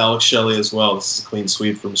go with Alex Shelley as well. This is a clean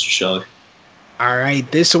sweep for Mr. Shelley. All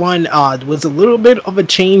right, this one was a little bit of a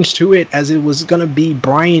change to it, as it was going to be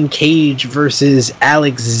Brian Cage versus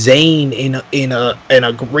Alex Zane in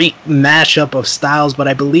a great mashup of styles, but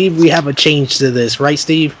I believe we have a change to this, right,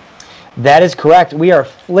 Steve? That is correct. We are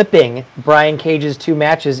flipping Brian Cage's two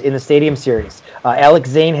matches in the Stadium Series. Alex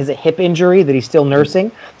Zane has a hip injury that he's still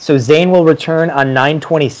nursing, so Zane will return on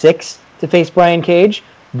 9/26 to face Brian Cage.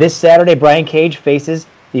 This Saturday, Brian Cage faces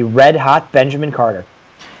the red-hot Benjamin Carter.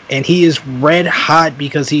 And he is red hot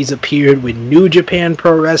because he's appeared with New Japan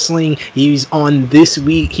Pro Wrestling. He was on this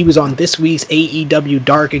week's AEW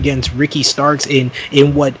Dark against Ricky Starks in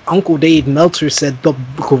what Uncle Dave Meltzer said the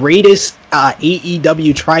greatest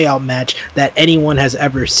AEW tryout match that anyone has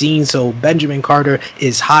ever seen. So Benjamin Carter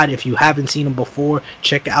is hot. If you haven't seen him before,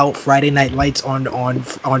 check out Friday Night Lights on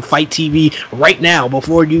Fight TV right now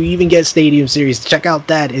before you even get Stadium Series. Check out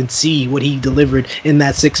that and see what he delivered in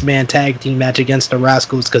that 6-man tag team match against the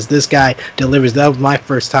Rascals, because this guy delivers. That was my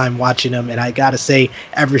first time watching him, and I gotta say,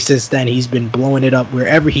 ever since then, he's been blowing it up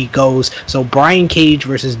wherever he goes. So Brian Cage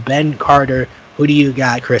versus Ben Carter. Who do you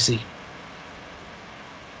got, Chrissy?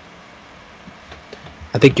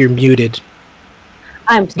 I think you're muted.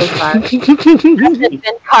 I'm so sorry.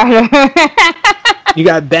 Ben Carter. You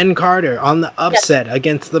got Ben Carter on the upset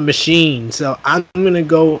against the Machine. So I'm gonna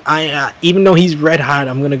go. Even though he's red hot,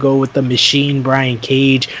 I'm gonna go with the Machine, Brian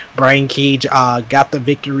Cage. Brian Cage got the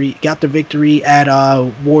victory. At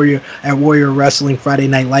Warrior Wrestling Friday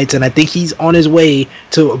Night Lights, and I think he's on his way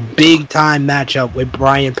to a big time matchup with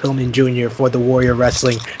Brian Pillman Jr. for the Warrior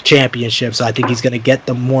Wrestling Championship. So I think he's gonna get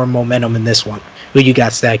the more momentum in this one. Who you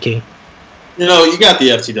got, Stat King? You know, you got the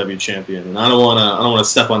FTW champion, and I don't want to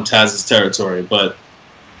step on Taz's territory, but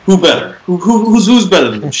who better? Who's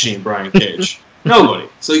better than the Machine, Brian Cage? Nobody.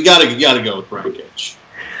 So you gotta go with Brian Cage.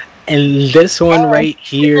 And this one right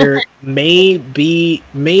here may be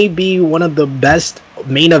one of the best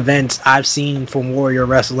main events I've seen from Warrior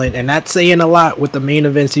Wrestling, and that's saying a lot with the main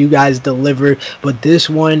events you guys deliver, but this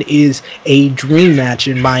one is a dream match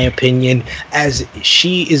in my opinion, as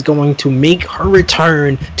she is going to make her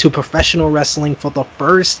return to professional wrestling for the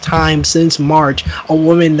first time since March, a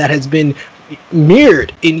woman that has been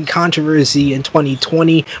mirrored in controversy in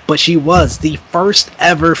 2020, but she was the first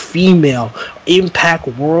ever female Impact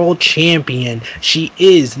World Champion. She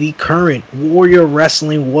is the current Warrior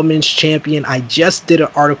Wrestling Women's Champion. I just did an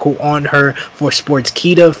article on her for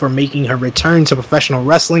Sportskeeda for making her return to professional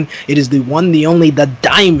wrestling. It is the one, the only, the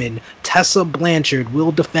Diamond. Tessa Blanchard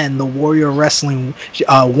will defend the Warrior Wrestling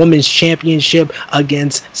Women's Championship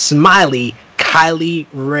against Smiley Kylie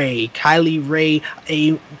Rae. Kylie Rae,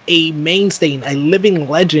 a mainstay, a living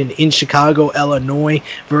legend in Chicago, Illinois,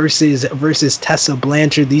 versus Tessa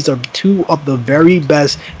Blanchard. These are two of the very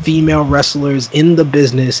best female wrestlers in the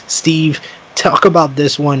business. Steve, talk about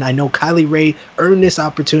this one. I know Kylie Rae earned this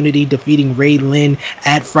opportunity defeating Ray Lynn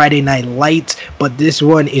at Friday Night Lights, but this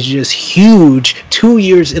one is just huge. 2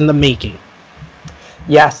 years in the making.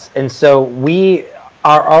 Yes, and so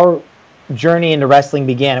our journey into wrestling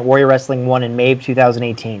began at Warrior Wrestling 1 in May of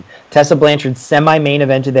 2018. Tessa Blanchard semi-main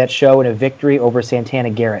evented that show in a victory over Santana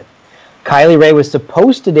Garrett. Kylie Rae was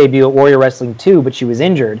supposed to debut at Warrior Wrestling 2, but she was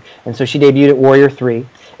injured, and so she debuted at Warrior 3.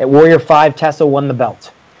 At Warrior 5, Tessa won the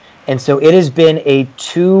belt. And so it has been a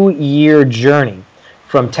 2-year journey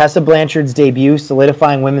from Tessa Blanchard's debut,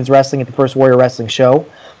 solidifying women's wrestling at the first Warrior Wrestling show,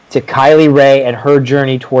 to Kylie Rae and her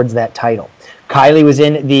journey towards that title. Kylie was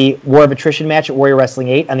in the War of Attrition match at Warrior Wrestling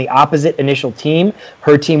 8 on the opposite initial team.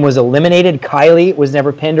 Her team was eliminated. Kylie was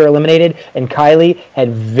never pinned or eliminated, and Kylie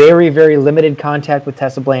had very, very limited contact with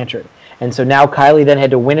Tessa Blanchard. And so now Kylie then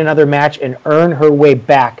had to win another match and earn her way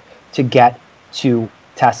back to get to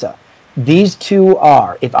Tessa. These two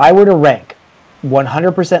are, if I were to rank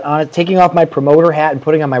 100% honest, taking off my promoter hat and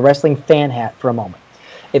putting on my wrestling fan hat for a moment,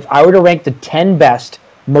 if I were to rank the 10 best,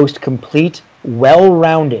 most complete,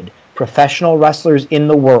 well-rounded professional wrestlers in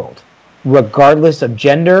the world, regardless of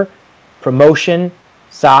gender, promotion,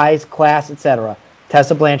 size, class, etc.,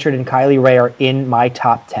 Tessa Blanchard and Kylie Rae are in my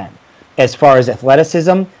top 10. As far as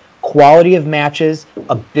athleticism, quality of matches,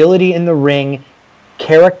 ability in the ring,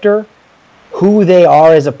 character, who they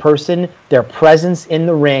are as a person, their presence in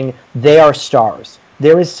the ring, they are stars.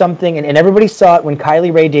 There is something, and everybody saw it when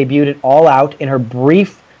Kylie Rae debuted at All Out in her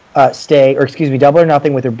brief Double or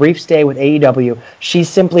Nothing, with her brief stay with AEW. She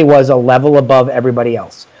simply was a level above everybody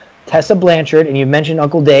else. Tessa Blanchard, and you mentioned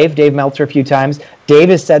Uncle Dave Meltzer a few times. Dave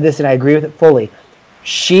has said this, and I agree with it fully.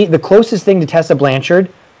 The closest thing to Tessa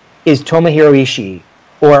Blanchard is Tomohiro Ishii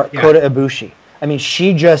or Kota Ibushi. I mean,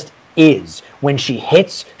 she just is. When she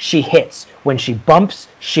hits, she hits. When she bumps,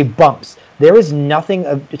 she bumps. There is nothing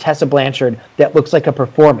of Tessa Blanchard that looks like a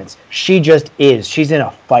performance. She just is. She's in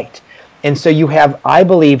a fight. And so you have, I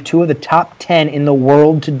believe, two of the top 10 in the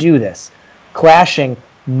world to do this, clashing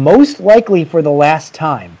most likely for the last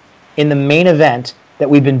time in the main event that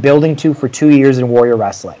we've been building to for 2 years in Warrior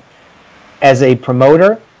Wrestling. As a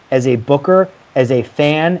promoter, as a booker, as a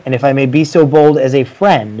fan, and if I may be so bold, as a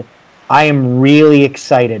friend, I am really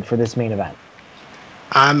excited for this main event.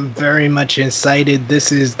 I'm very much excited.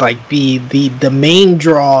 This is like the main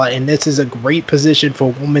draw, and this is a great position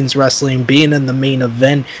for women's wrestling, being in the main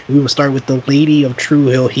event. We will start with the Lady of True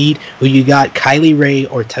Hill Heat, who you got, Kylie Rae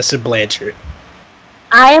or Tessa Blanchard?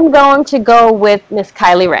 I am going to go with Miss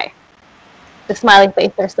Kylie Rae. The smiley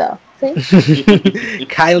face herself. See?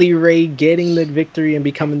 Kylie Rae getting the victory and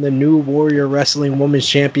becoming the new Warrior Wrestling Women's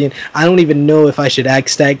Champion. I don't even know if I should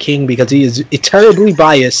ask that King because he is terribly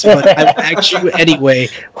biased, but I'll ask you anyway.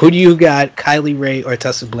 Who do you got, Kylie Rae or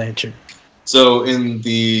Tessa Blanchard? So in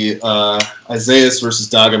the Isaias versus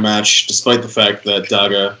Daga match, despite the fact that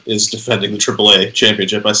Daga is defending the AAA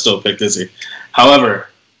championship, I still picked Izzy. However,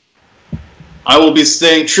 I will be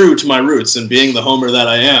staying true to my roots and being the homer that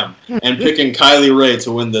I am and picking Kylie Rae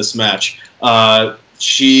to win this match.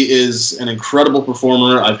 She is an incredible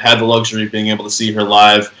performer. I've had the luxury of being able to see her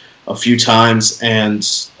live a few times, and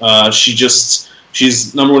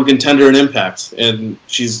she's number one contender in Impact, and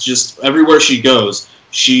she's just everywhere she goes,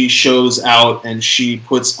 she shows out and she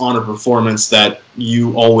puts on a performance that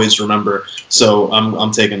you always remember. So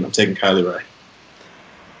I'm taking Kylie Rae.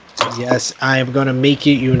 Yes, I am going to make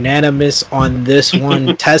it unanimous on this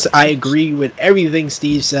one. I agree with everything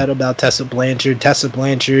Steve said about Tessa Blanchard. Tessa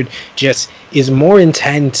Blanchard just is more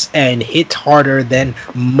intense and hits harder than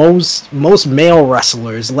most male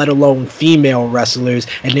wrestlers, let alone female wrestlers.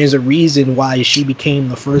 And there's a reason why she became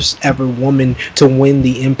the first ever woman to win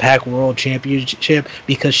the Impact World Championship,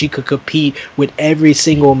 because she could compete with every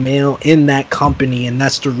single male in that company. And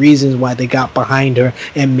that's the reason why they got behind her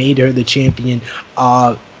and made her the champion.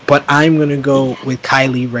 But I'm going to go with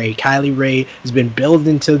Kylie Rae. Kylie Rae has been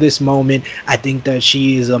building to this moment. I think that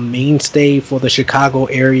she is a mainstay for the Chicago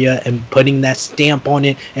area, and putting that stamp on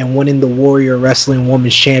it and winning the Warrior Wrestling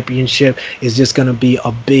Women's Championship is just going to be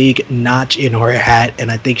a big notch in her hat,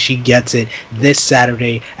 and I think she gets it this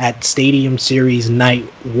Saturday at Stadium Series Night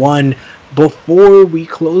 1. Before we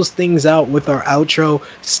close things out with our outro,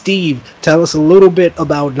 Steve, tell us a little bit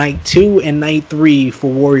about Night 2 and Night 3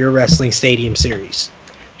 for Warrior Wrestling Stadium Series.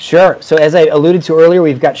 Sure. So as I alluded to earlier,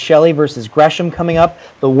 we've got Shelley versus Gresham coming up,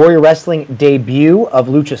 the Warrior Wrestling debut of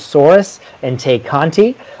Luchasaurus and Tay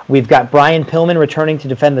Conti. We've got Brian Pillman returning to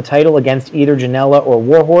defend the title against either Janela or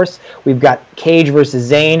Warhorse. We've got Cage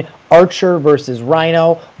versus Zayn, Archer versus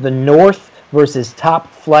Rhino, The North versus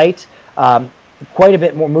Top Flight, quite a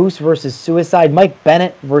bit more, Moose versus Suicide, Mike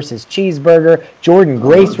Bennett versus Cheeseburger, Jordan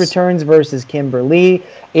Grace returns versus Kimberly.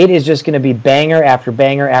 It is just going to be banger after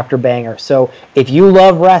banger after banger. So if you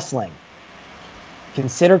love wrestling,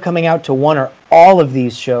 consider coming out to one or all of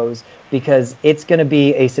these shows, because it's going to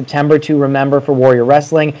be a September to remember for Warrior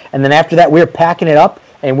Wrestling. And then after that, we're packing it up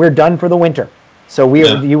and we're done for the winter. So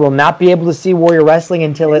you will not be able to see Warrior Wrestling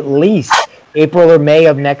until at least April or May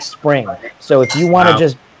of next spring. So if you want to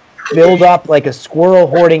just build up like a squirrel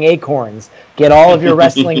hoarding acorns, get all of your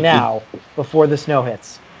wrestling now before the snow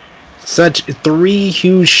hits. Such 3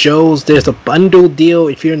 huge shows. There's a bundle deal.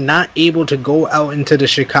 If you're not able to go out into the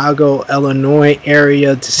Chicago, Illinois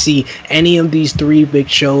area to see any of these 3 big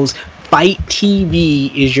shows, Fight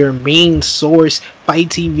TV is your main source. Fight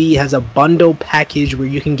TV has a bundle package where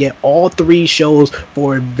you can get all 3 shows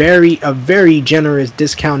for a very generous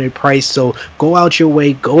discounted price. So go out your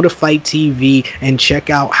way, go to Fight TV and check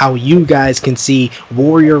out how you guys can see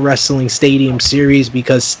Warrior Wrestling Stadium Series,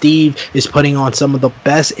 because Steve is putting on some of the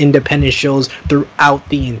best independent shows throughout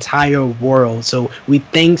the entire world. So we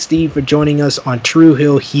thank Steve for joining us on True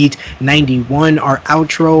Hill Heat 91. Our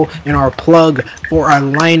outro and our plug for our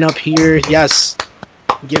lineup here. Yes,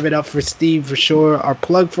 give it up for Steve for sure. Our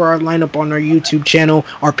plug for our lineup on our YouTube channel,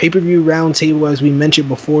 our pay-per-view roundtable, as we mentioned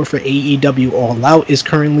before, for AEW All Out is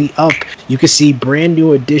currently up. You can see brand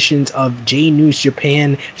new editions of J News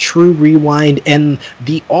Japan, True Rewind, and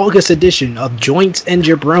the August edition of Joints and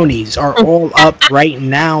Jabronis are all up right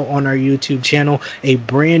now on our YouTube channel. A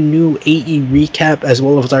brand new AE recap, as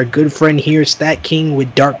well as our good friend here, Stat King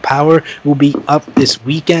with Dark Power, will be up this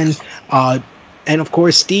weekend. And of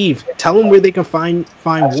course, Steve, tell them where they can find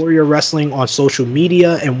Warrior Wrestling on social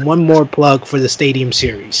media, and one more plug for the Stadium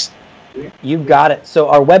Series. You've got it. So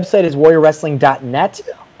our website is warriorwrestling.net.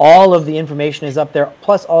 All of the information is up there,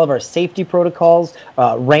 plus all of our safety protocols,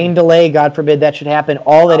 rain delay, God forbid that should happen.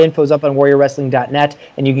 All that info is up on warriorwrestling.net,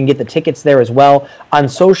 and you can get the tickets there as well. On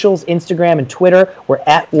socials, Instagram and Twitter, we're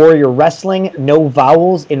at Warrior Wrestling, no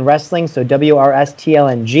vowels in wrestling, so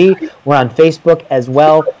WRSTLNG. We're on Facebook as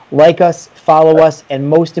well. Like us, follow us, and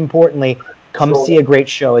most importantly, come see a great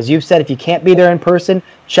show. As you've said, if you can't be there in person,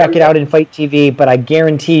 check it out in Fight TV, but I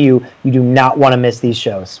guarantee you, you do not want to miss these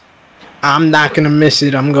shows. I'm not gonna miss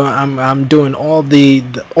it. I'm doing all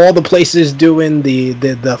the places doing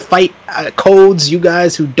the fight codes. You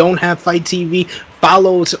guys who don't have Fight TV,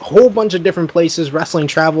 follow a whole bunch of different places. Wrestling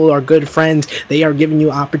Travel, our good friends, they are giving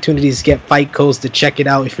you opportunities to get fight codes to check it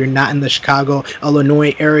out. If you're not in the Chicago,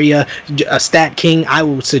 Illinois area, Stat King, I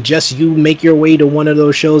will suggest you make your way to one of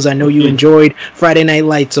those shows. I know you enjoyed Friday Night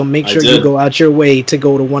Lights, so make sure you go out your way to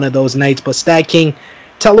go to one of those nights. But Stat King,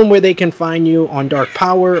 tell them where they can find you on Dark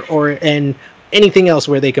Power and anything else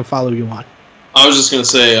where they can follow you on. I was just going to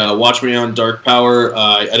say, watch me on Dark Power.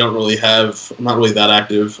 I'm not really that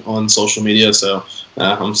active on social media, so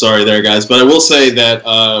I'm sorry there, guys. But I will say that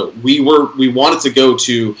we wanted to go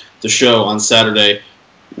to the show on Saturday.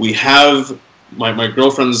 We have my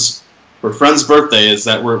girlfriend's friend's birthday is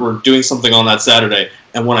that we're doing something on that Saturday.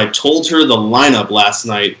 And when I told her the lineup last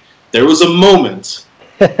night, there was a moment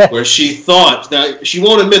where she thought that she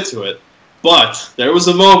won't admit to it, but there was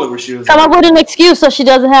a moment where she was come up with an excuse so she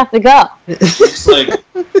doesn't have to go. She's like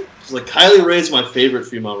Kylie Rae's my favorite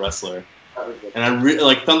female wrestler, and I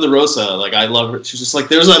like Thunder Rosa. Like I love her. She's just like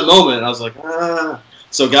there's that moment, and I was like ah.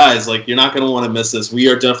 So guys, like you're not gonna want to miss this. We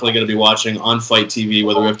are definitely gonna be watching on Fight TV.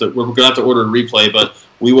 Whether we're gonna have to order a replay, but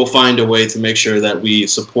we will find a way to make sure that we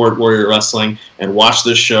support Warrior Wrestling and watch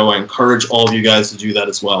this show. I encourage all of you guys to do that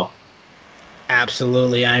as well.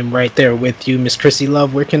 Absolutely. I'm right there with you, Miss Chrissy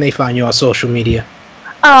Love. Where can they find you on social media?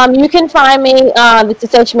 You can find me to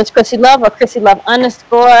search Miss Chrissy Love or Chrissy Love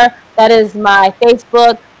 _. That is my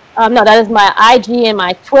Facebook. That is my IG and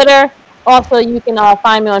my Twitter. Also, you can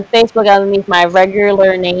find me on Facebook underneath my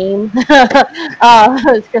regular name.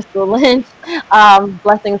 It's Crystal Lynch.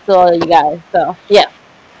 Blessings to all of you guys. So, yeah.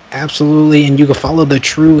 Absolutely, and you can follow the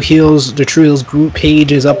True Heels. The True Heels group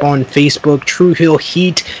page is up on Facebook. True Heel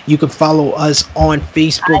Heat. You can follow us on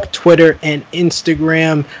Facebook, Twitter, and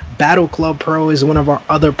Instagram. Battle Club Pro is one of our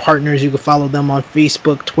other partners. You can follow them on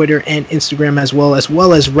Facebook, Twitter, and Instagram as well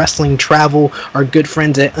as Wrestling Travel, our good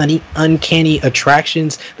friends at Uncanny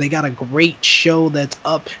Attractions. They got a great show that's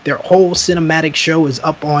up. Their whole cinematic show is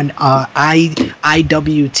up on IWTV,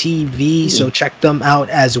 so check them out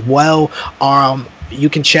as well. You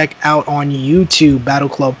can check out on YouTube. Battle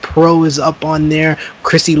Club Pro is up on there.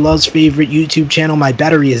 Chrissy Love's favorite YouTube channel, My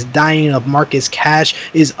Battery is Dying, of Marcus Cash,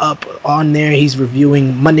 is up on there. He's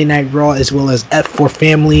reviewing Monday Night Raw as well as F4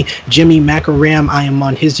 Family. Jimmy Macaram, I am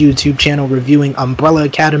on his YouTube channel reviewing Umbrella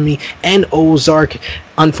Academy and Ozark.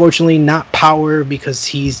 Unfortunately, not Power, because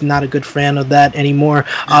he's not a good fan of that anymore.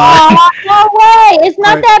 No way! It's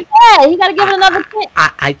not that bad. You gotta give it another chance.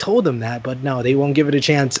 I told them that, but no, they won't give it a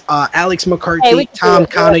chance. Alex McCarthy, Tom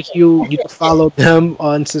Conahue, you can follow them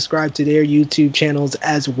and subscribe to their YouTube channels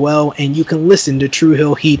as well. And you can listen to True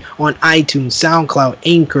Heel Heat on iTunes, SoundCloud,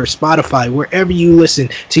 Anchor, Spotify, wherever you listen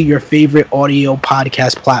to your favorite audio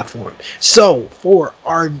podcast platform. So, for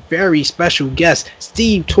our very special guest,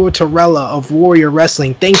 Steve Tortorella of Warrior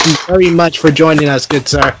Wrestling, thank you very much for joining us, good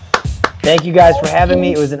sir. Thank you guys for having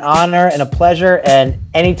me. It was an honor and a pleasure, and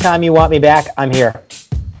anytime you want me back, I'm here.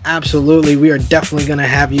 Absolutely. We are definitely going to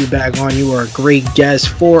have you back on. You are a great guest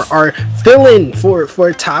for our fill-in for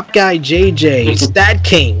Top Guy JJ, Stat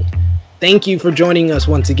King. Thank you for joining us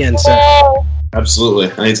once again, sir.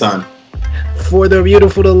 Absolutely. Anytime. For the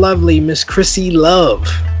beautiful, the lovely Miss Chrissy Love.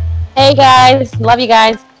 Hey, guys. Love you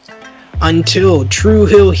guys. Until True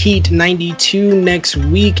Heel Heat 92 next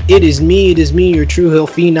week, it is me, your True Heel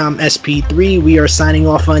Phenom SP3. We are signing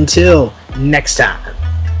off until next time.